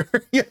brother.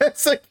 Yeah,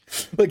 it's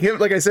like him,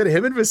 like I said,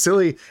 him and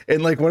Vasily,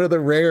 and like one of the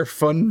rare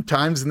fun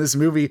times in this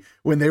movie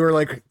when they were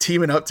like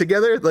teaming up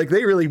together, like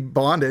they really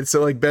bonded.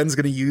 So like Ben's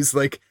gonna use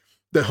like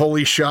the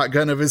holy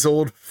shotgun of his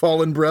old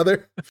fallen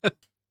brother.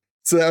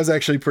 So that was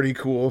actually pretty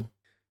cool.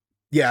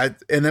 Yeah,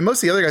 and then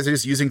most of the other guys are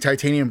just using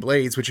titanium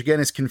blades, which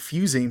again is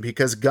confusing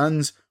because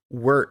guns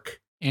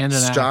work. And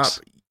an axe.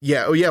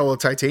 Yeah, oh yeah, well,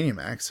 titanium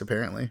axe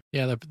apparently.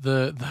 Yeah,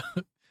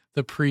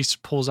 the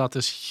priest pulls out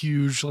this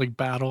huge like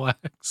battle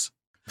axe.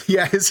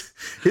 Yeah,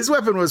 his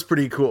weapon was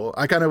pretty cool.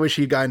 I kind of wish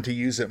he'd gotten to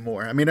use it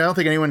more. I mean, I don't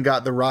think anyone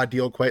got the raw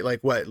deal quite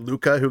like what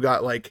Luca, who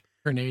got like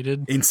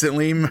grenaded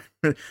instantly.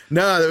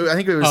 No, I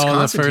think it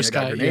was the first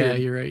guy. Yeah,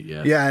 you're right.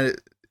 Yeah,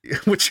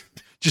 which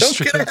just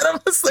don't get ahead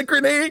of us. The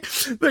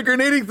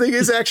grenading thing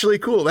is actually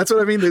cool. That's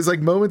what I mean. There's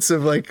like moments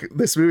of like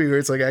this movie where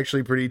it's like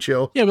actually pretty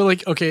chill. Yeah, but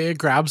like, okay, it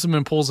grabs him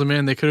and pulls him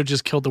in. They could have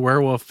just killed the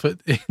werewolf, but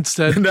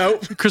instead, no.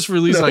 Christopher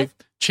Lee's like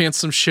chants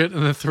some shit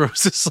and then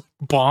throws this like,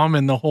 bomb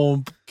in the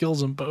hole, kills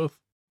them both.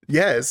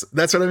 Yes,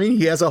 that's what I mean.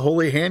 He has a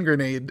holy hand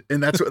grenade,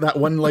 and that's what that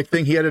one like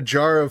thing. He had a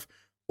jar of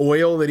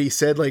oil that he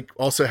said like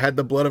also had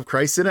the blood of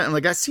Christ in it, and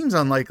like that seems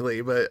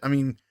unlikely, but I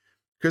mean,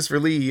 Christopher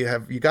Lee,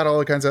 you got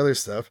all kinds of other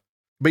stuff.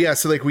 But yeah,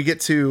 so like we get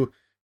to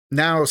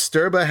now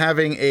Sturba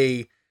having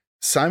a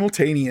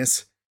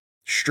simultaneous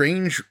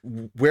strange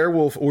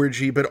werewolf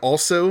orgy, but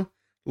also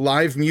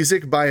live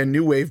music by a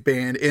new wave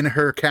band in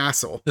her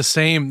castle. The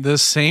same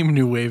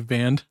new wave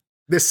band.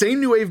 The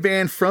same new wave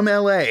band from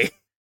LA.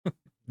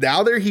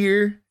 Now they're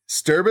here,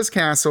 Sturba's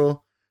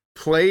castle,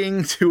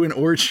 playing to an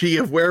orgy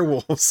of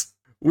werewolves,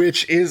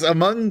 which is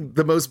among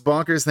the most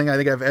bonkers thing I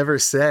think I've ever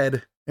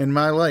said in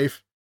my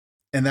life.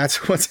 And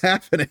that's what's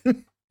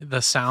happening.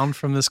 The sound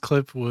from this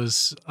clip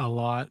was a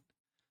lot.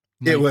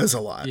 It was a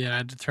lot. Yeah, I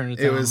had to turn it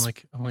down.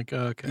 I'm like,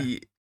 oh,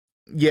 okay.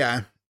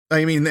 Yeah.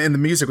 I mean, and the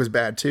music was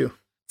bad too.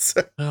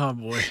 So, oh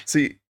boy. So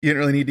you didn't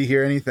really need to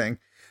hear anything.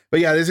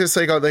 But yeah, there's just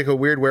like a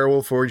weird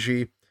werewolf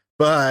orgy.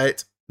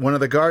 But one of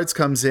the guards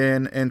comes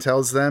in and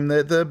tells them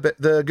that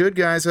the good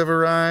guys have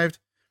arrived.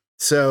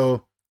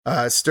 So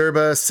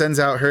Sturba sends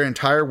out her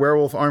entire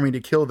werewolf army to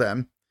kill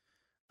them,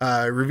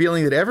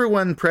 revealing that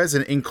everyone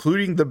present,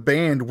 including the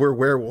band, were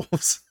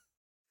werewolves.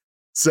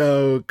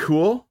 So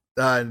cool.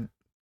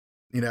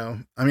 You know,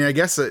 I mean, I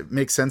guess it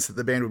makes sense that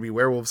the band would be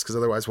werewolves because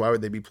otherwise why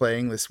would they be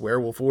playing this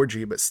werewolf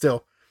orgy? But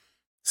still.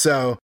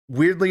 So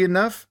weirdly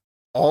enough,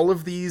 all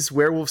of these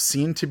werewolves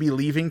seem to be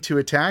leaving to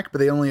attack, but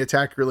they only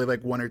attack really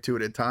like one or two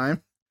at a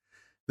time.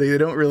 They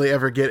don't really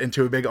ever get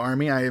into a big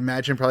army. I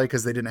imagine probably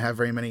because they didn't have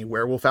very many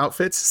werewolf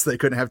outfits. So they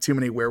couldn't have too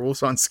many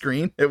werewolves on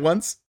screen at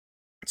once.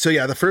 So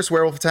yeah, the first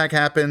werewolf attack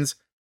happens.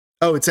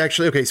 Oh, it's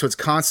actually, okay, so it's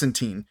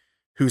Constantine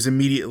who's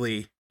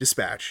immediately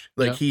dispatched.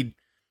 Like he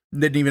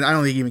didn't even, I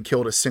don't think he even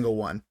killed a single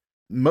one.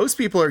 Most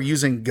people are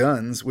using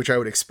guns, which I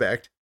would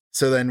expect.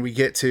 So then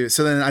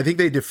I think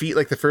they defeat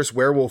like the first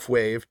werewolf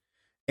wave,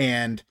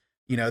 and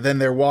you know, then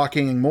they're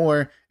walking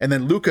more, and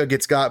then Luca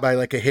gets got by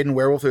like a hidden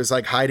werewolf that was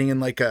like hiding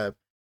in like a,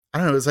 I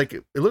don't know,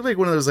 it looked like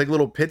one of those like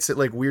little pits that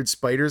like weird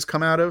spiders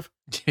come out of,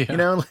 you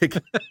know, like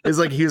it's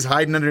like he was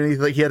hiding underneath,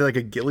 like he had like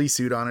a ghillie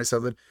suit on or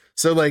something.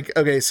 So like,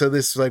 okay, so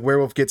this like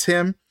werewolf gets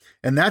him,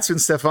 and that's when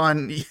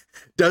Stefan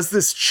does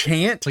this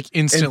chant like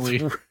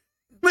instantly.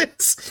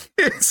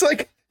 It's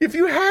like, if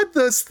you had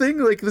this thing,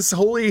 like this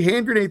holy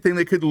hand grenade thing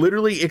that could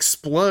literally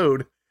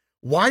explode,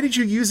 why did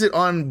you use it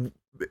on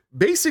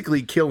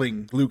basically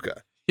killing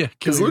Luca. Yeah,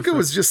 because Luca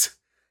was just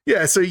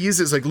so he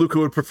uses like Luca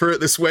would prefer it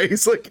this way.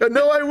 He's like,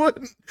 no, I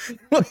wouldn't.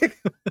 Like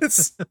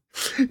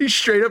he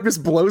straight up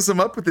just blows him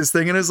up with this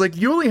thing, and it's like,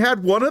 you only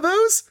had one of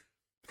those.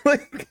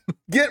 Like,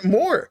 get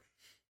more.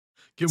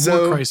 Get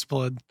more Christ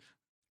blood.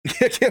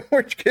 Yeah,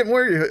 get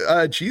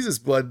more Jesus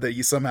blood that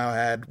you somehow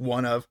had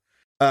one of.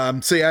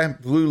 So yeah,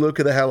 blew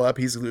Luca the hell up.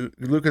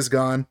 Luca's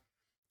gone.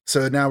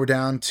 So now we're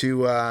down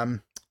to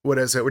what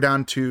is it? We're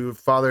down to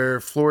Father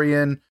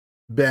Florian,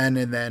 Ben,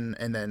 and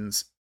then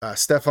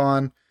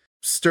Stefan.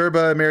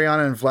 Sturba,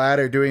 Mariana, and Vlad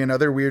are doing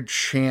another weird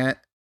chant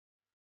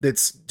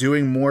that's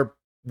doing more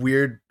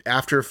weird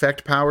after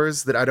effect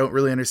powers that I don't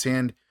really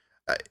understand.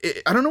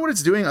 I don't know what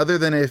it's doing other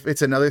than if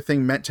it's another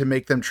thing meant to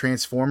make them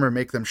transform or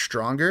make them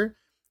stronger.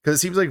 Because it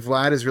seems like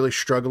Vlad is really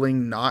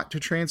struggling not to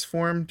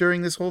transform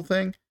during this whole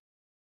thing.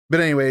 But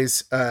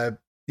anyways, they're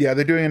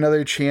doing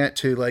another chant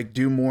to like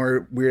do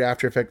more weird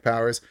after effect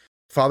powers.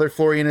 Father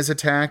Florian is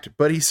attacked,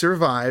 but he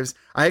survives.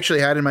 I actually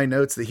had in my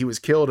notes that he was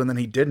killed and then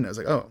he didn't. I was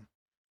like, oh,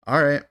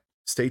 all right.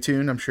 Stay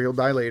tuned. I'm sure he'll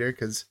die later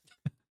because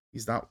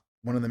he's not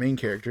one of the main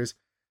characters.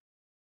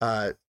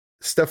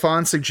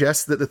 Stefan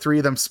suggests that the three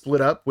of them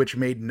split up, which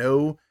made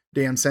no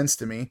damn sense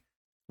to me.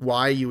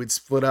 Why you would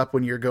split up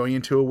when you're going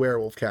into a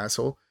werewolf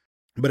castle.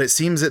 But it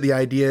seems that the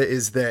idea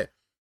is that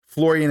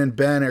Florian and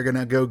Ben are going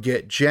to go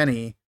get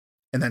Jenny,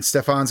 and then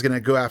Stefan's going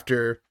to go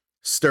after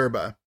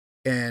Sturba.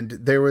 And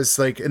there was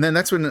and then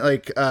that's when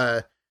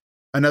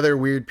another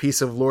weird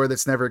piece of lore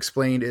that's never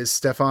explained is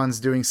Stefan's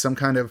doing some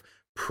kind of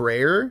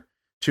prayer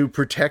to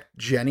protect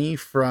Jenny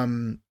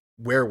from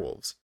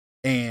werewolves.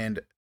 And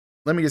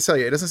let me just tell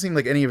you, it doesn't seem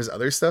like any of his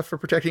other stuff for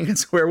protecting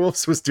against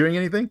werewolves was doing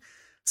anything.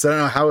 So I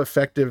don't know how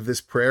effective this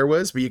prayer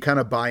was, but you kind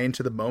of buy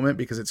into the moment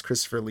because it's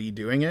Christopher Lee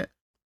doing it.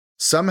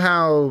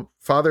 Somehow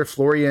Father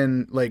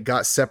Florian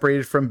got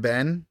separated from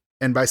Ben.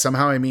 And by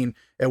somehow, I mean,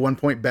 at one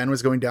point Ben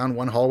was going down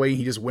one hallway.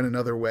 He just went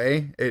another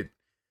way.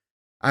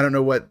 I don't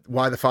know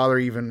why the father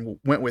even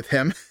went with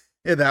him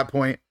at that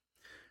point.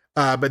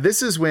 But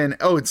this is when,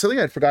 it's something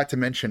I forgot to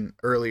mention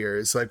earlier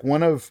is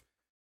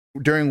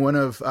during one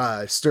of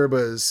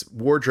Sturba's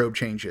wardrobe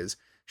changes,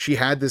 she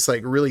had this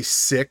really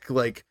sick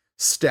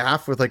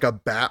staff with a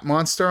bat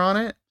monster on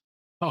it.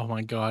 Oh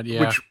my God.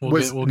 Yeah. Which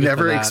was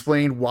never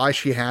explained why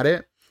she had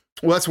it.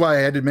 Well, that's why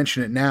I had to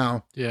mention it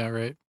now. Yeah.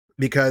 Right.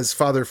 Because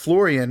Father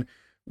Florian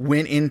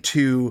went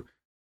into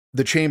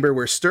the chamber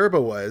where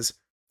Sturba was,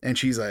 and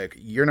she's like,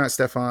 you're not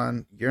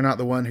Stefan. You're not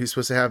the one who's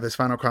supposed to have this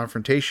final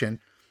confrontation.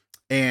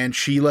 And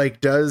she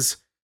does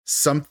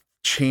some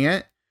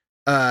chant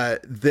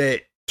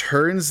that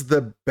turns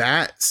the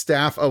bat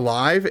staff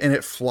alive, and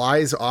it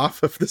flies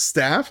off of the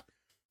staff,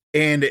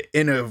 and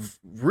in a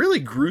really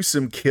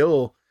gruesome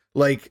kill,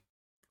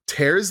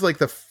 tears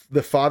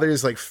the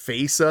father's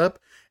face up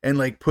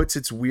and puts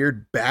its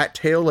weird bat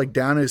tail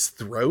down his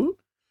throat.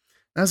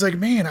 And I was like,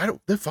 man,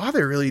 the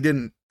father really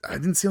didn't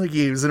seem like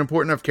he was an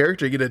important enough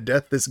character to get a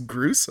death this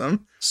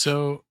gruesome.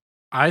 So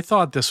I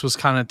thought this was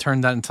kind of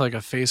turned that into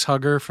a face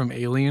hugger from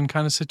Alien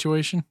kind of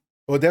situation.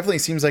 Well, it definitely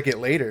seems like it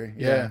later.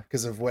 Yeah.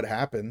 Because of what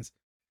happens.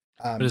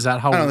 But is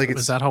that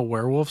how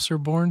werewolves are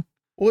born?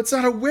 Well, it's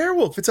not a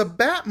werewolf. It's a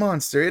bat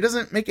monster. It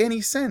doesn't make any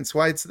sense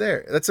why it's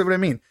there. That's what I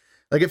mean.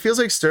 It feels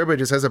like Sturba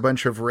just has a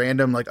bunch of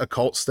random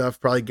occult stuff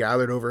probably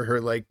gathered over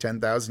her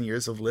 10,000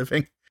 years of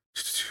living.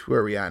 Where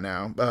are we at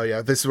now? Oh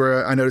yeah, this is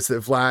where I noticed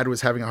that Vlad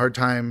was having a hard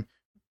time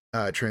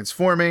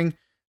transforming,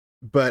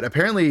 but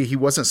apparently he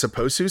wasn't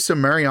supposed to. So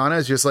Mariana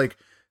is just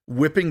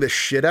whipping the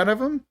shit out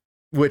of him,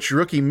 which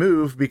rookie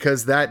move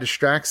because that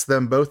distracts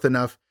them both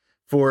enough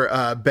for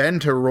Ben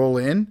to roll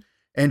in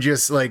and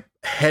just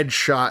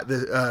headshot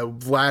the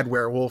Vlad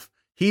werewolf.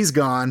 He's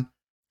gone,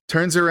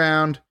 turns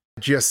around,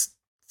 just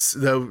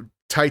the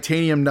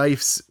titanium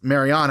knifes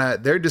Mariana.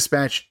 They're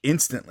dispatched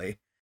instantly.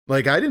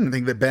 I didn't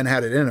think that Ben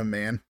had it in him,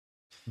 man.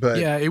 But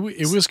yeah, it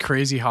was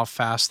crazy how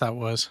fast that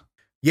was.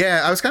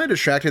 Yeah, I was kind of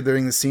distracted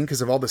during the scene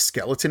because of all the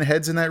skeleton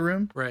heads in that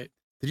room. Right.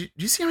 Did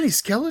you see how many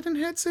skeleton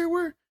heads there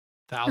were?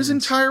 Thousands. There's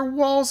entire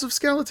walls of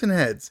skeleton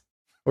heads.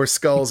 Or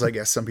skulls, I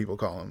guess some people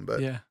call them.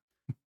 But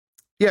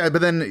yeah,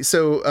 but then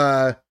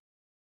Sturba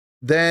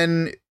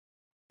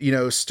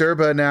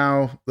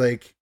now,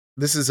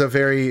 this is a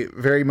very,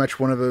 very much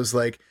one of those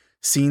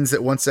scenes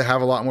that wants to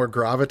have a lot more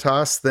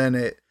gravitas than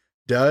it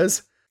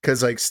does.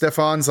 Because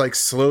Stefan's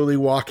slowly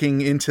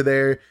walking into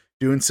there,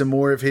 doing some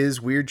more of his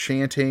weird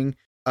chanting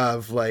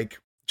of it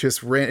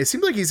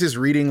seems like he's just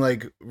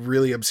reading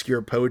really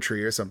obscure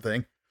poetry or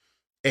something.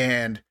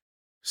 And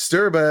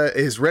Sturba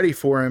is ready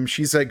for him.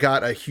 She's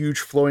got a huge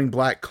flowing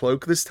black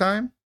cloak this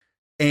time.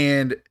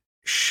 And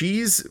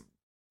she's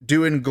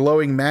doing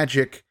glowing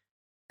magic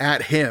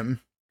at him.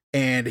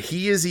 And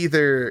he is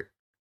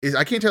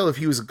I can't tell if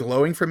he was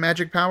glowing from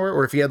magic power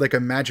or if he had a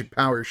magic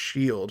power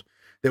shield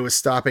that was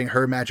stopping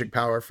her magic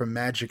power from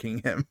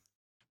magicking him.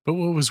 But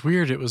what was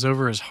weird, it was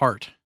over his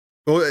heart.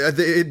 Well,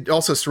 it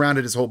also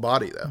surrounded his whole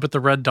body, though. But the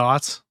red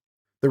dots?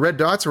 The red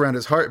dots around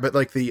his heart, but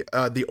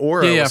the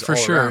aura. Yeah, was for all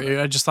sure. around.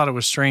 I just thought it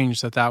was strange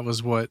that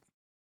was what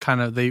kind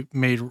of, they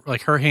made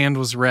like her hand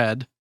was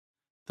red,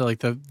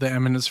 the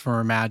eminence from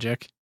her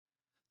magic.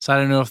 So I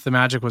don't know if the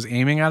magic was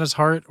aiming at his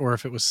heart or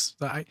if it was,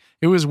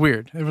 it was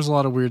weird. There was a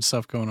lot of weird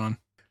stuff going on.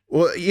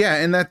 Well, yeah,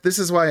 and this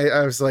is why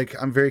I was like,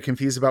 I'm very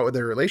confused about what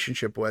their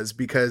relationship was,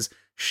 because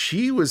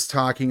she was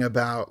talking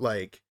about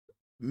like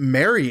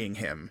marrying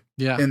him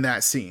in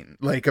that scene,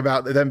 like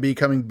about them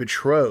becoming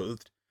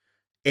betrothed.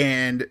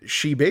 And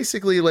she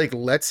basically like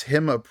lets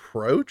him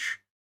approach,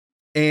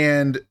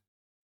 and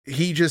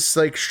he just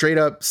like straight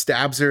up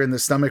stabs her in the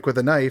stomach with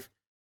a knife.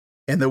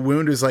 And the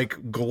wound is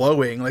like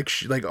glowing, like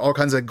like all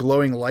kinds of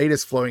glowing light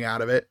is flowing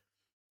out of it.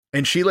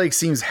 And she like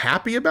seems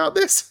happy about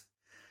this.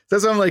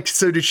 So I'm like,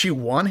 so did she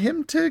want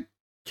him to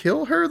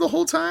kill her the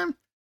whole time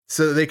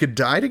so that they could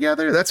die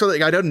together? That's what,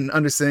 like, I don't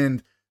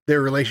understand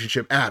their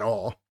relationship at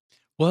all.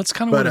 Well, that's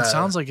kind of what it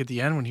sounds like at the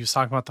end when he was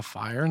talking about the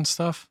fire and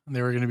stuff. And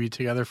they were going to be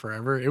together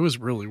forever. It was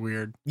really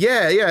weird.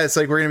 Yeah. It's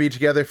like, we're going to be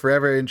together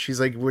forever. And she's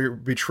like, we're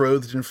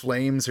betrothed in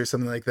flames or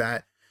something like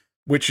that.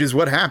 Which is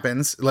what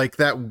happens. Like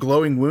that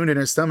glowing wound in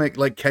her stomach,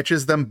 like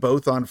catches them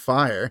both on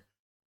fire.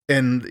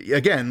 And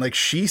again, like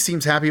she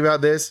seems happy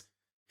about this.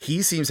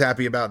 He seems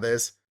happy about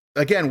this.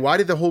 Again, why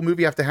did the whole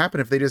movie have to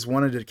happen if they just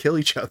wanted to kill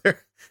each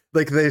other?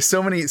 Like there's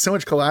so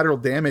much collateral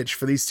damage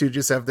for these two to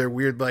just have their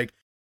weird, like,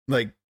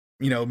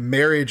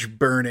 marriage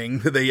burning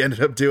that they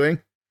ended up doing.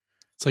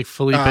 It's like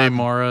Felipe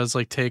Mara's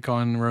like take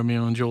on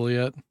Romeo and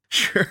Juliet.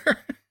 Sure.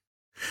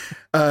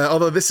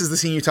 Although this is the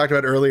scene you talked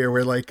about earlier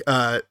where like,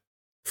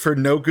 for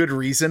no good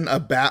reason, a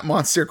bat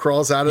monster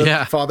crawls out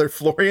of Father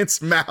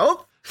Florian's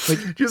mouth.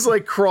 Like, just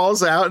like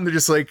crawls out and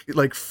just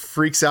like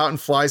freaks out and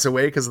flies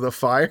away because of the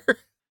fire.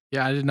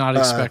 Yeah, I did not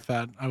expect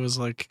that. I was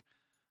like,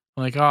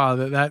 oh,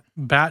 that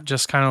bat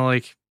just kind of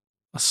like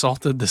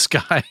assaulted this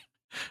guy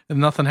and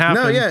nothing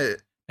happened. No, yeah.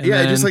 And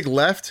it just like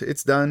left.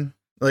 It's done.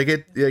 Like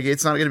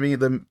it's not going to be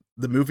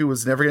the movie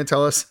was never going to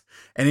tell us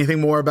anything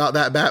more about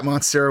that bat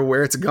monster or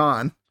where it's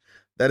gone.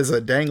 That is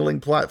a dangling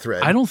plot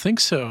thread. I don't think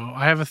so.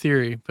 I have a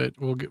theory, but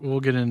we'll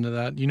get into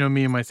that. You know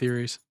me and my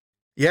theories.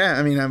 Yeah,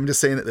 I mean, I'm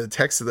just saying that the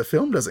text of the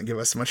film doesn't give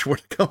us much more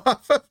to go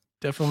off of.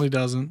 Definitely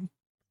doesn't.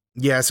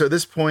 Yeah, so at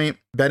this point,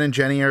 Ben and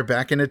Jenny are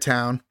back into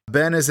town.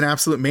 Ben is an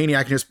absolute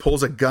maniac and just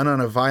pulls a gun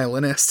on a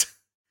violinist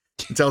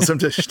and tells him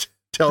to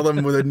tell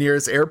them where the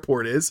nearest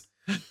airport is.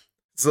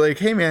 It's like,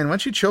 hey man, why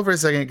don't you chill for a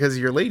second because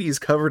your lady's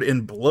covered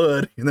in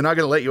blood and they're not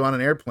going to let you on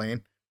an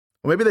airplane.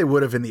 Well, maybe they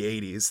would have in the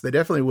 80s. They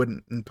definitely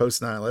wouldn't in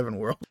post 9/11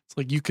 world. It's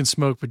like you can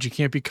smoke, but you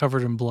can't be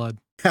covered in blood.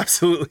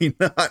 Absolutely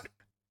not.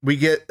 We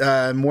get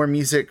more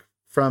music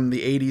from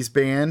the 80s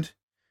band,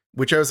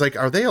 which I was like,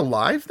 are they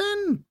alive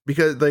then?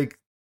 Because like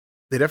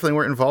they definitely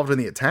weren't involved in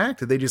the attack.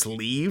 Did they just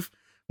leave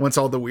once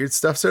all the weird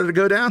stuff started to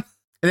go down?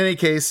 In any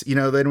case,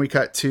 then we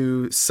cut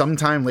to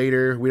sometime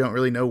later. We don't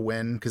really know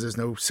when because there's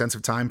no sense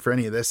of time for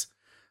any of this.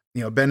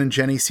 Ben and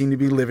Jenny seem to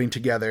be living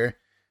together.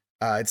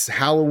 It's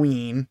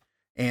Halloween.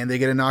 And they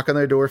get a knock on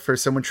their door for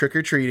someone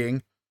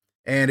trick-or-treating.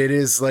 And it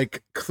is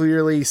like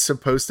clearly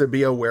supposed to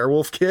be a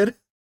werewolf kid.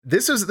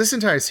 This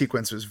entire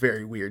sequence was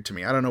very weird to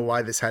me. I don't know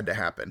why this had to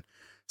happen.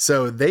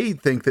 So they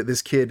think that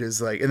this kid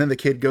is like, and then the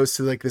kid goes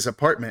to like this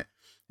apartment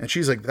and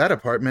she's like, that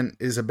apartment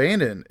is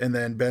abandoned. And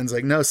then Ben's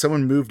like, no,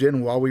 someone moved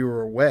in while we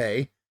were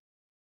away.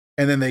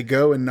 And then they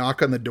go and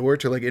knock on the door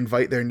to like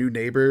invite their new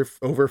neighbor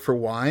over for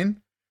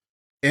wine.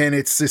 And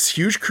it's this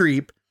huge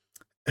creep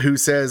who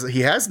says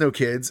he has no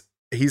kids.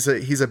 He's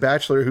a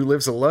bachelor who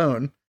lives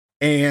alone,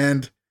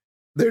 and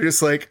they're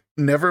just like,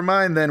 never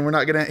mind then, we're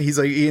not gonna, he's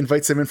like, he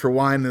invites them in for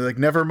wine, and they're like,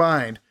 never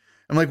mind.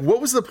 I'm like, what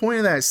was the point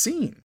of that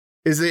scene?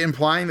 Is it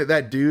implying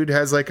that dude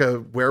has like a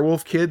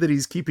werewolf kid that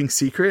he's keeping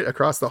secret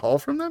across the hall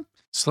from them?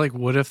 It's like,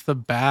 what if the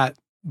bat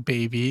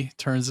baby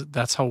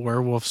that's how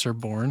werewolves are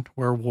born,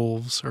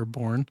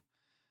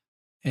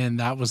 and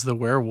that was the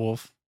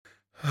werewolf.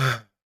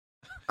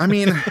 I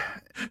mean,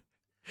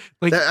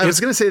 like, I was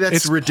going to say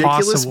that's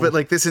ridiculous, possible. but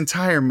like this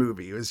entire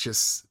movie was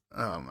just,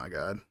 oh my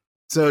God.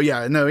 So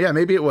yeah,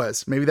 maybe it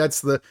was. Maybe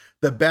that's the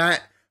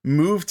bat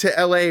moved to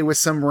LA with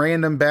some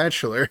random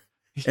bachelor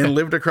and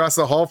lived across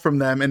the hall from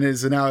them and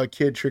is now a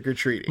kid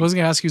trick-or-treating. I was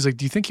going to ask you, like,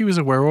 do you think he was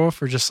a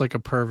werewolf or just like a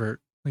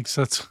pervert? Like,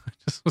 so that's what I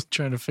just was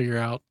trying to figure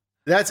out.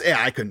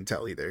 I couldn't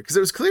tell either because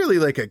it was clearly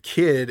like a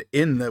kid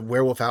in the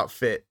werewolf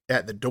outfit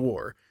at the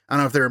door. I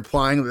don't know if they're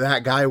implying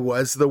that guy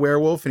was the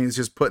werewolf and he's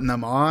just putting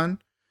them on.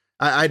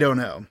 I don't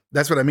know.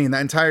 That's what I mean.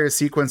 That entire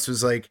sequence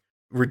was like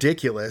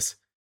ridiculous.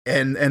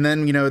 And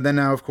then, then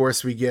now of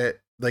course we get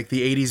like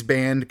the 80s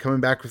band coming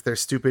back with their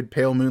stupid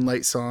Pale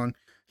Moonlight song,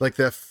 like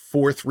the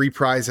fourth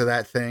reprise of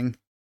that thing.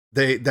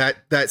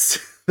 That's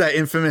that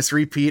infamous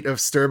repeat of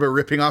Sturba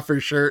ripping off her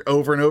shirt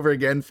over and over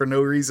again for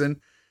no reason,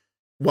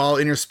 while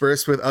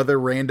interspersed with other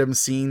random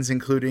scenes,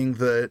 including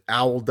the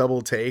owl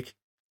double take.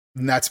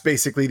 And that's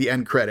basically the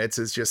end credits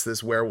is just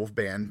this werewolf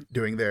band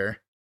doing their,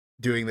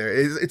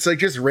 it's like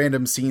just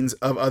random scenes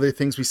of other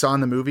things we saw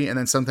in the movie. And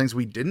then some things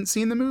we didn't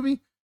see in the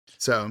movie.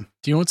 So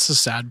do you know what's the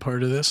sad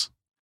part of this?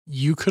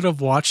 You could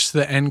have watched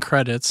the end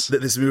credits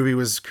that this movie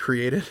was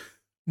created.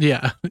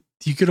 Yeah.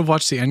 You could have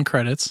watched the end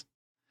credits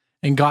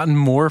and gotten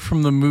more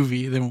from the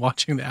movie than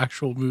watching the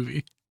actual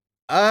movie.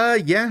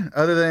 Yeah.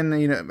 Other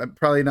than,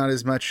 probably not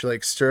as much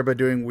like Sturba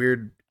doing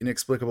weird,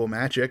 inexplicable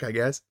magic, I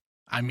guess.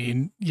 I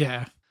mean,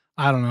 yeah,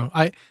 I don't know.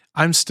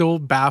 I'm still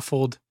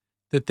baffled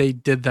that they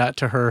did that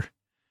to her,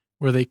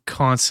 where they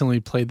constantly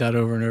played that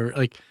over and over.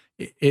 Like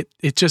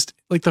it just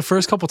like the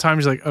first couple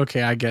times you're like,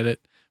 okay, I get it.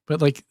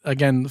 But like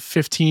again,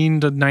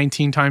 15 to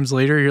 19 times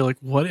later, you're like,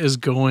 what is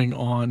going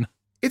on?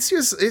 It's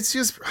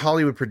just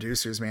Hollywood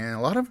producers, man.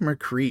 A lot of them are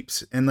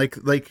creeps, and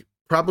like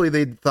probably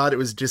they thought it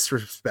was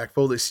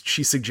disrespectful that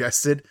she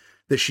suggested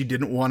that she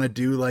didn't want to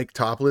do like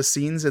topless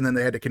scenes, and then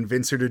they had to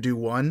convince her to do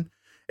one.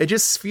 It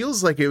just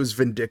feels like it was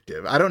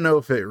vindictive. I don't know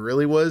if it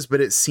really was,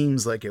 but it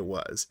seems like it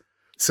was.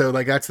 So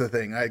like that's the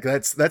thing.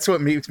 That's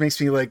what makes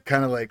me like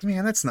kind of like,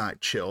 man, that's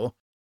not chill.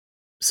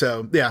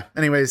 So yeah.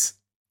 Anyways,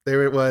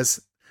 there it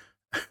was.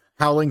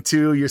 Howling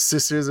 2, Your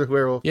Sister's a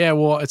Werewolf. Yeah,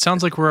 well, it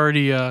sounds like we're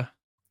already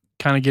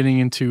kind of getting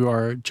into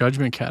our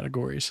judgment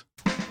categories.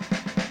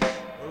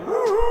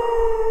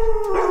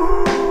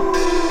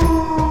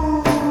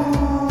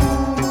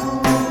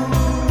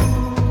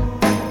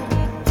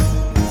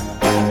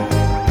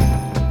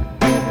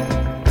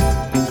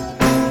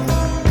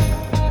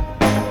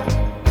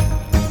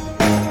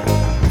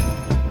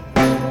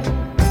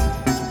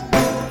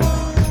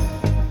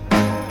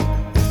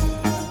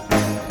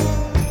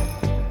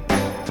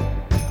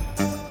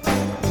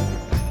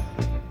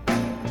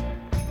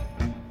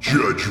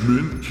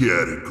 Judgment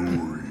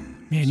category.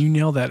 Man, you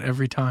nail that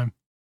every time.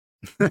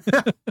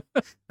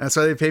 That's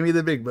why they pay me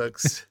the big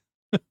bucks.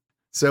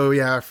 So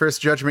yeah, our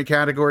first judgment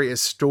category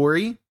is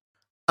story.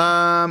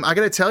 I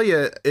gotta tell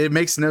you, it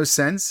makes no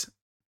sense.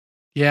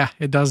 Yeah,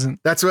 it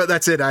doesn't. That's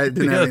it. I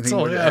didn't have anything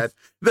more to add.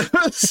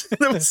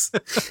 That was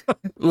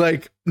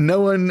like no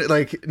one,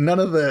 like none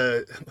of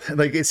the,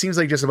 like it seems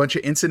like just a bunch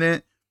of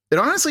incident. It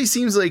honestly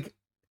seems like,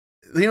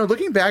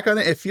 looking back on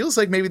it, it feels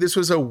like maybe this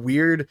was a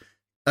weird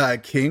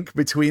kink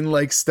between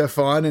like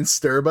Stefan and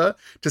Sturba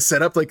to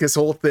set up like this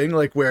whole thing,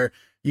 like where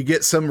you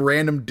get some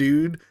random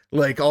dude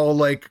like all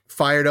like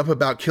fired up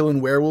about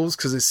killing werewolves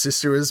because his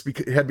sister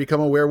had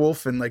become a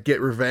werewolf and like get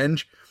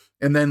revenge,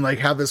 and then like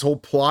have this whole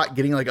plot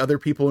getting like other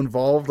people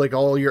involved, like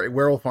all your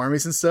werewolf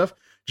armies and stuff,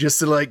 just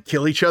to like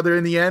kill each other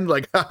in the end.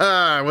 Like,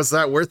 haha, was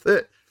that worth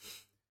it?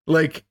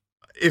 Like,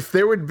 if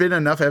there would have been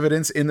enough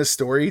evidence in the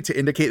story to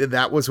indicate that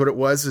that was what it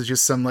was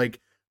just some like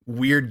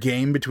weird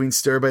game between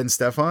Sturba and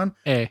Stefan,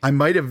 I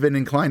might have been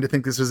inclined to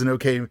think this was an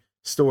okay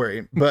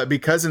story. But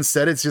because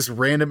instead it's just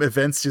random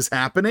events just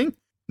happening,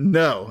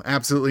 no,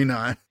 absolutely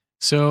not.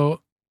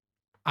 So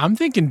I'm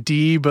thinking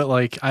D, but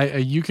like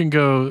you can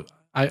go.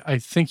 I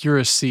think you're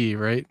a C,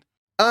 right?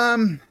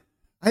 I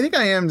think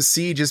I am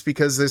C just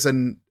because there's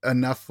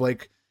enough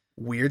like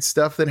weird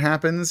stuff that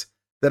happens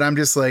that I'm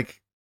just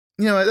like,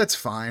 that's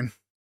fine.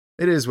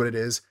 It is what it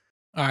is.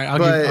 All right,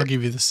 I'll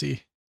give you the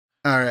C.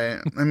 All right.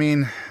 I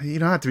mean, you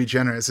don't have to be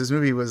generous. This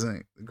movie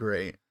wasn't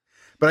great.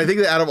 But I think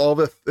that out of all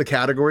the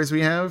categories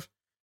we have,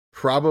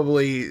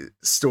 probably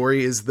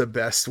story is the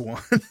best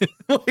one.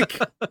 Like,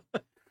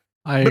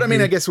 I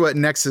mean, I guess what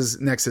next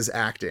is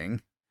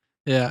acting.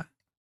 Yeah.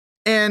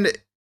 And,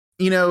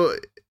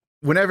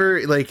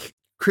 whenever like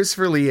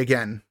Christopher Lee,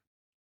 again,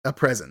 a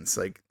presence,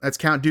 like that's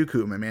Count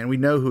Dooku, my man. We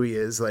know who he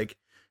is, like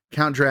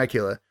Count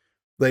Dracula.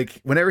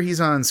 Like whenever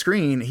he's on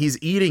screen, he's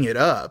eating it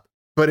up.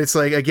 But it's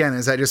like, again,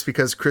 is that just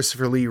because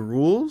Christopher Lee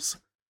rules?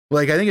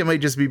 Like, I think it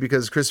might just be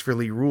because Christopher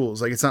Lee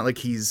rules. Like, it's not like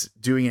he's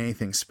doing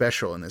anything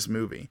special in this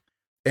movie.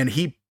 And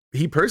he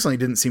personally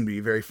didn't seem to be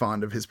very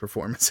fond of his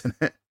performance in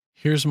it.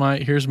 Here's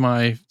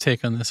my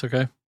take on this,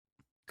 okay?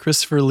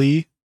 Christopher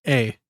Lee,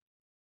 A.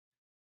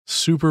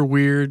 Super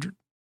weird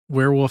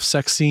werewolf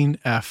sex scene,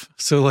 F.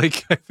 So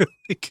like I feel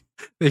like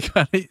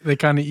they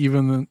kind of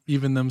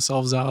even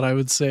themselves out, I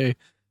would say.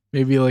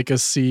 Maybe like a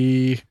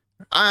C.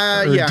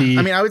 Yeah. D.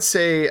 I mean, I would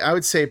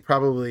say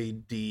probably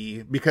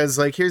D, because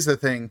like here's the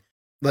thing.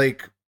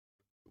 Like,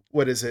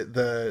 what is it?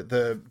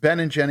 The Ben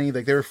and Jenny,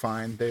 like they were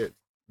fine.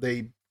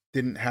 They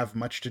didn't have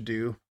much to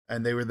do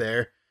and they were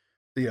there.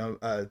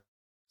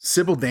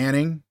 Sybil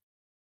Danning,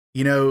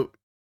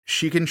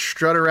 she can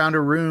strut around a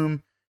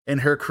room in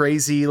her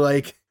crazy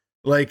like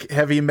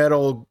heavy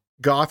metal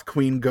goth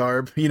queen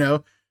garb,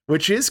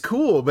 which is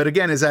cool. But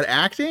again, is that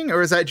acting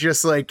or is that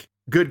just like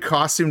good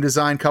costume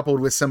design coupled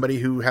with somebody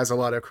who has a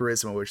lot of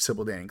charisma, which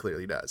Sybil Danning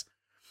clearly does?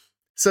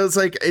 So it's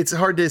like, it's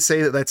hard to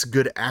say that that's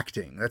good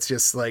acting. That's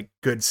just like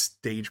good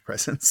stage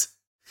presence.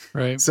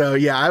 Right. So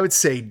yeah, I would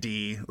say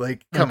D.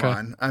 Like, come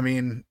on. I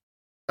mean,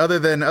 other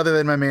than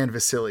my man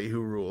Vasily,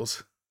 who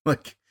rules.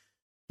 Like,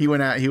 he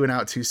went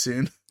out too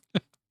soon.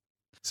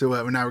 So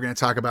now we're going to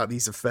talk about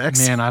these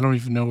effects. Man, I don't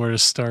even know where to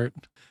start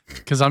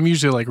because I'm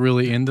usually like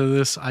really into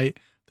this. There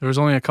was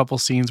only a couple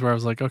scenes where I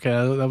was like, okay,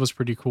 that was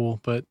pretty cool,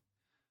 but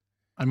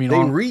I mean, they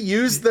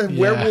reused the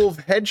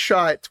werewolf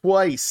headshot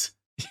twice.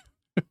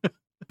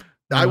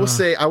 I will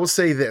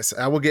say this.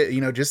 I will get,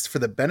 just for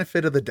the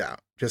benefit of the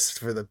doubt,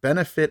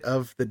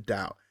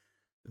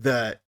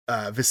 the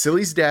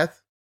Vasily's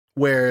death,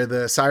 where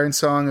the siren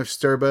song of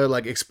Sturba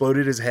like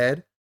exploded his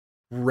head.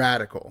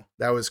 radical.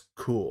 That was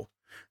cool.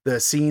 The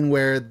scene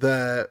where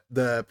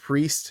the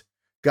priest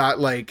got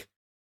like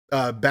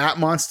a bat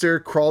monster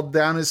crawled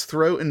down his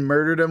throat and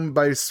murdered him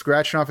by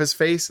scratching off his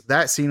face.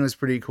 That scene was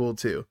pretty cool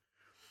too.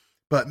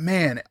 But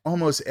man,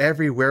 almost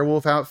every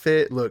werewolf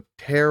outfit looked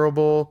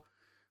terrible.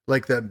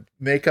 Like the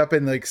makeup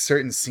in like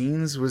certain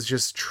scenes was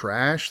just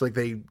trash. Like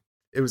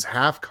it was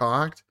half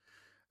cocked.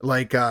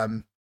 Like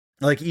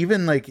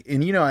even like,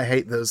 and you know, I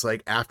hate those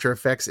like After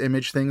Effects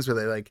image things where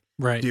they like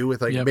do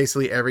with like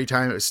basically every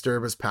time it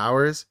was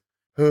powers.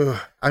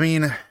 I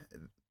mean,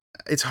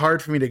 it's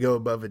hard for me to go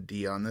above a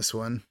D on this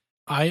one.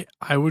 I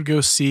would go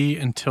C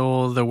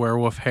until the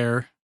werewolf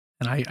hair,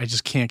 and I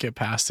just can't get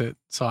past it.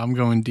 So I'm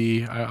going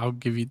D. I'll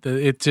give you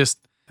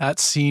that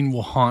scene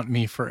will haunt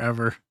me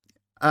forever.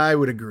 I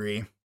would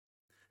agree.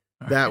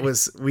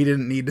 We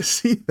didn't need to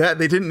see that.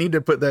 They didn't need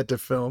to put that to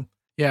film.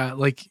 Yeah,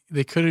 like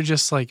they could have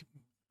just like,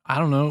 I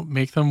don't know,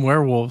 make them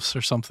werewolves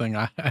or something.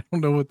 I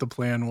don't know what the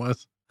plan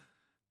was.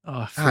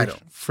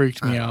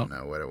 Freaked me out. I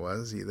don't know what it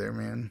was either,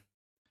 man.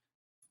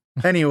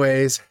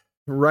 Anyways,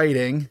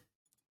 writing.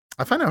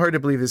 I find it hard to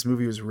believe this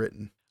movie was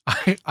written.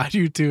 I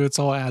do too. It's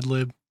all ad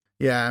lib.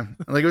 Yeah.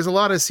 Like it was a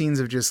lot of scenes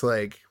of just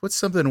like, what's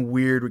something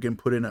weird we can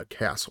put in a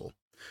castle?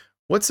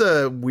 What's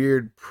a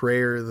weird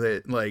prayer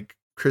that like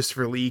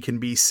Christopher Lee can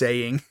be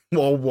saying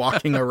while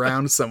walking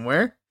around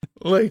somewhere?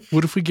 Like,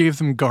 what if we gave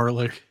them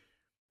garlic?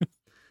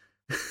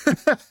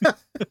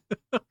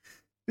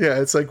 Yeah,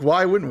 it's like,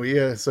 why wouldn't we?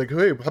 Yeah, it's like,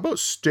 hey, how about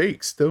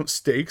steaks? Don't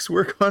steaks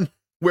work on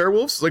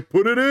werewolves? Like,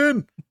 put it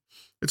in.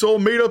 It's all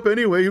made up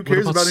anyway. Who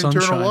cares about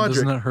internal logic?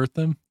 Doesn't that hurt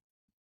them?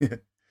 Yeah.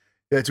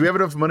 Yeah. Do we have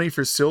enough money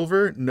for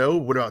silver? No.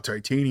 What about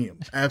titanium?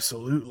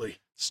 Absolutely.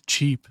 It's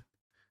cheap.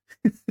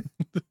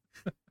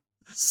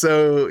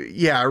 So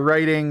yeah,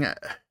 writing,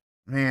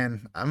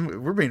 man,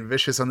 we're being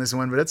vicious on this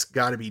one, but it's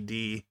got to be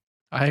D.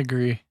 I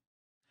agree.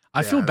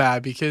 I feel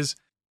bad because,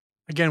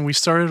 again, we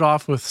started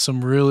off with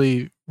some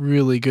really,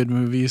 really good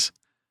movies,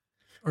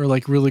 or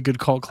like really good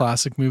cult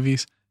classic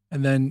movies,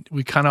 and then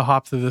we kind of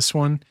hopped to this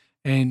one.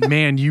 And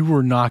man, you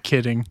were not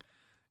kidding.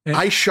 And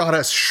I shot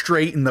us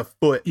straight in the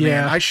foot.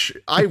 Yeah, man.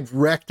 I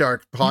wrecked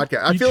our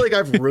podcast. I feel like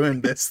I've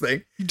ruined this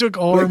thing. You took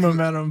all our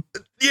momentum.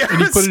 Yeah, and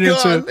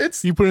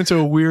you put it into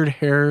a weird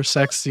hair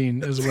sex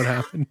scene. Is what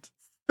happened.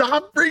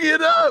 Stop bringing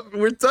it up.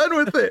 We're done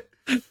with it.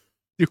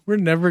 Dude, we're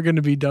never going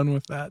to be done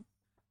with that.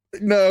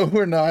 No,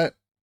 we're not.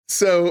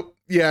 So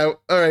yeah,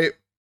 all right.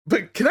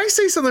 But can I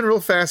say something real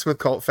fast with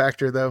Cult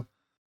Factor though?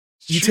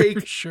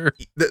 Sure.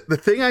 The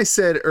thing I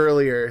said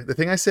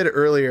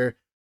earlier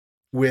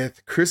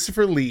with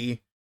Christopher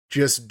Lee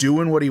just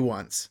doing what he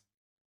wants.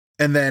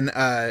 And then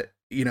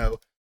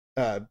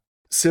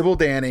Sybil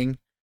Danning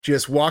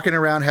just walking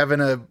around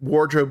having a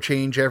wardrobe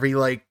change every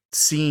like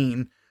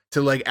scene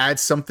to like add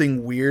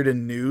something weird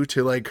and new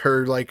to like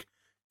her like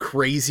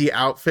crazy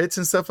outfits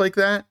and stuff like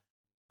that.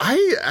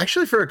 I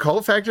actually, for a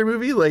Cult Factor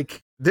movie,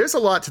 like there's a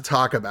lot to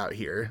talk about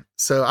here.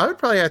 So I would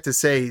probably have to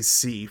say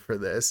C for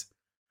this.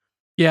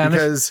 Yeah,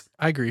 because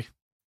I agree.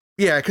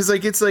 Yeah, because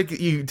like it's like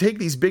you take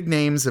these big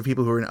names of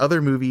people who are in other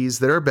movies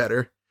that are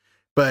better,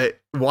 but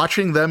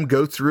watching them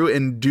go through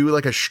and do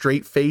like a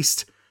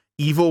straight-faced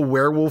evil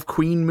werewolf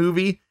queen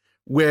movie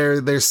where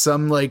there's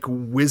some like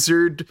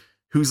wizard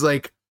who's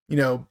like,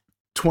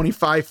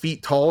 25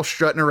 feet tall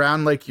strutting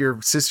around like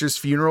your sister's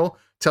funeral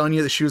telling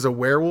you that she was a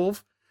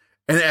werewolf,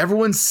 and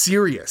everyone's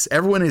serious.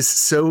 Everyone is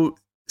so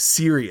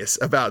serious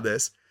about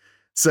this.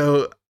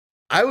 So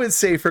I would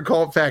say for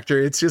Cult Factor,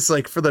 it's just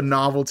like for the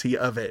novelty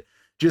of it.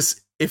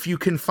 Just if you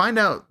can find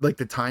out like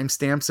the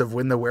timestamps of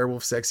when the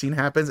werewolf sex scene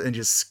happens and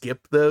just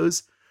skip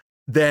those,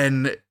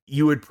 then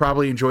you would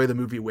probably enjoy the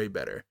movie way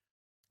better.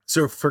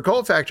 So for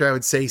Cult Factor, I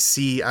would say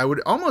C. I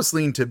would almost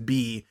lean to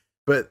B,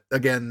 but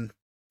again,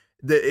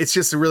 it's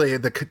just really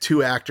the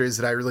two actors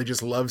that I really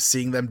just love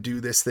seeing them do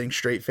this thing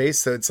straight face.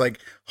 So it's like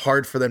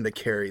hard for them to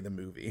carry the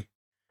movie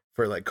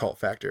for like Cult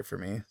Factor for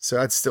me. So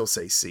I'd still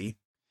say C.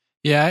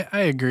 Yeah,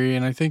 I agree.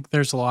 And I think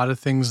there's a lot of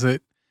things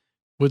that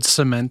would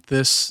cement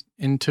this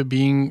into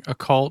being a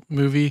cult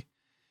movie.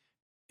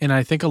 And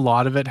I think a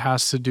lot of it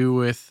has to do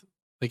with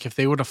like if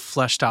they would have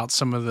fleshed out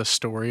some of the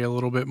story a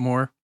little bit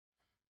more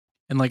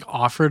and like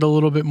offered a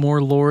little bit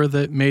more lore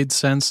that made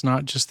sense,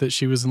 not just that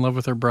she was in love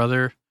with her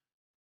brother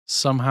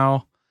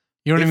somehow.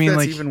 You know what I mean? That's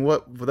like even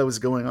what that was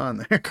going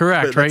on there.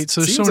 Correct, right?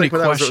 So there's so many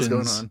questions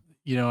going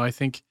on. I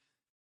think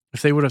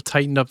if they would have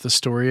tightened up the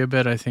story a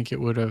bit, I think it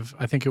would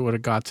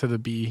have got to the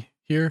B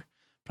here.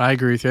 But I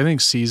agree with you. I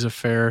think C is a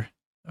fair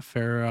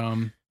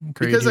grade.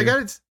 Because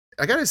here.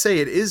 I gotta say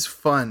it is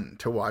fun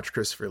to watch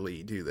Christopher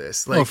Lee do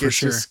this. Like for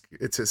sure.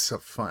 It's just so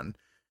fun.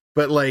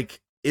 But like,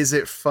 is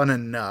it fun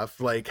enough?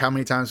 Like how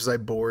many times was I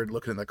bored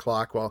looking at the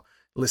clock while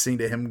listening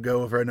to him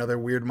go over another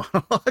weird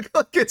monologue?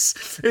 Like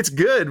it's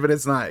good, but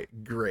it's not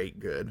great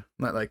good.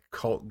 Not like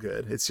cult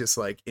good. It's just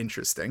like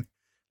interesting.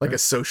 Like a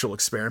social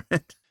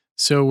experiment.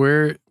 So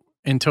we're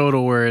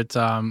at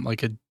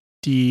like a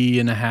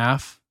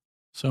D.5.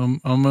 So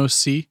almost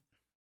C,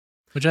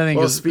 which I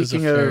think is a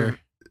fair.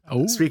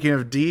 Speaking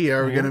of D,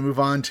 are we going to move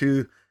on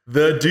to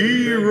The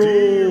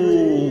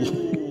D-roll.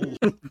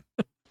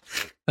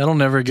 That'll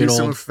never get Do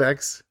some old.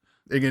 effects.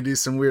 You're going to do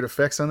some weird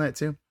effects on that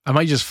too? I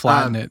might just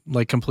flatten it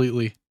like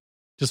completely.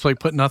 Just like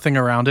put nothing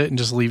around it and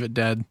just leave it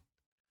dead.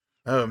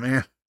 Oh,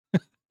 man.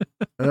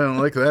 I don't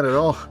like that at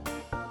all.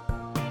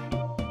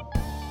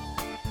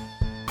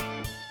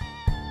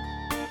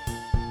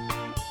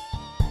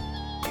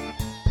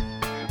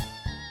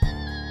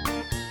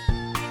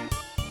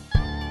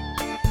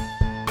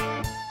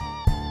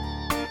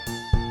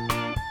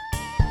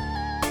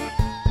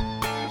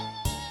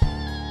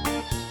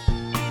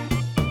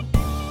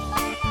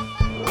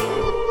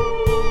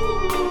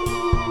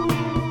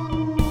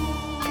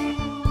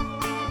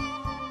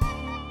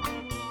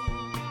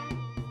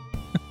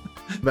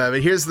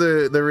 But here's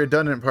the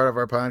redundant part of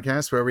our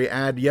podcast where we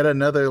add yet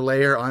another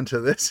layer onto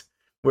this,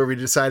 where we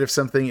decide if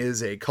something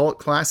is a cult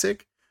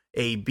classic,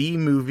 a B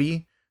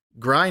movie,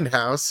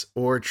 grindhouse,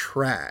 or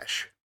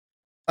trash.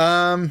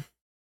 Do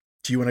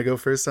you want to go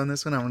first on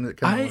this one? I want to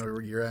kind of know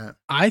where you're at.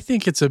 I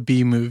think it's a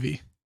B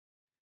movie.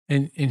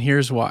 And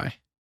here's why.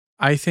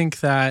 I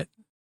think that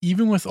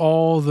even with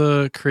all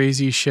the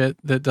crazy shit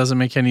that doesn't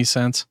make any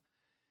sense,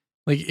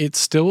 like it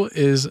still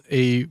is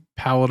a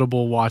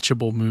palatable,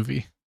 watchable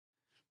movie.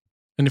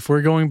 And if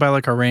we're going by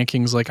like our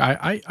rankings, like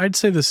I'd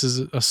say this is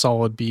a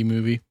solid B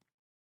movie.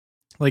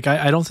 Like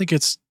I don't think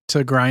it's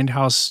to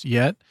grindhouse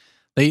yet.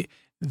 They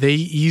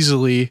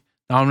easily,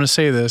 now I'm going to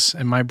say this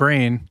in my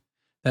brain,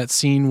 that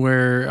scene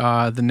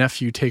where the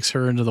nephew takes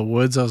her into the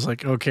woods, I was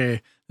like,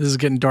 okay, this is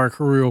getting dark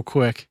real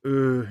quick.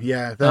 Ooh,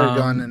 yeah. If that had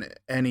gone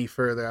any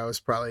further, I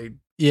was probably...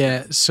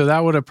 Yeah, so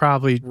that would have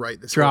probably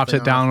dropped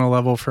it down a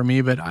level for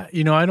me. But,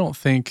 I don't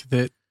think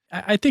that...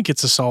 I think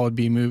it's a solid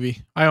B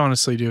movie. I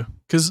honestly do.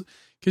 Because,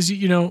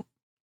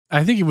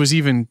 I think it was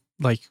even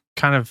like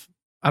kind of,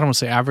 I don't want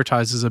to say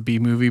advertised as a B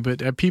movie,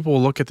 but people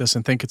will look at this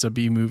and think it's a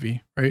B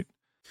movie, right?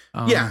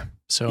 Yeah.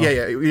 So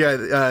yeah.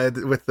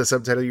 With the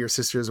subtitle, Your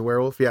Sister is a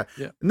Werewolf. Yeah.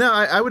 No,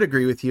 I would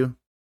agree with you.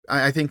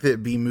 I think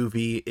that B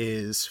movie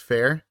is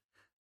fair.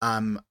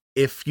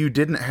 If you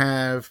didn't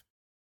have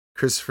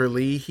Christopher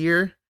Lee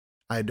here,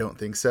 I don't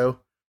think so.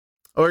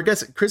 Or I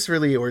guess Christopher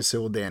Lee or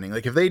Sybil Danning.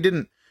 Like if they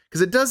didn't,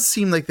 because it does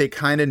seem like they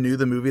kind of knew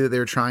the movie that they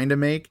were trying to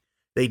make.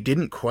 They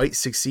didn't quite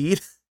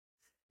succeed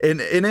in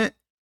it,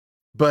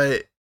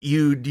 but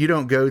you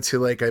don't go to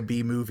like a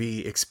B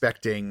movie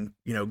expecting,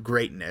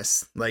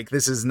 greatness. Like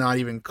this is not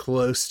even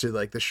close to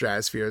like the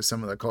stratosphere of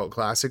some of the cult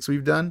classics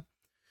we've done.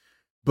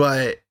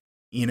 But,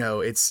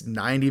 it's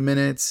 90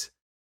 minutes.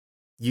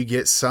 You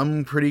get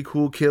some pretty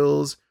cool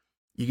kills.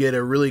 You get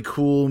a really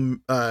cool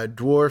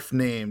dwarf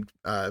named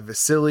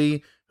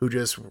Vasily who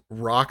just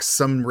rocks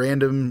some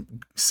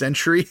random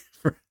sentry.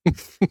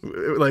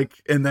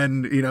 And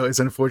then, is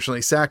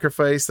unfortunately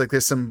sacrificed. Like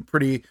there's some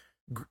pretty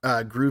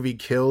groovy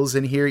kills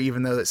in here,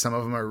 even though that some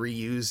of them are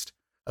reused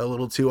a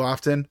little too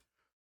often.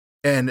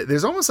 And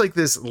there's almost like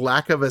this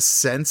lack of a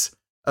sense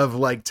of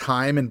like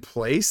time and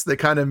place that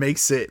kind of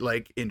makes it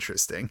like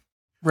interesting.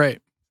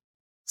 Right.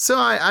 So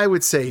I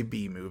would say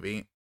B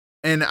movie.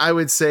 And I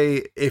would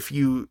say if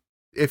you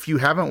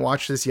haven't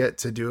watched this yet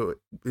to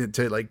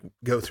like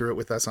go through it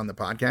with us on the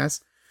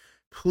podcast,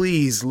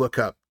 please look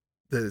up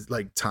the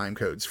like time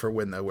codes for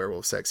when the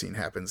werewolf sex scene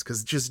happens.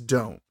 Cause just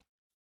don't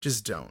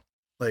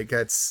like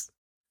it's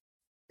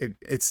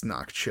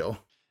not chill.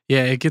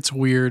 Yeah. It gets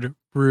weird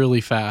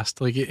really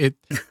fast. Like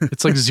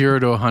it's like 0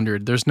 to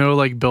 100. There's no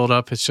like build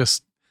up. It's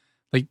just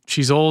like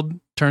she's old,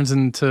 turns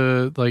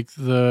into like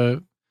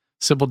the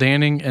Sybil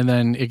Danning, and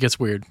then it gets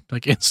weird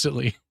like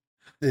instantly.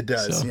 It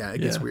does. So, yeah.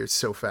 It gets weird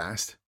so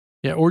fast.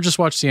 Yeah. Or just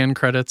watch the end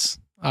credits.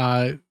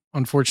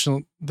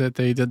 Unfortunate that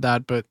they did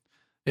that, but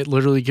it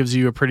literally gives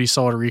you a pretty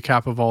solid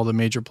recap of all the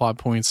major plot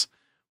points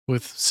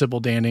with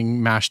Sybil Danning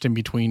mashed in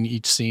between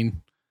each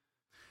scene.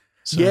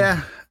 So.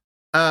 Yeah.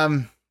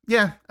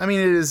 Yeah. I mean,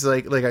 it is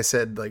like I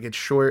said, like it's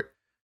short.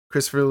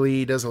 Christopher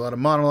Lee does a lot of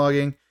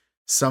monologuing.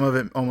 Some of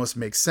it almost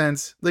makes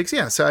sense. Like,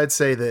 yeah. So I'd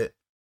say that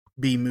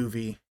B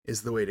movie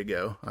is the way to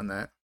go on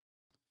that.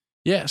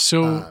 Yeah.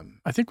 So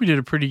I think we did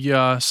a pretty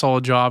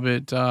solid job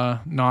at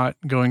not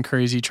going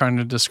crazy trying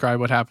to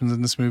describe what happens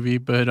in this movie,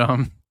 but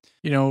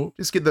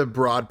just get the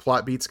broad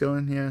plot beats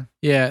going. Yeah.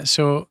 Yeah.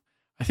 So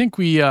I think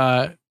we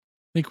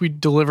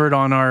delivered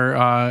on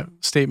our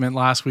statement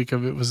last week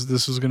of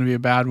this was going to be a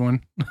bad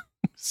one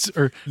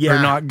or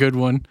not good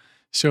one.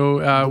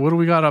 So what do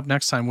we got up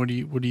next time? What are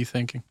you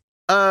thinking?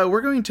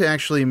 We're going to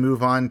actually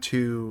move on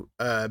to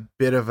a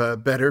bit of a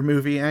better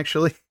movie.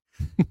 Actually,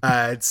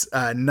 it's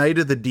Night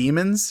of the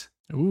Demons.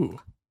 Ooh.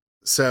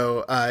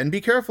 So, and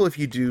be careful if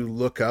you do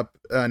look up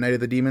Night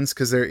of the Demons,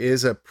 because there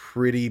is a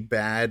pretty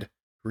bad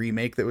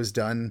remake that was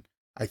done,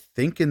 I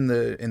think in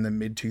the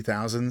mid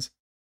 2000s.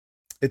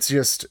 It's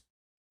just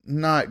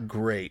not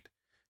great.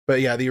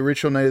 But yeah, the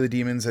original Night of the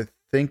Demons, I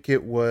think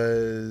it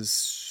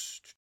was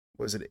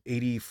it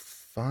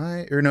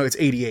 85 or no, it's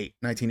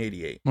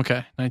 1988.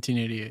 Okay.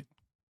 1988.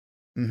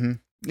 Mm-hmm.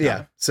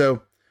 Yeah.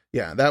 So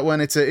yeah, that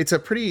one, it's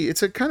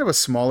a kind of a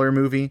smaller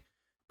movie,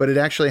 but it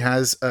actually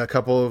has a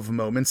couple of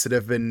moments that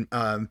have been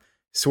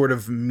sort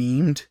of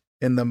memed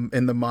in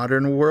the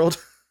modern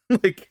world.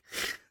 Like,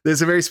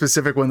 there's a very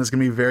specific one that's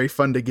gonna be very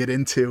fun to get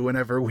into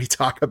whenever we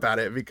talk about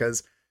it,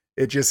 because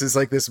it just is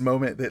like this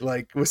moment that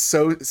like was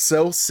so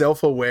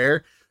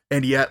self-aware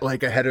and yet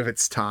like ahead of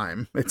its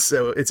time. It's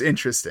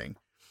interesting.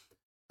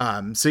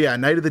 So yeah,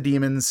 Night of the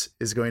Demons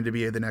is going to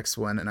be the next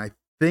one, and I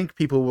think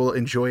people will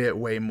enjoy it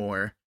way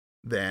more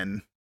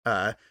than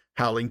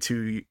Howling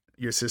to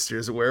Your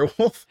Sister's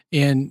Werewolf.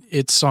 And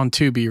it's on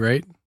Tubi,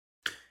 right?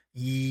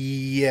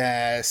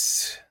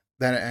 Yes.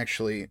 That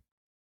actually,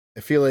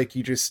 I feel like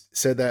you just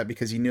said that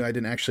because you knew I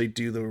didn't actually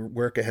do the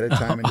work ahead of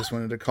time and just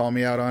wanted to call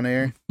me out on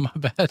air. My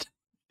bad.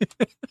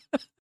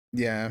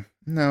 Yeah.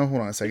 No,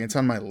 hold on a second. It's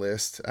on my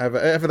list. I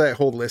have that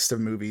whole list of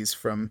movies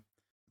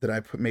that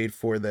I made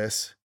for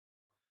this.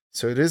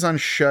 So it is on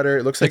Shudder.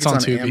 It looks like it's on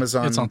Tubi.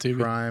 Amazon it's on Tubi.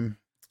 Prime.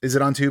 Is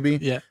it on Tubi?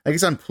 Yeah. I think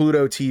it's on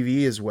Pluto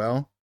TV as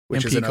well,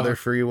 which And is Peacock. another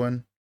free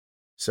one.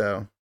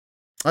 So,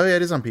 oh yeah,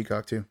 it is on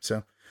Peacock too.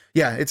 So,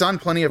 yeah, it's on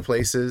plenty of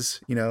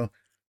places. You know,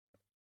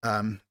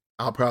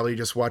 I'll probably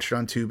just watch it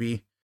on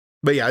Tubi,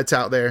 but yeah, it's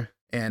out there,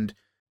 and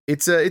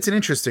it's an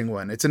interesting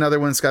one. It's another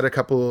one that's got a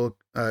couple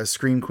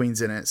scream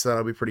queens in it, so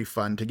that'll be pretty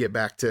fun to get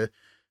back to,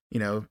 you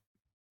know,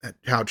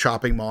 how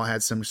Chopping Mall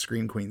had some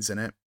scream queens in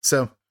it.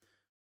 So,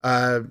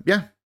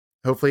 yeah.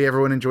 Hopefully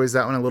everyone enjoys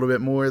that one a little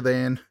bit more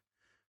than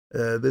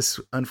this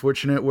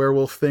unfortunate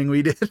werewolf thing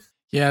we did.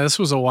 Yeah, this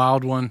was a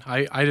wild one.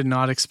 I did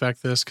not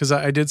expect this because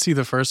I did see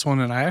the first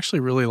one and I actually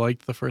really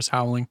liked the first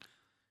Howling.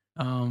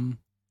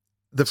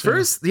 The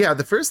first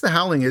The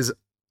Howling is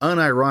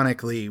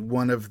unironically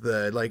one of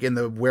the, like, in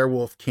the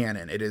werewolf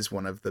canon, it is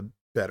one of the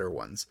better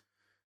ones.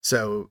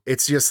 So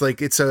it's just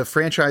like, it's a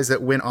franchise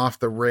that went off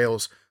the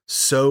rails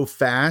so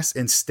fast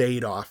and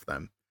stayed off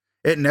them.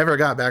 It never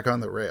got back on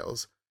the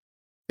rails.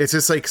 It's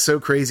just like so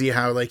crazy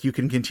how like you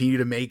can continue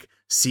to make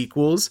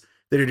sequels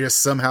that are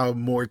just somehow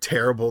more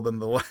terrible than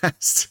the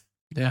last.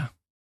 Yeah.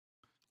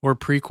 Or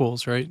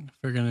prequels, right? If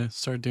they're going to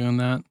start doing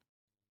that.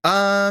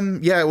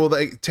 Yeah, well,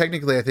 like,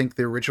 technically I think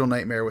the original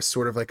Nightmare was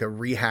sort of like a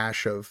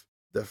rehash of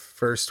the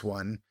first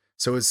one.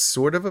 So it's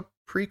sort of a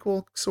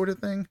prequel sort of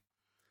thing.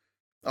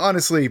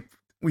 Honestly,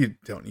 we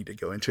don't need to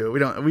go into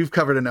it. We've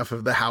covered enough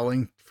of the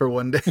Howling for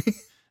one day.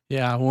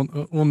 Yeah,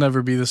 we'll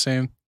never be the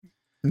same.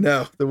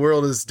 No, the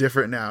world is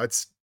different now.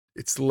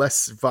 It's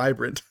less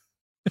vibrant.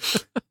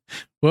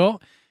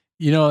 Well,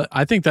 you know,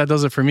 I think that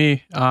does it for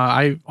me.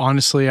 I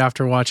honestly,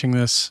 after watching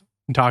this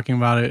and talking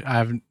about it, I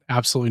have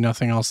absolutely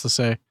nothing else to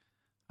say.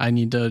 I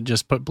need to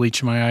just put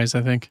bleach in my eyes,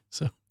 I think.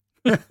 So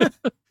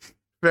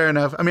fair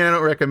enough. I mean, I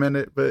don't recommend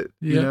it, but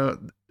you know,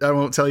 I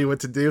won't tell you what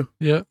to do.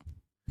 Yeah.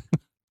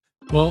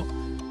 Well,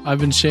 I've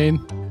been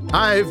Shane.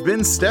 I've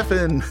been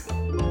Stefan.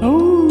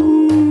 Oh.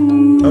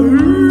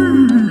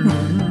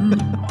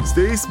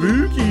 Stay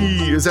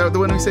spooky. Is that the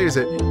one we say? Is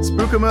it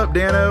spook 'em up,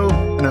 Dano?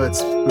 No, it's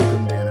spook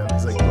 'em, Dano.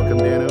 It's like book 'em,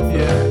 Dano.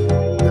 Yeah.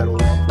 That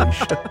old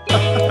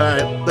All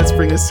right, let's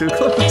bring this to a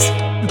close.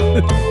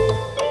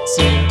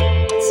 See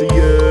ya. See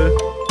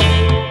ya.